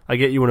 I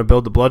get you want to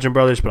build the Bludgeon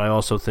Brothers, but I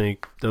also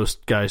think those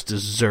guys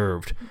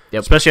deserved.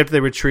 Yep. Especially after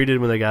they retreated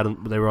when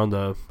they were on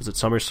the... Was it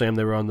SummerSlam?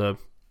 They were on the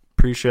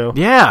pre-show.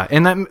 Yeah,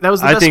 and that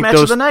was the best match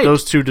of the night.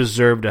 Those two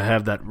deserve to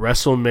have that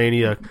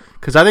WrestleMania...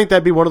 Because I think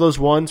that'd be one of those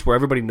ones where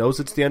everybody knows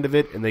it's the end of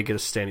it and they get a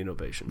standing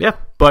ovation. Yeah.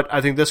 But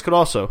I think this could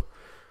also...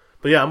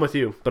 But yeah, I'm with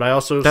you. But I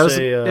also I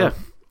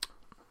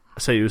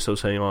say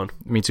Usos hang on.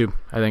 Me too.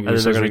 I think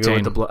Usos are going to go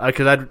with the blood.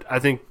 Because I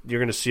think you're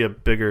going to see a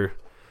bigger...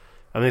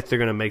 I think they're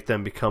going to make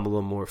them become a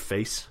little more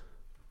face.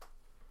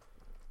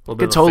 I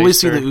could totally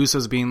see the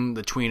Usos being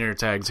the tweener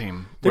tag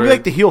team. They're going to be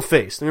like the heel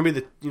face. They're going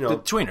to be the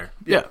tweener.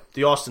 Yeah.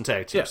 The Austin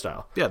tag team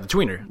style. Yeah, the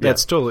tweener.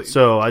 That's totally...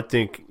 So I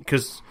think...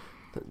 Because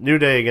New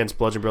Day against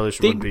Bludgeon Brothers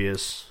wouldn't be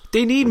as...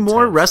 They need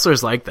more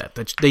wrestlers like that.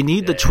 They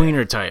need the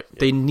tweener type. Yeah.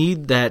 They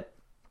need that...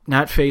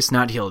 Not face,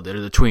 not heel. They're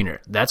the tweener.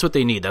 That's what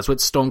they need. That's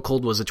what Stone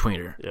Cold was, a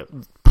tweener. Yep.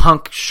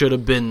 Punk should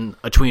have been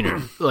a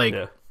tweener.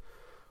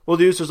 Well,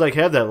 the Usos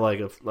had that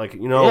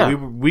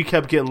we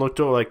kept getting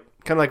looked over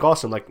kind of like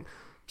Austin,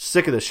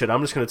 sick of this shit.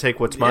 I'm just going to take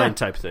what's mine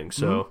type thing.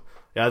 So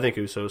I think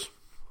Usos.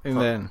 And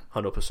then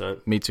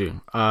 100%. Me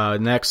too.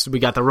 Next we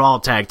got the Raw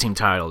tag team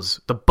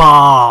titles. The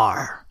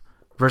Bar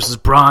versus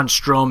Braun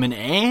Strowman,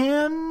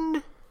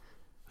 and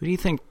who do you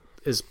think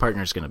his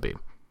partner's going to be?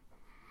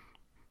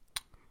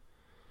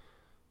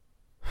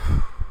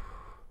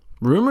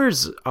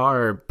 Rumors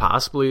are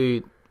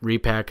possibly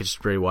repackaged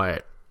Bray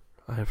Wyatt.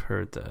 I've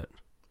heard that.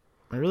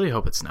 I really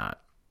hope it's not.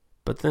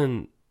 But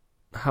then,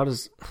 how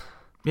does...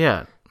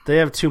 Yeah. They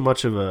have too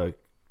much of a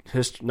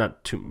history,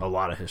 a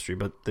lot of history,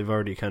 but they've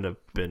already kind of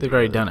been... They've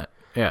already done it,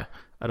 yeah.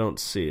 I don't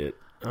see it.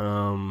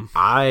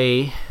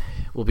 I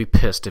will be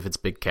pissed if it's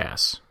Big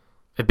Cass.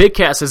 If Big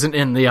Cass isn't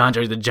in the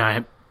Andre the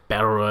Giant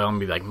Battle Royal, I'm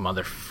going to be like,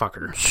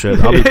 motherfucker. Shit,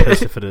 I'll be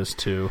pissed if it is,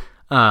 too.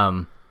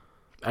 I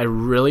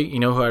really... You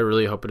know who I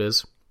really hope it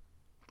is?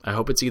 I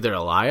hope it's either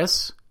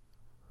Elias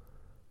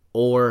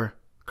or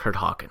Kurt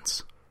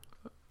Hawkins.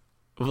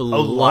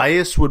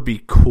 Elias would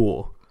be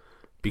cool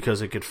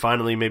because it could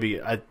finally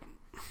maybe... I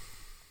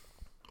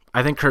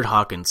think Kurt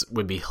Hawkins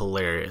would be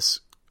hilarious.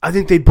 I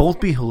think they'd both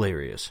be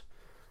hilarious.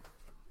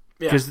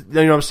 Because you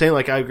know what I'm saying?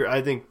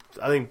 I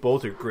think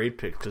both are great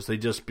picks because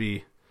they'd just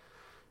be...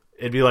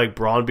 It'd be like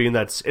Braun being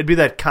that... It'd be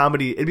that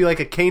comedy... It'd be like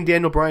a Kane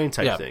Daniel Bryan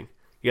type thing.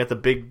 You got the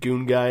big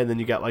goon guy and then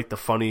you got the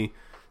funny...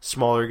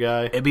 smaller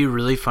guy. It'd be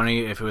really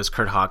funny if it was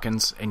Kurt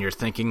Hawkins and you're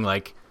thinking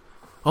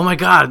oh my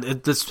god,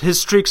 his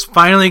streak's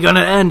finally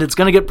gonna end. It's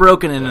gonna get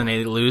broken, and then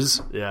they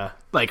lose. Yeah,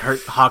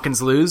 Hawkins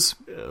lose.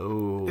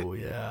 Oh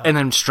yeah, and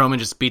then Strowman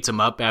just beats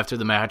him up after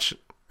the match.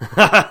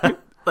 I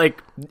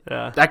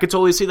could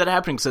totally see that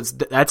happening because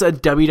that's a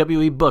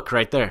WWE book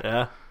right there.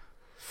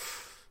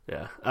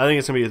 Yeah. I think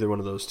it's gonna be either one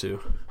of those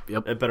two.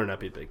 Yep, it better not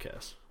be Big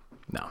Cass.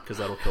 No, because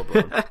that'll kill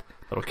Braun.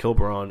 That'll kill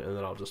Braun, and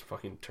then I'll just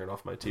fucking turn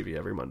off my TV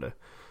every Monday.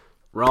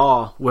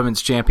 Raw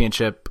Women's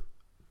Championship.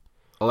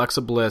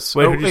 Alexa Bliss.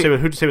 Wait, who'd you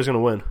say was going to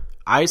win?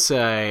 I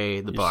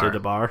say the Bar. You say the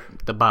Bar?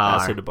 The Bar.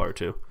 I say the Bar,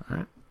 too. All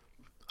right.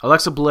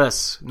 Alexa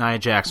Bliss, Nia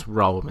Jax,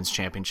 Raw Women's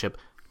Championship.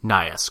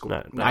 Nia.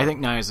 I think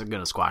Nia's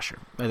going to squash her.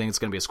 I think it's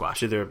going to be a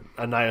squash. It's either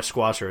a Nia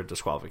squash or a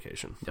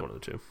disqualification. Yep. One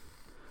of the two.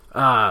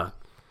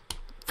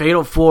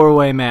 Fatal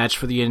 4-way match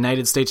for the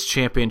United States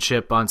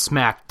Championship on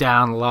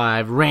SmackDown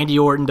Live. Randy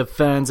Orton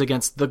defends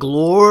against the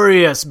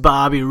glorious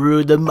Bobby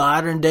Roode, the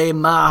modern-day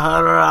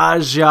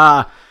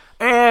Maharaja,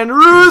 and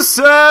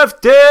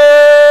Rusev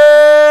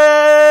Day!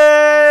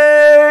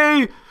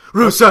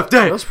 Rusev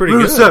Day. That's pretty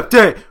Rusev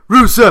Day.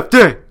 Rusev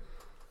Day.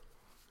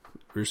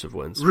 Rusev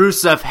wins.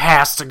 Rusev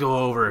has to go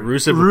over.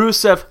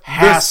 Rusev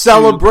has the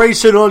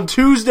celebration on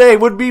Tuesday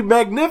would be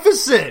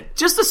magnificent.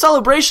 Just the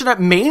celebration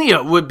at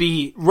Mania would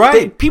be...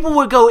 Right. People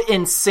would go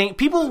insane.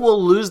 People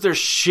will lose their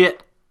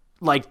shit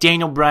like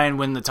Daniel Bryan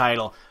win the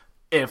title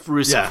if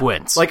Rusev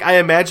wins. Like, I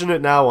imagine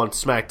it now on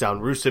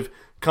SmackDown. Rusev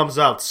comes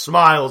out,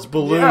 smiles,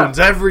 balloons,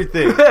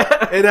 everything.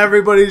 And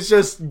everybody's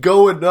just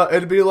going nuts.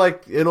 It'd be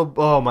like,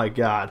 oh my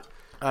God.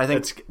 I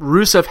think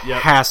Rusev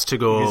has to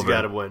go over. He's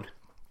got to win.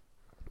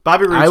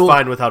 Bobby Roode's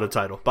fine without a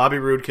title. Bobby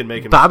Roode can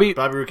make him. Bobby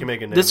Roode can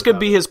make a name. This could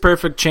be his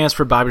perfect chance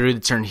for Bobby Roode to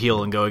turn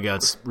heel and go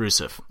against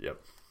Rusev.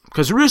 Yep.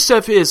 Because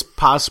Rusev is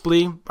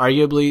possibly,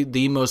 arguably,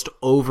 the most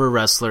over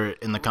wrestler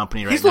in the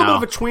company right now. He's a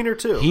little bit of a tweener,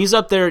 too. He's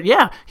up there,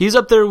 He's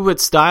up there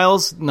with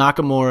Styles,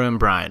 Nakamura, and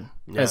Bryan.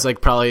 Yeah. As like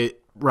probably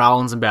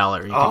Rollins and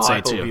Balor, you could say,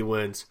 too. I hope he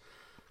wins.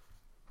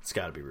 It's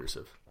got to be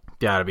Rusev.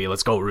 Gotta be.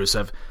 Let's go,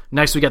 Rusev.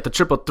 Next, we got the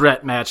triple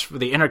threat match for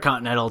the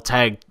Intercontinental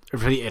Tag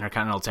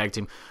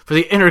Team. For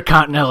the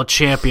Intercontinental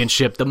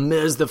Championship, The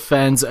Miz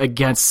defends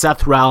against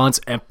Seth Rollins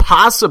and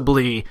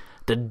possibly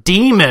the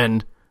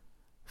Demon,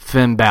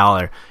 Finn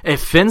Balor.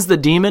 If Finn's the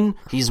Demon,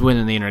 he's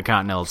winning the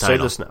Intercontinental title.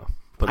 Say this now.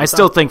 I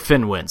still think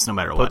Finn wins, no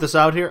matter what. Put this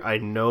out here. I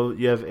know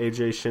you have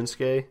AJ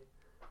Shinsuke.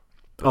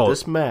 But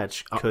this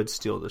match could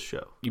steal the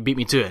show. You beat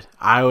me to it.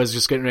 I was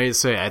just getting ready to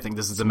say, I think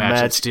this is the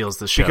match that steals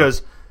the show.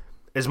 Because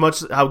as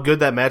much how good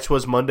that match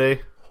was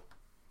Monday,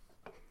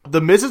 The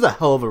Miz is a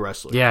hell of a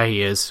wrestler. Yeah,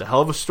 he is. He's a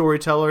hell of a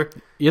storyteller.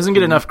 He doesn't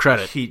get enough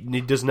credit. He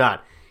does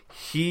not.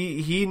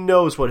 He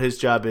knows what his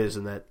job is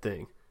in that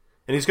thing.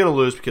 And he's going to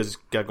lose because he's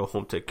got to go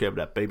home and take care of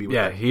that baby.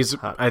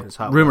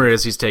 Rumor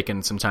is he's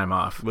taking some time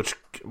off. Which,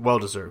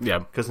 well-deserved. Yeah.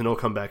 Because then he'll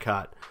come back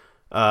hot.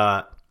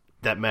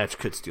 That match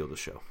could steal the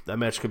show. That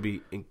could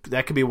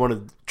be one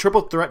of the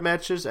triple threat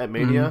matches at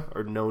Mania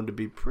are known to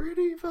be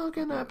pretty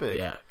fucking epic.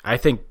 Yeah, I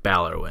think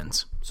Balor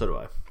wins. So do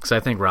I. Because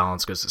I think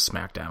Rollins goes to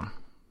SmackDown.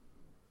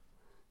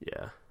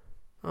 Yeah.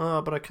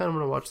 But I kind of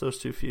want to watch those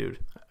two feud.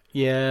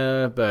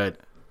 Yeah, but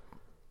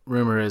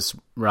rumor is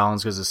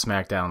Rollins goes to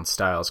SmackDown,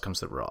 Styles comes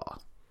to Raw.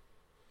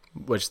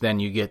 Which then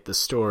you get the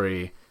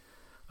story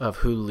of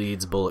who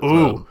leads Bullet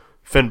Club. Ooh.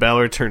 Finn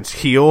Balor turns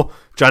heel.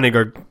 Johnny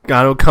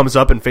Gargano comes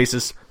up and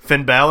faces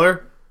Finn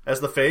Balor as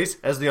the face,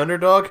 as the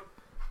underdog.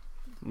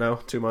 No,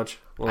 too much.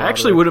 I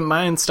actually wouldn't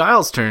mind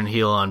Styles turn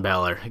heel on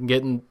Balor.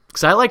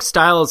 Because I like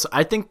Styles.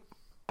 I think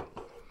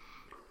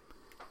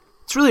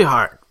it's really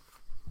hard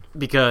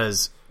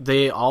because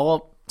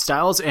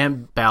Styles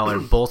and Balor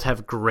both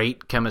have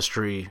great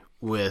chemistry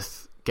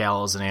with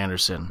Gallows and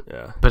Anderson.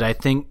 Yeah. But I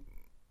think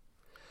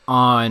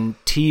on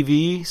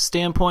TV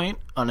standpoint,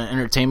 on an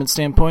entertainment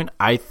standpoint,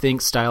 I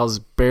think Styles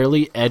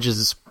barely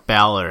edges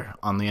Balor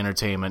on the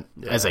entertainment.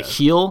 As a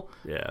heel.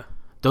 Yeah.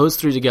 Those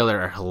three together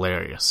are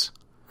hilarious.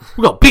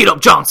 We're going to beat up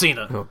John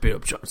Cena.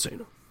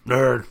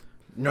 Nerds.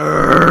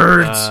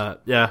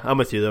 Yeah, I'm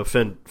with you, though.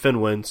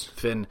 Finn wins.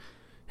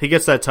 He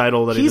gets that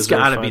title that he's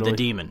got to be the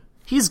Demon.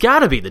 He's got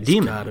to be the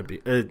Demon. Got to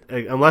be.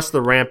 Unless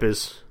the ramp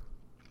is...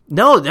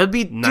 No, that'd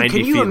be... 90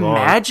 can you feet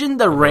imagine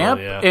the ramp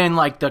yeah. and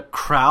like the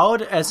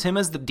crowd as him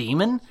as the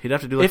Demon? He'd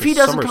have to do like if he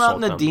doesn't come out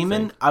in the somersault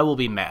Demon, I will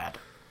be mad.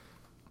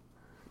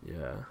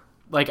 Yeah.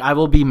 Like, I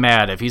will be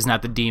mad if he's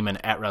not the Demon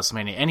at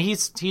WrestleMania. And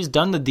he's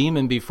done the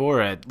Demon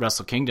before at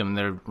Wrestle Kingdom.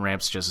 Their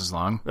ramp's just as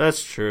long.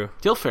 That's true.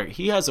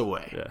 He has a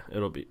way. Yeah,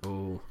 it'll be...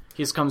 Ooh.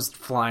 He just comes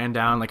flying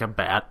down like a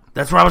bat.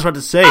 That's what I was about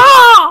to say.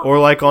 Or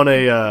like on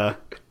a...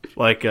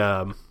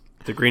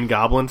 the Green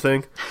Goblin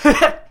thing.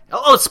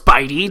 Hello,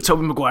 Spidey,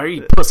 Tobey Maguire,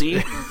 you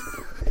pussy.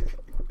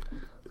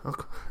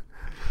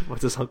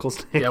 What's his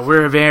uncle's name? Yeah,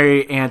 we're a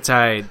very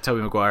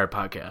anti-Tobey Maguire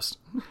podcast.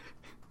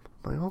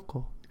 My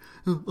uncle.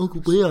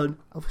 Uncle Ben.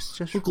 I was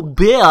just... Uncle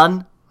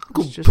Ben.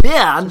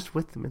 Just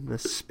with him in the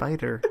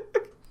spider.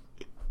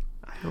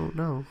 I don't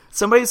know.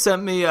 Somebody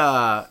sent me...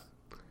 it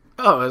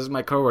was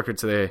my coworker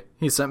today.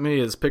 He sent me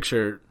his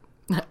picture.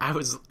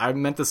 I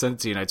meant to send it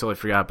to you, and I totally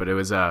forgot, but it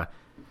was...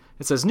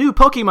 It says, new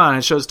Pokemon.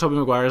 It shows Tobey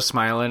Maguire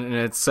smiling, and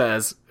it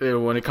says,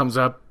 when it comes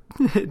up,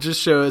 it just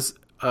shows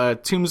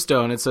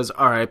Tombstone. It says,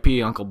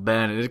 R.I.P. Uncle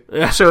Ben. And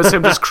it shows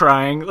him just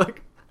crying.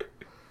 Like,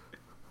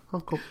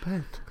 Uncle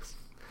Ben.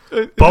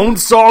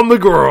 Bonesaw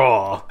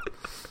McGraw.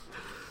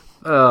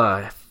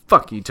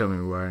 Fuck you, Tobey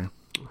Maguire.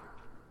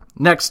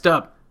 Next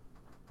up,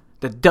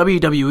 the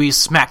WWE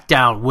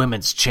SmackDown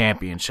Women's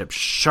Championship.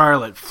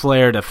 Charlotte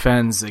Flair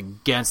defends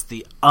against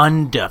the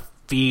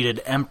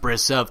undefeated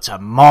Empress of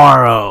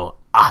Tomorrow,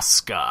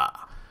 Asuka.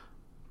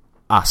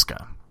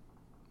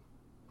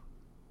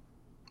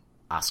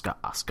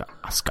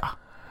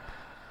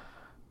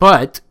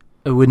 But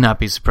I would not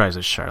be surprised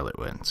if Charlotte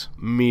wins.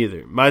 Me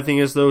either. My thing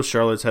is, though,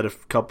 Charlotte's had a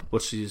couple...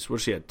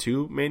 she had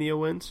 2 Mania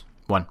wins?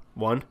 One.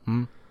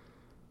 Mm-hmm.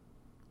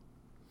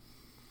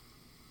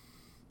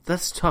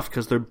 That's tough,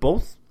 because they're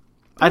both...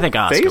 I think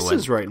Asuka faces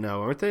wins. right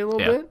now, aren't they, a little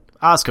bit?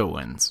 Asuka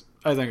wins.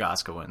 I think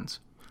Asuka wins.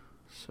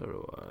 So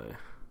do I.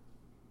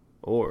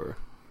 Or...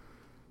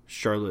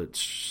 Charlotte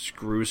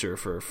screws her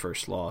for her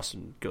first loss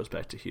and goes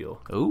back to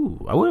heel.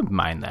 Ooh, I wouldn't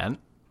mind that.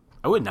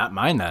 I would not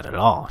mind that at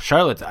all.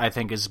 Charlotte, I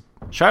think,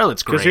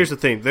 Charlotte's great. Because here's the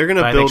thing. They're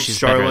going to build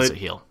Charlotte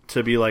heel.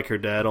 to be like her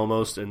dad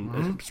almost,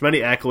 and as many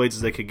accolades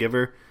as they could give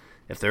her.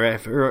 If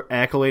her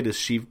accolade is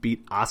she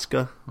beat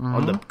Asuka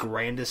on the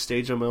grandest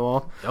stage of them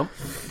all. Yep.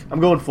 I'm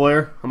going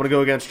Flair. I'm going to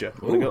go against you.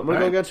 I'm going to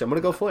go against you. I'm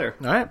going to go Flair.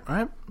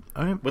 All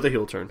right. With a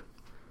heel turn.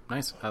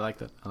 Nice. I like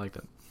that.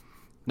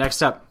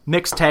 Next up,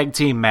 mixed tag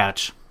team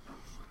match.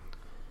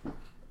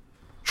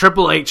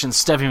 Triple H and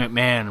Stephanie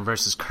McMahon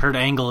versus Kurt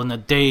Angle and the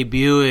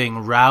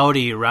debuting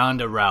Rowdy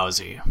Ronda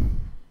Rousey.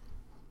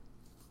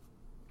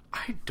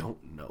 I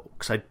don't know,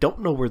 because I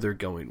don't know where they're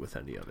going with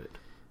any of it.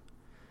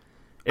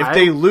 If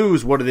they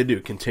lose, what do?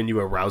 Continue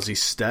a Rousey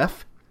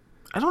Steph?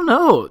 I don't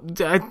know.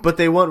 But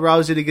they want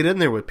Rousey to get in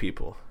there with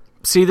people.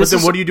 See, but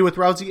then what do you do with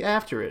Rousey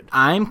after it?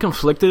 I'm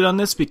conflicted on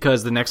this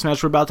because the next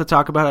match we're about to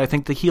talk about, I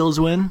think the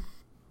heels win.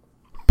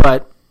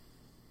 But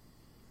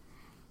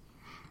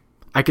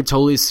I could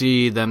totally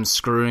see them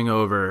screwing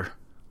over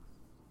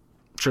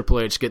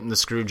Triple H getting the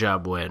screw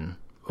job win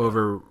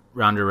over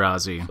Ronda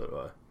Rousey. So do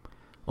I.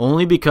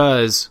 Only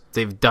because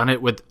they've done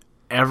it with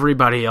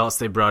everybody else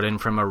they brought in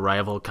from a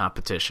rival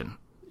competition.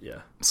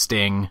 Yeah.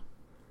 Sting.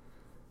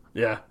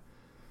 Yeah.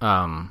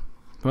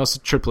 Who else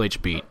did Triple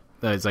H beat?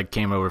 That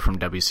came over from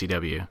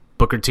WCW.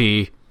 Booker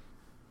T.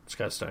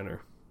 Scott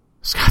Steiner.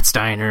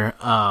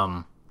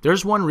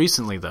 There's one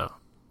recently, though.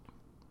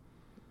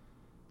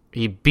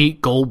 He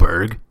beat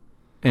Goldberg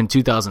in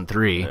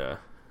 2003.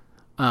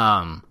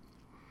 Yeah.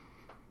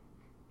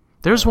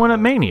 There's one at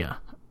Mania,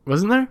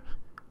 wasn't there?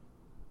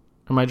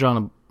 Am I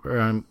drawing or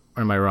am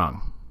I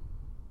wrong?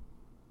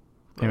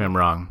 Maybe I'm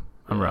wrong.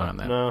 I'm wrong on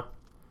that. No,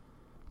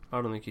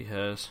 I don't think he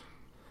has.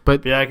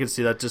 But yeah, I can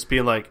see that just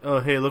being like, oh,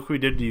 hey, look what we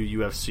did to you,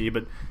 UFC,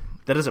 but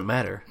that doesn't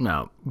matter.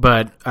 No,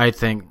 but I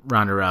think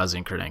Ronda Rousey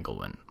and Kurt Angle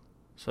win.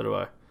 So do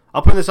I.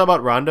 I'll point this out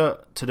about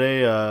Ronda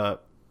today.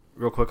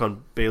 Real quick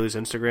on Bayley's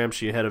Instagram,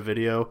 she had a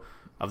video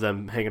of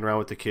them hanging around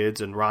with the kids,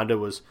 and Ronda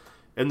was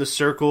in the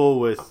circle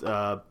with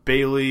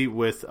Bayley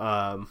with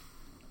oh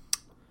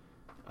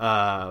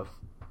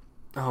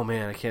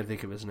man, I can't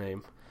think of his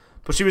name,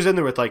 but she was in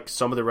there with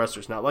some of the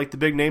wrestlers, not like the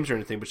big names or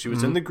anything, but she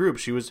was in the group.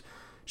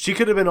 She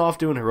could have been off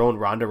doing her own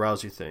Ronda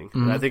Rousey thing,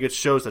 and I think it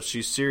shows that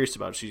she's serious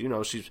about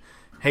it. She's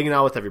hanging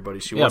out with everybody.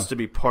 She wants to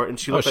be part, and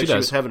she looked like she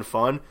was having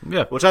fun,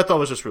 which I thought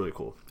was just really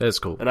cool. That's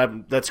cool,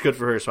 and that's good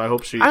for her. So I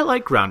hope she. I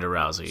like Ronda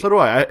Rousey. So do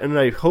I, and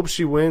I hope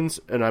she wins.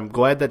 And I'm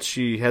glad that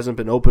she hasn't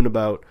been open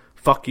about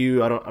fuck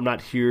you. I'm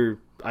not here.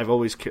 I've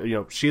always,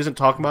 she isn't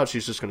talking about it.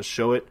 She's just going to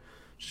show it.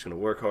 She's going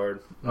to work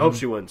hard. I hope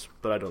she wins,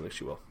 but I don't think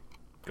she will.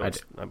 I'm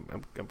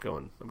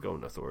going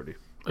Authority.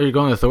 Are you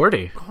going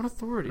Authority? I'm going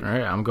Authority. All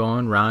right, I'm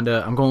going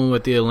Ronda. I'm going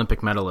with the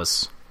Olympic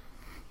medalists.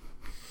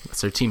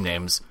 That's their team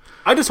names.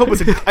 I just hope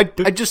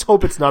I just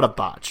hope it's not a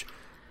botch.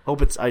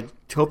 I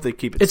hope they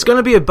keep it. It's going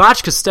to be a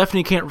botch because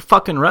Stephanie can't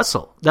fucking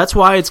wrestle. That's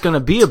why it's going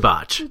to be a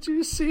botch. Did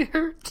you see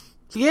her?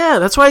 Yeah,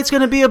 that's why it's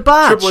going to be a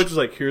botch. Triple H is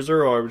like, here's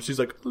her arm, and she's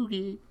like,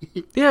 okay.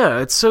 Yeah,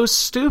 it's so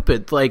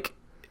stupid. Like,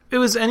 if it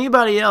was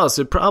anybody else,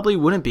 it probably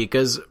wouldn't be,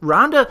 because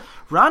Ronda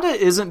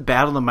isn't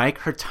bad on the mic.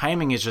 Her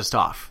timing is just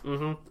off.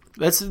 Mm-hmm.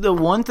 That's the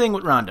one thing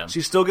with Ronda.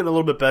 She's still getting a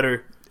little bit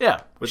better.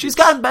 Yeah, she's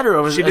gotten better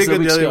over. She did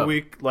good the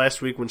other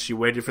last week when she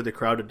waited for the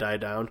crowd to die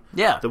down.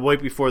 Yeah, the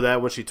week before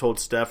that when she told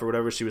Steph or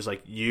whatever, she was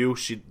like,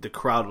 the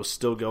crowd was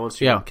still going, so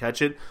she didn't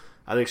catch it.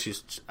 I think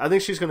she's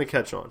going to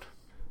catch on.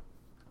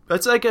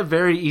 That's like a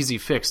very easy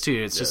fix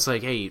too. It's just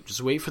like, hey,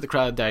 just wait for the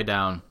crowd to die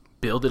down,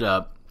 build it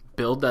up,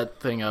 build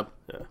that thing up,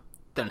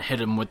 then hit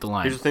him with the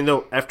line. Here's the thing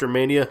though: after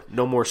Mania,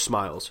 no more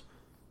smiles.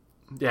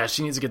 Yeah,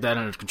 she needs to get that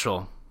under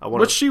control. I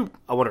want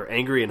her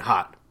angry and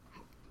hot.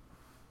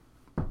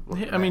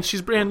 I mean,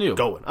 she's brand new.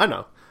 Going, I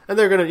know, and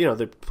they're gonna,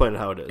 they're playing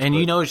how it is.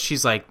 And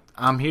she's like,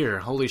 I'm here.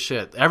 Holy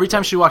shit! Every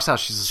time she walks out,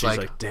 she's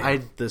like,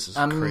 damn, this is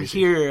I'm crazy.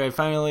 Here.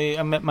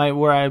 I'm at my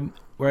where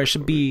I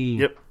should be.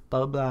 Yep.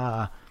 Blah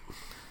blah.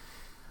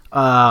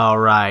 All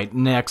right.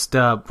 Next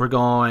up, we're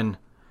going.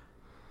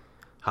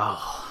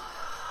 Oh,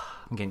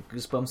 I'm getting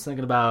goosebumps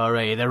thinking about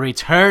already. They're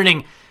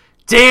returning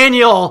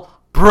Daniel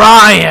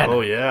Bryan.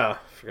 Oh yeah,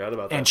 forgot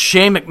about that. And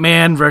Shane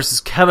McMahon versus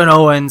Kevin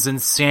Owens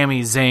and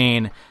Sami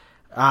Zayn.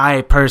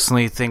 I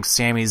personally think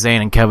Sami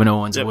Zayn and Kevin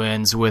Owens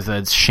wins with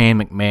a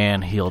Shane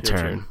McMahon heel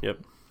turn. Yep.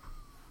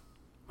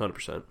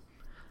 100%.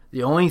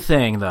 The only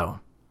thing, though,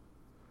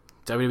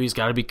 WWE's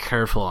got to be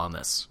careful on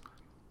this,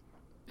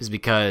 is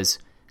because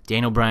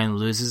Daniel Bryan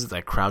loses,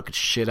 that crowd could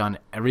shit on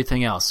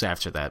everything else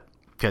after that.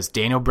 Because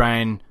Daniel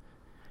Bryan,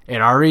 it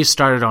already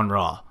started on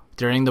Raw.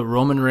 During the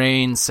Roman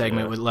Reigns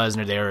segment with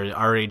Lesnar, they were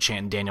already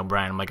chanting Daniel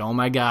Bryan. I'm like, oh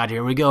my God,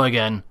 here we go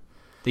again.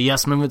 The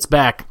yes movement's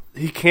back.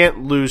 He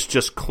can't lose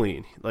just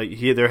clean.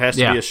 There has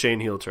to be a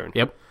Shane heel turn.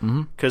 Yep.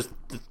 Because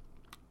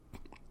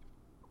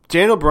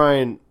Daniel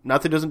Bryan,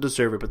 not that he doesn't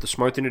deserve it, but the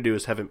smart thing to do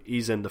is have him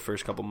ease in the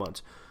first couple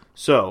months.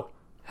 So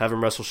have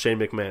him wrestle Shane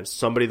McMahon,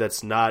 somebody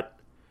that's not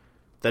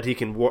that he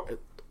can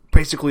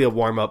basically a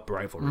warm up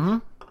rivalry. Mm-hmm.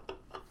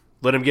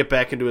 Let him get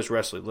back into his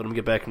wrestling. Let him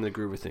get back into the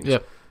groove of things.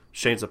 Yep.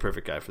 Shane's the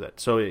perfect guy for that.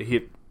 So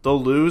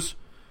they'll lose,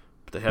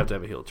 but they have to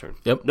have a heel turn.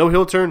 Yep. No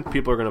heel turn,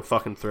 people are going to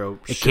fucking throw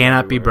It shit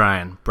cannot be everywhere.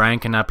 Brian. Brian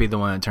cannot be the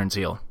one that turns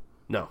heel.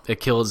 No. It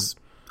kills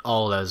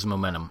all as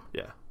momentum.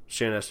 Yeah.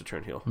 Shane has to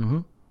turn heel.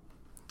 It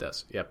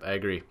does. Yep, I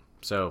agree.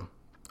 So,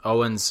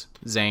 Owens,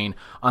 Zayn.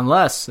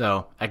 Unless,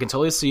 though, I can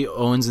totally see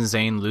Owens and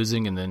Zayn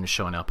losing and then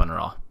showing up on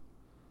Raw.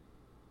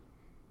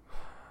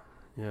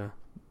 Yeah.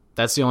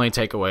 That's the only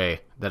takeaway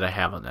that I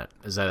have on that,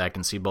 is that I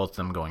can see both of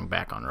them going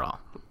back on Raw.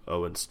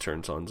 Owens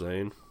turns on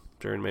Zayn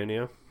during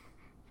Mania.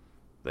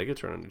 They could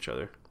turn on each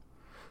other.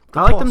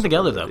 I like them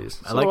together, though.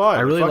 I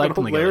really like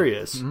them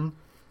hilarious. together.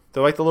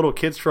 They're like the little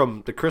kids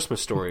from The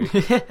Christmas Story.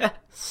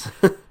 It's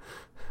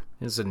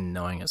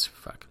annoying as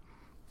fuck.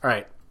 All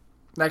right,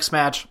 next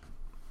match,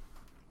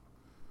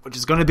 which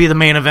is going to be the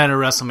main event of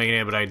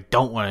WrestleMania, but I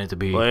don't want it to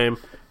be. Lame.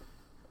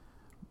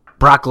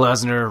 Brock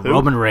Lesnar,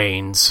 Roman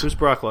Reigns Who's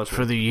Brock Lesnar?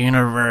 for the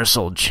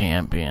Universal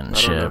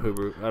Championship.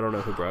 I don't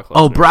know who Brock Lesnar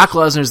Oh, Brock is.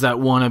 Lesnar's that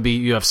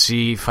wannabe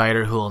UFC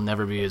fighter who will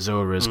never be as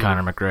over as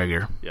Conor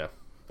McGregor. Yeah.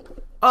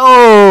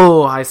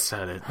 Oh, I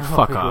said it.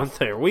 Fuck We off. went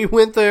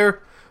there.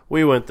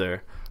 We went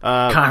there.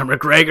 Conor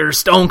McGregor,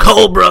 Stone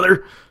Cold,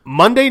 brother.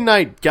 Monday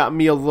night got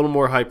me a little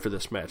more hyped for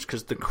this match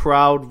because the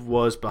crowd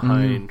was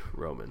behind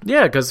Roman.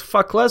 Yeah, because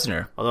fuck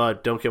Lesnar. Although I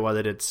don't get why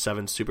they did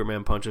 7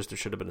 Superman punches. There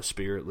should have been a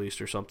spear at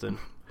least or something.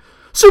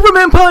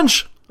 Superman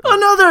punch!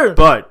 Another!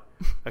 But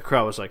the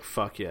crowd was like,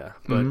 fuck yeah.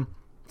 But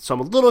So I'm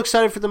a little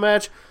excited for the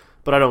match,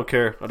 but I don't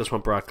care. I just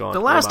want Brock gone.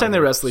 The last I'm time out they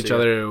of here. wrestled each See ya.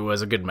 other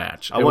was a good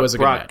match. I It want was a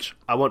Brock, good match.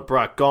 I want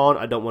Brock gone.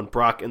 I don't want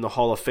Brock in the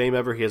Hall of Fame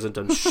ever. He hasn't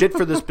done shit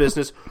for this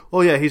business.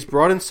 Oh, yeah, he's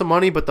brought in some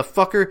money, but the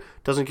fucker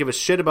doesn't give a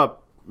shit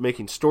about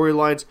making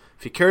storylines.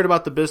 If he cared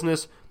about the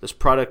business, this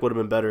product would have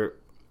been better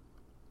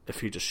if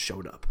he just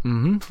showed up.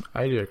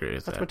 I do agree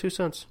with That's that. my 2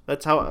 cents.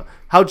 That's how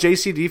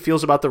JCD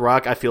feels about The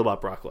Rock. I feel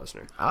about Brock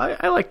Lesnar.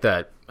 I like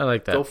that. I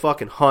like that. Go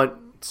fucking hunt.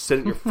 Sit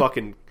in your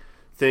fucking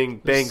thing.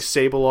 Bang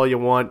Sable all you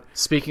want.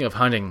 Speaking of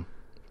hunting,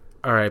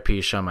 R.I.P.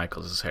 Shawn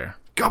Michaels' hair.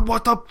 God,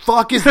 what the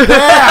fuck is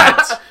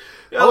that?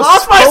 I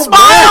lost my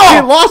smile!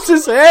 He lost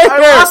his hair. I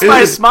lost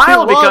my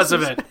smile He because lost of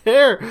his it.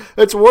 Hair.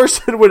 It's worse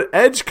than when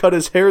Edge cut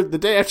his hair the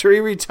day after he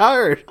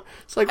retired.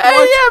 It's like, Hey,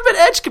 what? yeah, but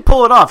Edge can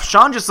pull it off.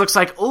 Shawn just looks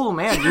like, oh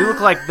man, you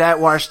look like that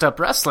washed up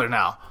wrestler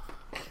now.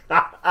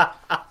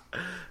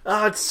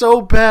 It's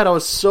so bad. I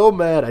was so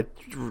mad. I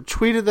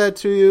tweeted that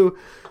to you.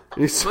 And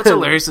he What's said-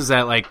 hilarious is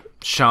that like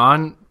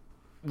Shawn,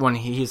 when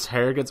his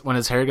hair gets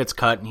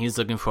cut and he's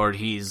looking forward,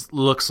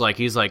 looks like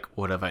he's like,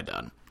 what have I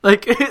done?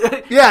 Like,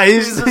 Yeah,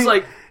 he's just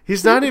like,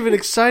 he's not even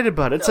excited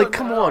about it. It's like,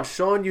 come on,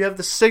 Sean, you have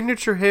the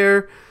signature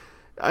hair.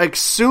 I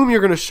assume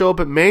you're going to show up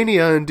at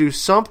Mania and do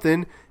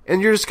something,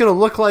 and you're just going to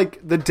look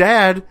like the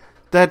dad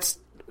that's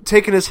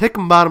taking his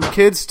Hickenbottom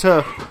kids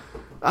to,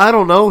 I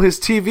don't know, his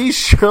TV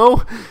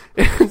show.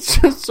 It's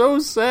just so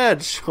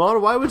sad,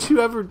 Sean. Why would you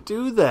ever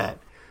do that?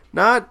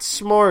 Not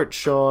smart,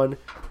 Sean.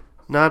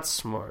 Not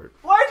smart.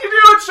 why'd you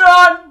do it,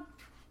 Shawn?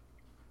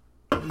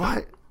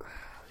 Why?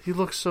 He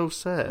looks so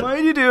sad.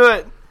 Why'd you do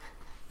it?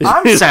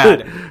 I'm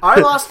sad. I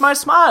lost my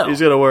smile. He's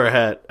going to wear a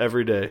hat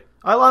every day.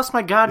 I lost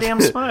my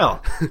goddamn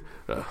smile.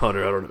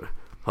 Hunter, I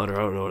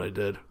don't know what I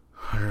did.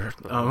 I'm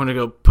gonna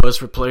go post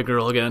for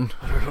Playgirl again.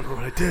 I don't know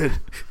what I did.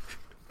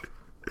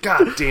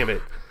 God damn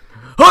it.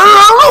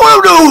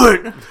 I don't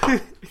know what I'm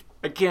doing.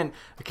 I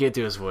can't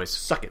do his voice.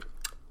 Suck it.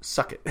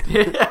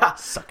 Yeah.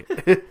 Suck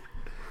it.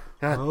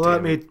 God Let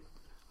damn it. me.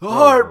 The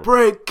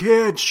Heartbreak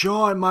Kid,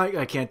 Shawn Mike.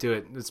 I can't do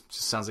it. It just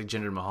sounds like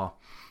Jinder Mahal.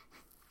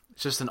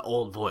 It's just an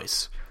old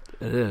voice.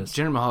 It is.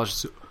 Jinder Mahal is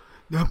just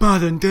the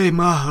modern day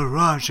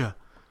Maharaja.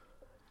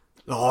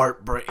 The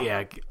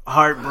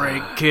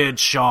Heartbreak Kid,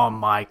 Shawn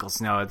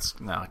Michaels. No,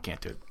 I can't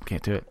do it.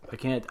 Can't do it. I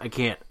can't.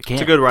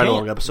 It's a good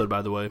ride-along episode,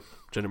 by the way.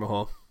 Jinder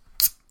Mahal.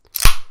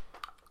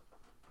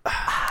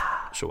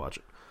 Should watch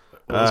it.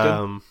 was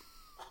good?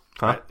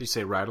 Huh? You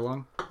say ride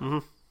along?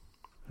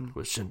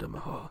 With Jinder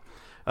Mahal.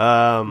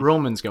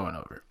 Roman's going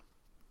over.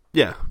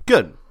 Yeah,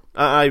 good.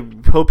 I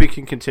hope he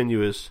can continue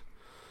his...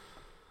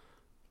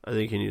 I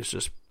think they need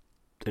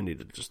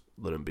to just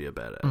let him be a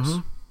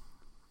badass.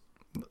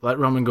 Let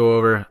Roman go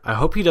over. I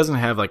hope he doesn't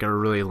have like a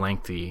really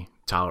lengthy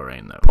title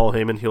reign though. Paul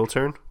Heyman heel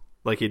turn,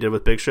 like he did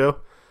with Big Show.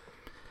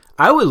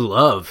 I would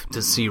love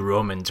to see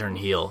Roman turn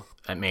heel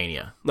at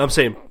Mania. I'm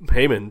saying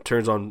Heyman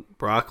turns on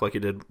Brock like he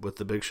did with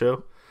the Big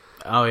Show.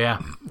 Oh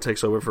yeah,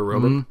 Takes over for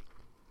Roman.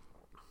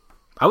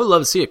 I would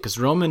love to see it because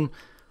Roman,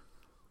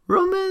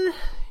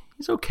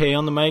 he's okay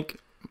on the mic.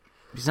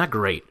 He's not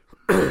great.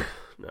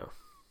 No.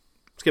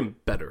 It's getting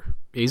better.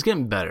 He's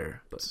getting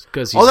better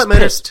because he's All that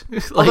matters,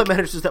 pissed. all that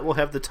matters is that we'll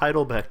have the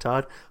title back,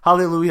 Todd.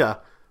 Hallelujah!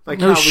 Like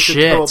No how we should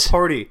throw a shit.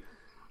 party.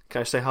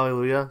 Can I say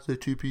hallelujah? Say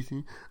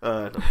TPC?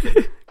 No.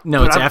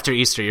 No, it's after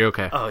Easter. You're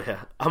okay. Oh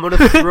yeah, I'm gonna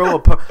throw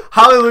a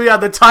hallelujah!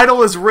 The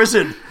title is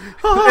risen.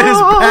 It is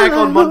back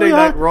on Monday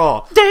Night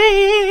Raw.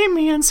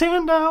 Damian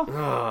Sandow.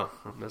 Oh,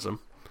 I miss him.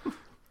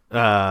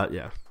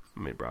 Yeah. I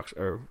mean,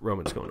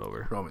 Roman's going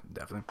over. Roman,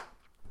 definitely.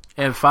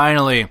 And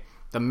finally,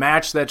 the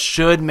match that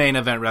should main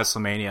event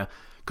WrestleMania.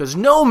 because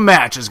no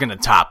match is going to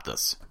top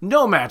this.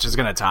 No match is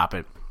going to top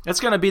it. It's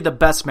going to be the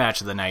best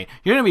match of the night.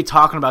 You're going to be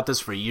talking about this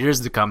for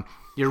years to come.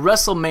 Your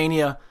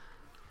WrestleMania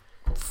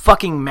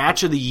fucking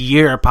match of the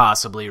year,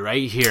 possibly,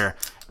 right here.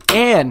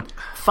 And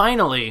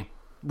finally,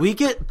 we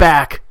get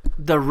back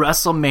the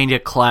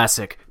WrestleMania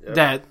Classic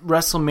that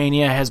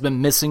WrestleMania has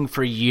been missing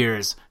for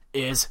years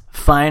is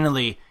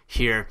finally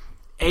here.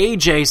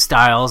 AJ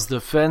Styles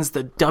defends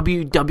the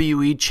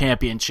WWE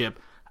Championship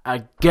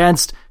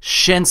against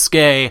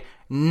Shinsuke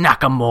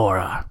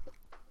Nakamura.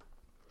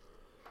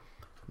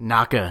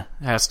 Naka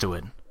has to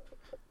win.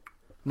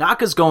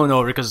 Naka's going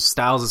over because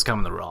Styles is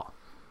coming to Raw.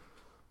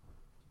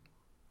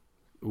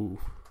 Ooh,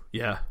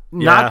 yeah.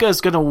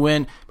 Naka's going to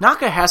win.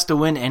 Naka has to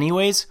win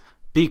anyways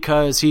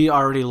because he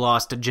already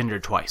lost to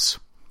Jinder twice.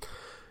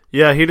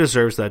 Yeah, he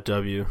deserves that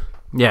W.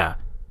 Yeah.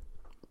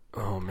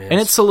 Oh, man. And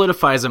it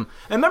solidifies him.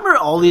 And remember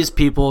all these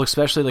people,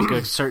 especially like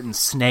a certain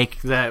Snake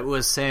that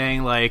was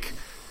saying like,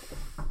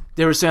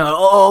 they were saying, like,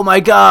 oh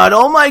my god,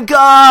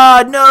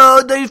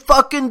 no, they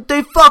fucked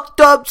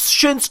up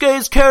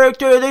Shinsuke's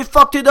character, they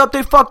fucked it up.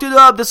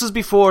 This is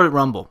before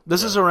Rumble.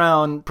 This is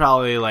around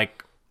probably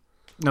like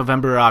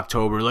November or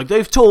October. Like,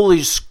 they've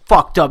totally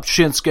fucked up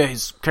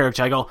Shinsuke's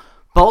character. I go,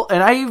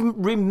 and I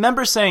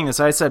remember saying this,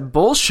 I said,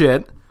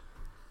 bullshit.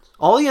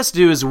 All he has to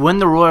do is win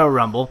the Royal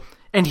Rumble,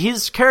 and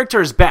his character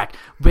is back.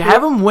 We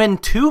have him win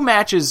 2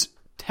 matches,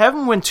 have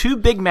him win 2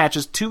 big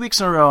matches 2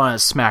 weeks in a row on a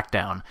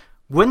SmackDown.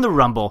 Win the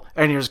Rumble,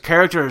 and his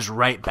character is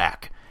right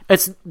back.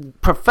 It's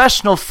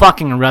professional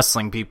fucking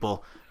wrestling,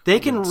 people.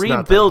 They can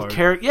rebuild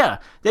character. Yeah,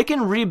 they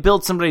can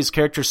rebuild somebody's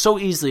character so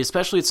easily,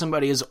 especially if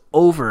somebody is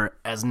over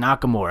as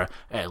Nakamura.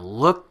 And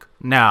look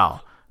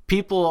now,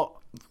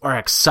 people are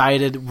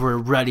excited. We're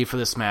ready for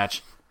this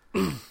match.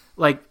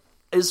 Like,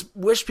 I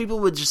wish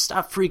people would just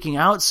stop freaking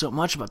out so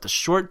much about the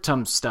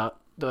short-term stuff,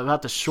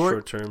 about the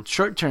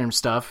short-term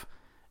stuff,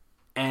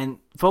 and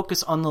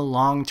focus on the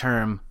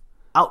long-term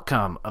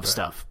outcome of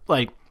stuff.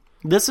 Like,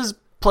 this is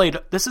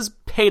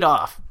paid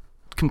off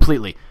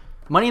completely.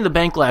 Money in the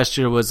Bank last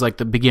year was like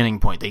the beginning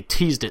point. They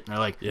teased it and they're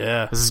like,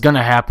 yeah, this is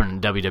gonna happen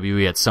in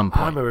WWE at some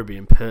point. I remember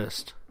being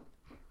pissed.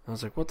 I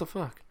was like, what the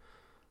fuck?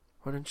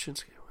 Why didn't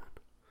Shinsuke win?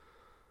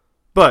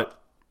 But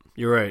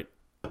you're right.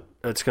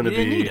 It's gonna be.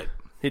 He didn't need it.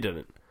 He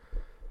didn't.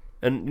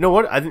 And you know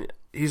what? I think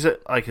he's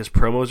like, his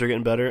promos are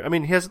getting better. I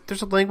mean,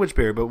 there's a language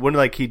barrier, but when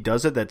like he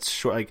does it, that's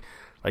short,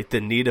 like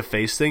the need a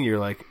face thing. You're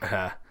like,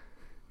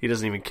 he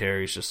doesn't even care.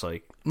 He's just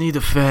like, need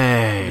a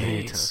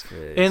face.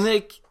 And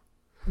like,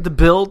 the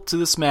build to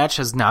this match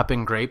has not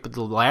been great, but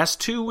the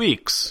last 2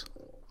 weeks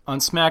on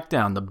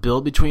SmackDown, the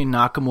build between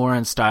Nakamura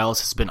and Styles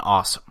has been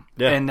awesome.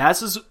 Yeah. And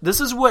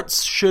this is what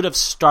should have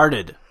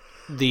started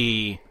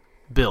the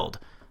build.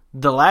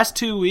 The last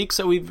 2 weeks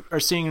that we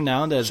are seeing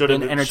now that has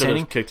been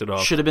entertaining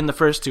should have been the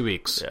first 2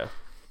 weeks. Yeah.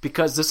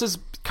 Because this is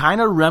kind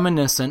of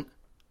reminiscent.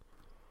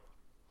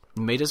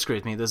 You may disagree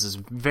with me. This is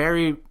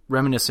very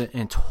reminiscent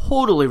and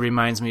totally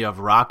reminds me of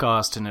Rock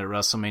Austin at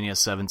WrestleMania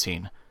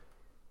 17.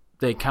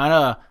 They kind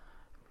of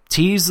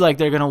tease like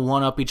they're going to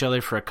one-up each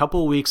other for a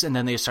couple of weeks, and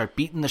then they start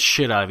beating the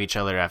shit out of each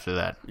other after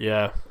that.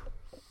 Yeah.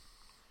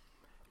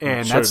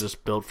 And that's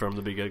just built from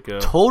the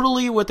get-go.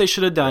 Totally what they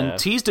should have done. Yeah.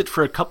 Teased it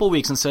for a couple of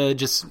weeks instead of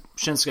just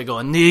Shinsuke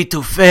going, need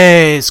to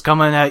face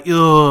coming at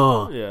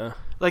you. Yeah.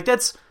 Like,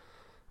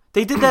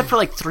 they did that for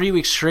like 3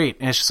 weeks straight,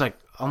 and it's just like,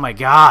 oh my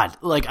god,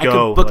 like, I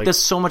could book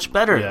this so much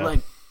better. Yeah. Like,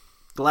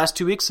 the last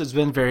 2 weeks has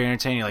been very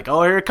entertaining. Like,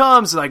 oh, here it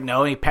comes. Like,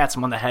 no, and he pats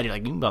him on the head. You're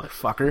like, you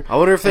motherfucker. I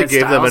wonder if they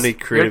gave them any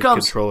creative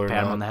control or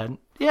pat him on the head.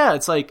 Yeah,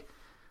 it's like,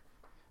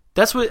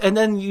 that's what, and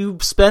then you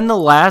spend the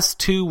last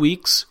 2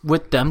 weeks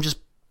with them just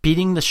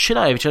beating the shit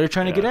out of each other,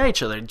 trying to get at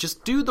each other.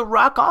 Just do the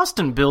Rock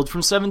Austin build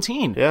from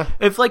 17. Yeah.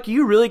 If, like,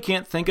 you really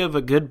can't think of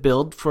a good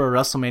build for a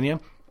WrestleMania,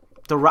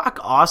 the Rock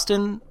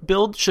Austin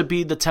build should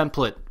be the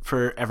template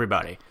for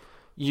everybody.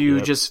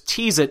 You just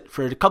tease it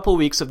for a couple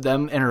weeks of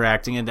them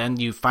interacting, and then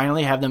you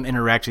finally have them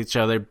interact with each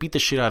other, beat the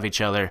shit out of each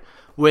other,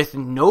 with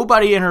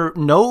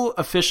no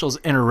officials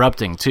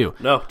interrupting, too.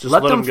 No, just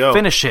let them go.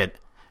 Finish it,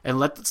 and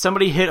let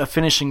somebody hit a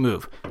finishing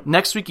move.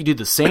 Next week, you do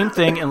the same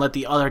thing and let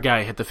the other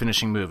guy hit the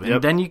finishing move.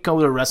 And then you go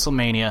to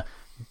WrestleMania,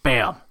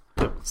 bam.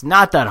 It's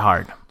not that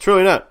hard. It's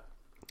really not.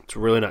 It's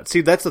really not.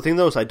 See, that's the thing,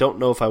 though, is I don't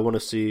know if I want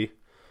to see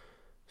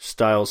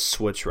Styles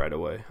switch right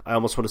away. I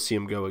almost want to see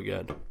him go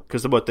again.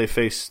 Because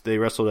they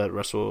wrestled at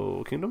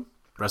Wrestle Kingdom?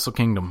 Wrestle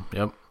Kingdom,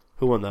 yep.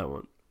 Who won that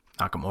one?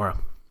 Nakamura.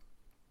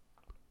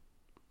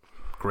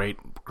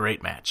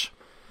 Great match.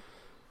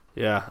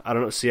 Yeah, I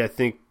don't know. See, I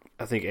think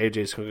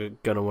AJ's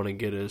gonna want to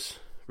get his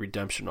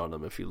redemption on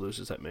him if he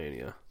loses at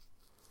Mania.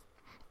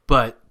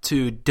 But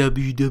to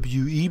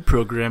WWE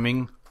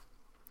programming,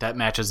 that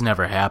match has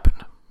never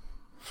happened.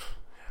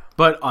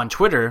 But on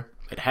Twitter,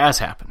 it has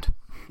happened.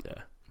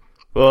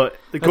 Well,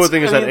 the cool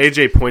thing is that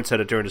AJ points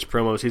at it during his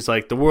promos. He's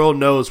like, the world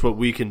knows what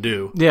we can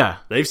do. Yeah.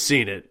 They've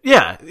seen it.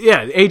 Yeah.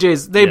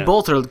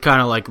 Both are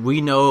kind of like,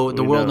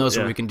 the world knows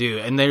what we can do.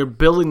 And they're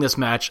building this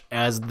match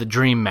as the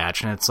dream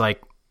match. And it's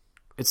like,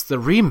 It's the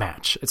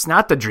rematch. It's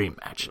not the dream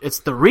match. It's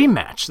the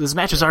rematch. This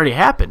match has already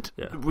happened.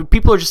 Yeah.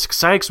 People are just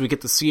excited because we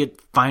get to see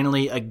it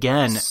finally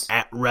again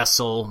at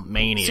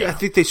WrestleMania. See, I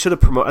think they should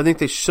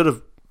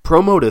have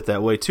promoted it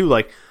that way too.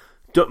 Like,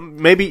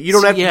 maybe you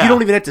don't you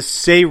don't even have to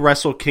say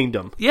Wrestle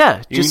Kingdom.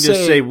 Yeah, you can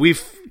just say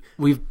we've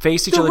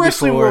faced each the other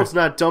wrestling before. world's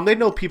not dumb. They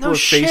know people have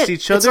faced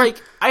each It's other.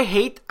 like I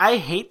hate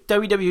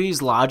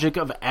WWE's logic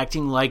of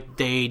acting like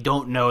they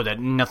don't know that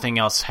nothing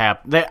else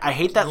happened. I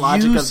hate that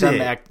logic of them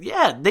act.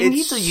 Yeah, they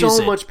need to use it. It's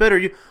so much better.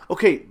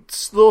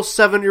 Little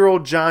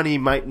 7-year-old Johnny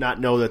might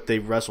not know that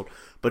they've wrestled,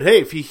 but hey,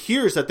 if he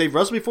hears that they've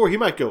wrestled before, he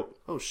might go,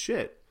 "Oh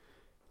shit,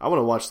 I want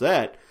to watch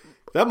that."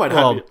 That might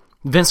happen.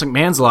 Vince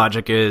McMahon's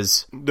logic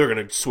is they're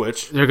gonna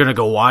switch. They're gonna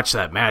go watch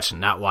that match and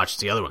not watch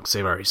the other one because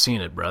they've already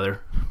seen it,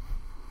 brother.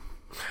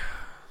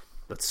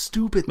 That's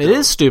stupid. It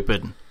is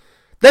stupid.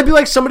 That'd be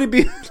like somebody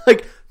being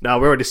like, "No,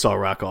 we already saw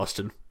Rock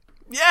Austin."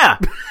 Yeah.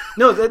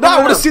 No, I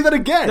want to see that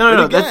again.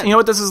 No. You know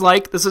what this is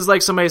like? This is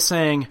like somebody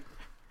saying,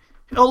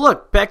 "Oh,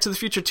 look, Back to the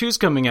Future 2's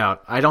coming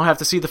out. I don't have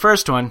to see the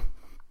first one."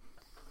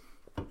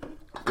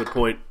 Good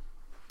point.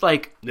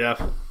 Like, yeah.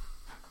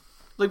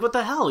 Like, what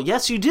the hell?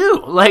 Yes, you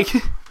do. Like,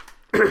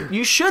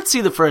 you should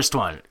see the first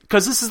one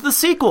because this is the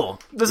sequel.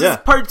 This is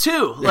part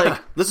 2.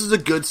 Like, this is a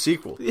good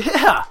sequel.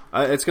 Yeah.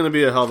 It's going to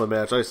be a hell of a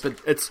match. It's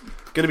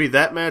going to be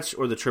that match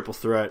or the triple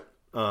threat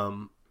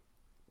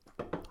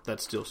that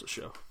steals the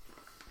show.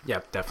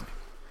 Yeah, definitely.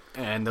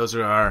 And those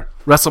are our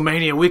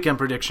WrestleMania weekend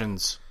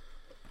predictions.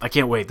 I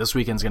can't wait. This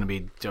weekend's going to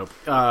be dope.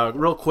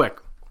 Real quick,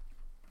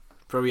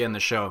 before we end the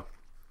show,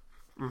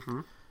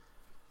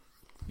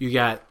 you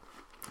got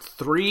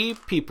 3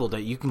 people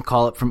that you can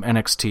call up from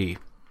NXT.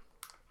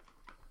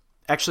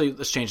 Actually,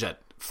 let's change that.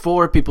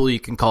 4 people you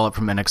can call up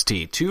from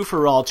NXT. 2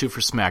 for Raw, 2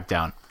 for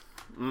SmackDown.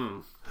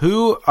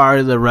 Who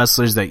are the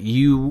wrestlers that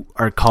you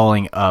are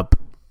calling up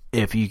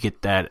if you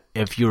get that,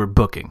 if you were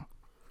booking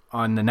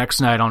on the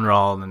next night on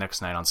Raw and the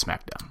next night on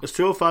SmackDown? Is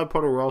 205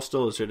 part of Raw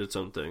still, or is it its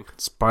own thing?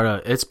 It's part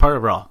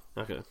of Raw.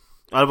 Okay.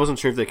 I wasn't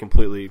sure if they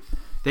completely...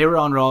 They were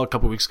on Raw a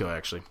couple weeks ago,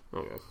 actually.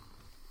 Okay.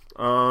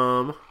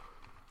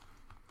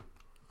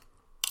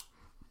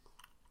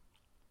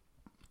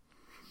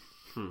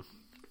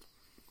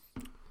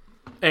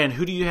 And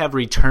who do you have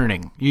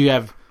returning? You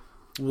have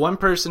one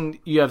person.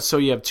 You have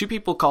 2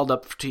 people called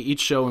up to each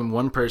show and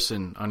 1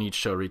 person on each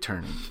show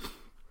returning.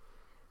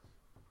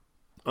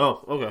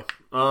 Oh, okay.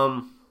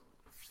 I'll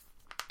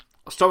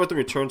start with the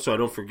return so I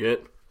don't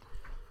forget.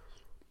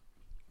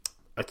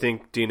 I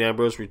think Dean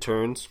Ambrose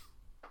returns.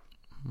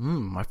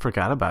 I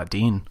forgot about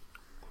Dean.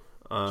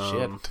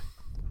 Shit.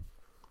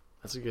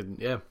 That's a good,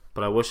 yeah.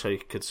 But I wish I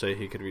could say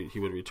he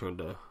would return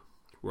to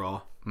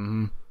Raw.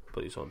 Mm-hmm.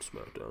 But he's on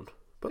SmackDown.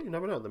 But you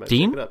never know.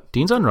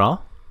 Dean's on Raw.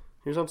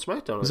 He was on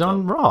SmackDown. He's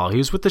on Raw. He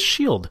was with the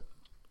Shield.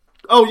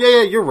 Oh,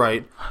 yeah, you're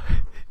right.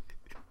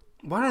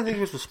 Why did I think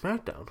he was with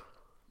SmackDown?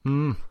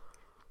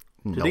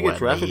 Did he get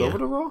drafted over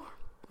to Raw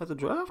at the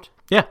draft?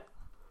 Yeah.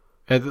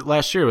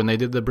 Last year when they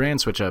did the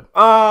brand switch up.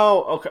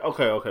 Oh,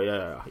 okay,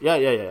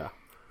 yeah.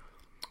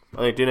 I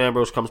think Dean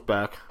Ambrose comes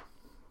back.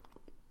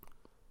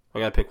 I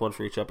gotta pick one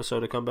for each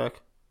episode to come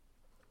back.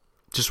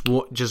 Just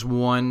one. Just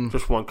one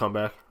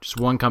comeback. Just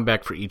one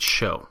comeback for each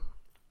show,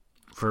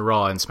 for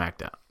Raw and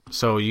SmackDown.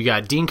 So you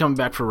got Dean coming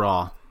back for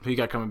Raw. Who you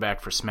got coming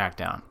back for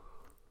SmackDown?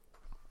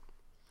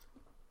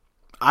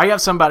 I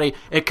have somebody.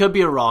 It could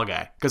be a Raw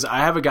guy because I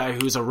have a guy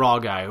who's a Raw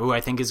guy who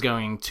I think is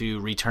going to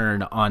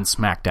return on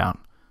SmackDown.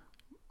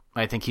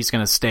 I think he's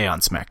going to stay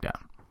on SmackDown.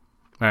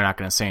 They're not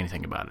going to say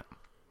anything about it.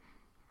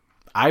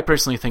 I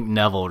personally think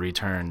Neville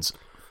returns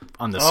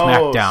on the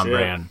SmackDown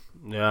brand.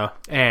 Yeah.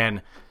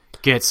 And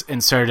gets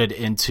inserted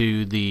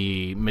into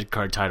the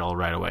mid-card title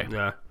right away.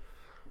 Yeah.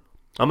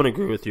 I'm going to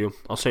agree with you.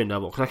 I'll say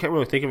Neville because I can't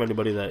really think of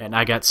anybody that... And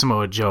I got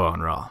Samoa Joe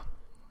on Raw.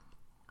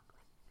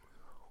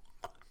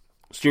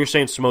 So you're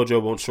saying Samoa Joe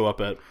won't show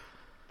up at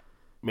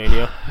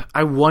Mania?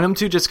 I want him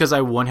to just because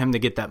I want him to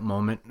get that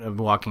moment of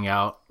walking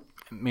out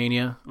at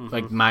Mania. Mm-hmm.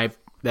 Like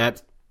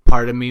that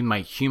part of me, my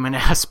human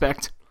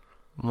aspect,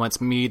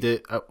 wants me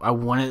to... I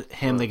wanted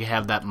him to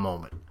have that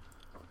moment.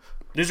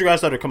 These are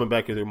guys that are coming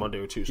back either Monday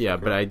or Tuesday. Yeah,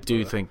 but I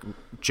do think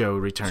Joe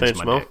returns Saint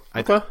Monday.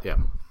 Okay. Yeah.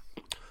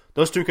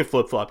 Those 2 could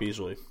flip-flop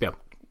easily. Yeah.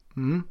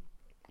 Mm-hmm.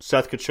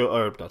 Seth could show...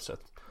 Or, not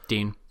Seth.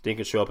 Dean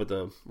could show up at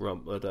the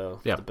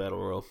Battle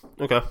Royal.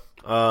 Okay.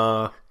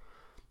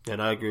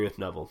 And I agree with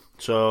Neville.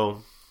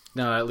 So...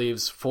 No, that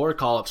leaves 4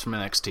 call-ups from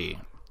NXT.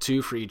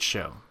 2 for each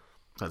show.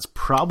 That's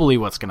probably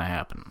what's going to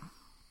happen.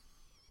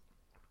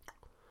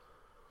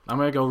 I'm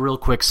going to go real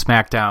quick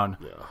SmackDown.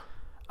 Yeah.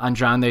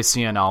 Andrade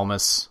Cien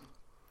Almas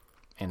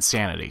and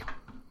Sanity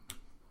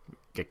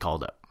get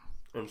called up.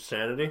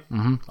 Insanity?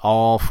 Mm-hmm.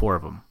 All 4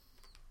 of them.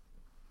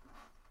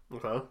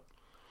 Okay.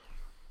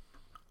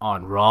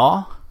 On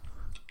Raw...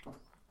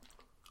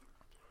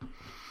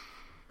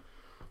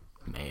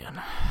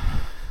 Man.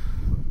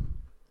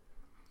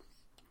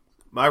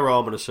 My Raw,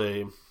 I'm going to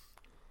say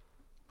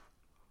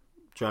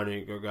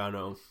Johnny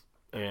Gargano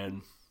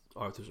and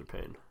Arthur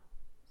Payne.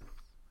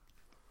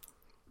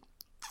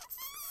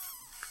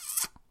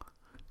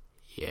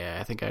 Yeah,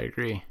 I think I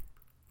agree.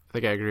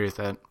 with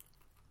that.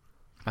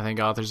 I think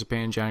Authors of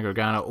Pain and Johnny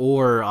Gargano,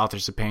 or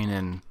Authors of Pain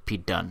and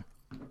Pete Dunne.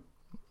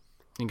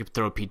 You could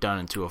throw Pete Dunne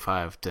in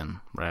 205 then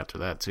right after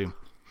that too.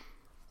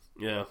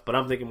 Yeah, but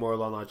I'm thinking more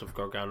along the lines of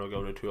Gargano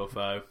going to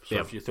 205. So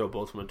if you throw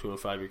both of them in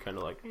 205, you're kind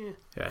of like, eh. Yeah,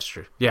 that's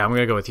true. Yeah, I'm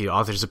going to go with you.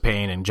 Authors of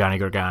Pain and Johnny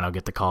Gargano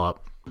get the call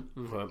up.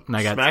 Okay. And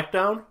I got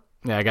SmackDown?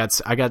 Yeah, I got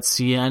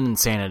CN and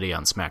Sanity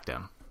on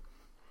SmackDown.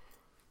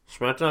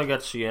 SmackDown, I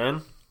got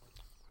CN.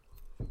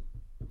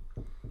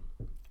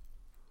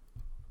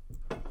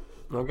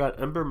 I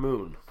got Ember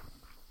Moon.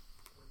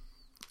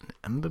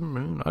 Ember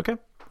Moon, okay.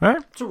 All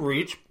right. It's a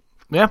reach.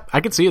 Yeah,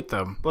 I could see it,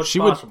 though. But it's she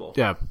possible. Would,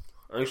 yeah.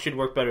 I think she'd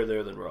work better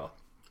there than Raw.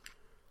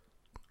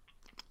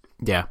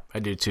 Yeah, I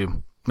do,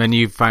 too. Then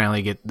you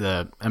finally get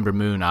the Ember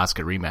Moon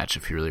Asuka rematch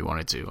if you really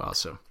wanted to,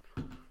 also.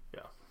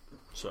 Yeah.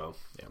 So.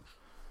 Yeah.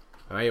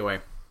 Anyway.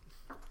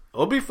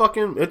 It'll be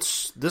fucking...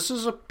 This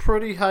is a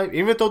pretty high...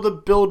 Even though the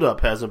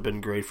build-up hasn't been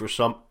great for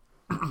some...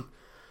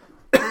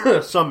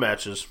 some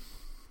matches.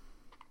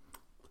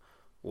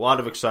 A lot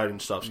of exciting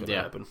stuff's going to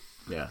happen.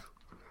 Yeah.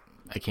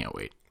 I can't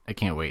wait. I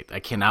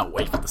cannot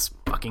wait for this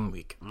fucking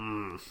week.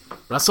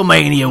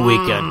 WrestleMania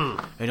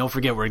weekend. And don't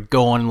forget, we're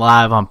going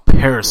live on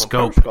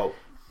Periscope,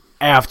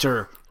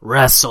 after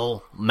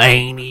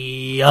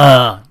WrestleMania.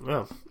 Yeah.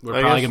 We're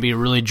probably going to be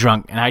really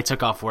drunk. And I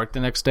took off work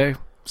the next day,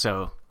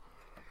 so...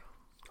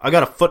 I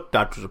got a foot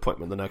doctor's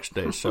appointment the next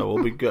day, so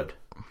we'll be good.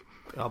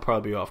 I'll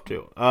probably be off,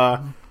 too.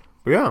 But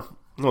yeah.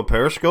 No,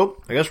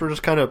 Periscope. I guess we're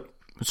just kind of...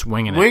 Just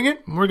winging it.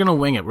 We're going to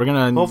wing it. We're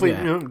going to... Hopefully,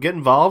 get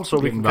involved so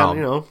we can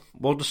kind of,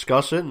 we'll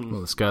discuss it and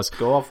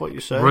go off what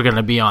you say. We're going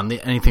to be on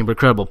the Anything But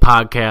Credible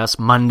podcast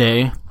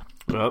Monday.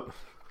 Yep.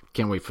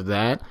 Can't wait for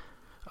that.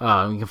 You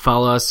can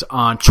follow us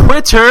on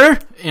Twitter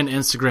and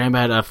Instagram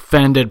at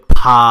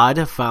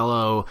OffendedPod.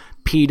 Follow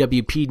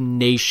PWP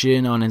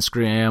Nation on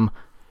Instagram,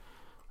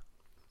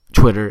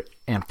 Twitter,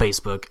 and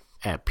Facebook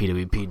at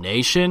PWP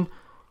Nation.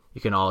 You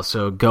can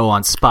also go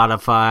on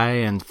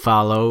Spotify and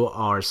follow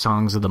our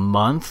Songs of the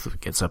Month. It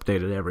gets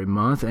updated every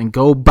month. And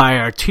go buy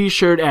our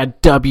t-shirt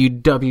at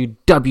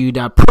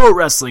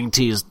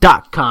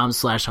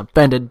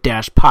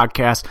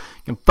www.prowrestlingtees.com/offended-podcast. You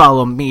can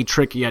follow me,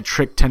 Tricky, at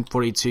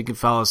Trick1042. You can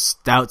follow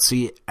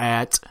Stoutsy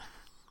at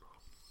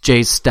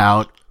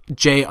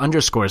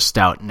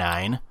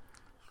J_Stout9.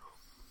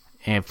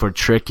 And for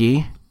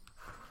Tricky,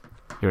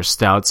 you're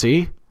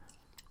Stoutsy.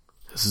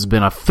 This has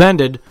been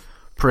Offended,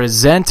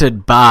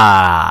 presented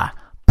by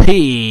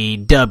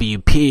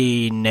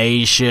PWP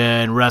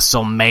Nation.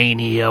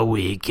 WrestleMania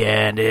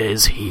weekend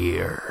is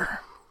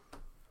here.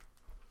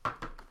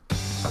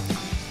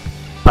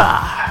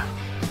 Bye.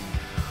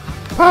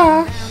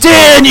 Bye.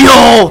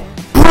 Daniel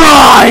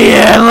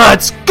Bryan,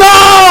 let's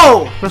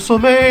go!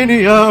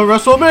 WrestleMania!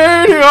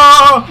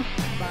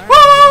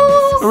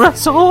 Woo!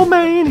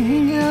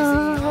 WrestleMania!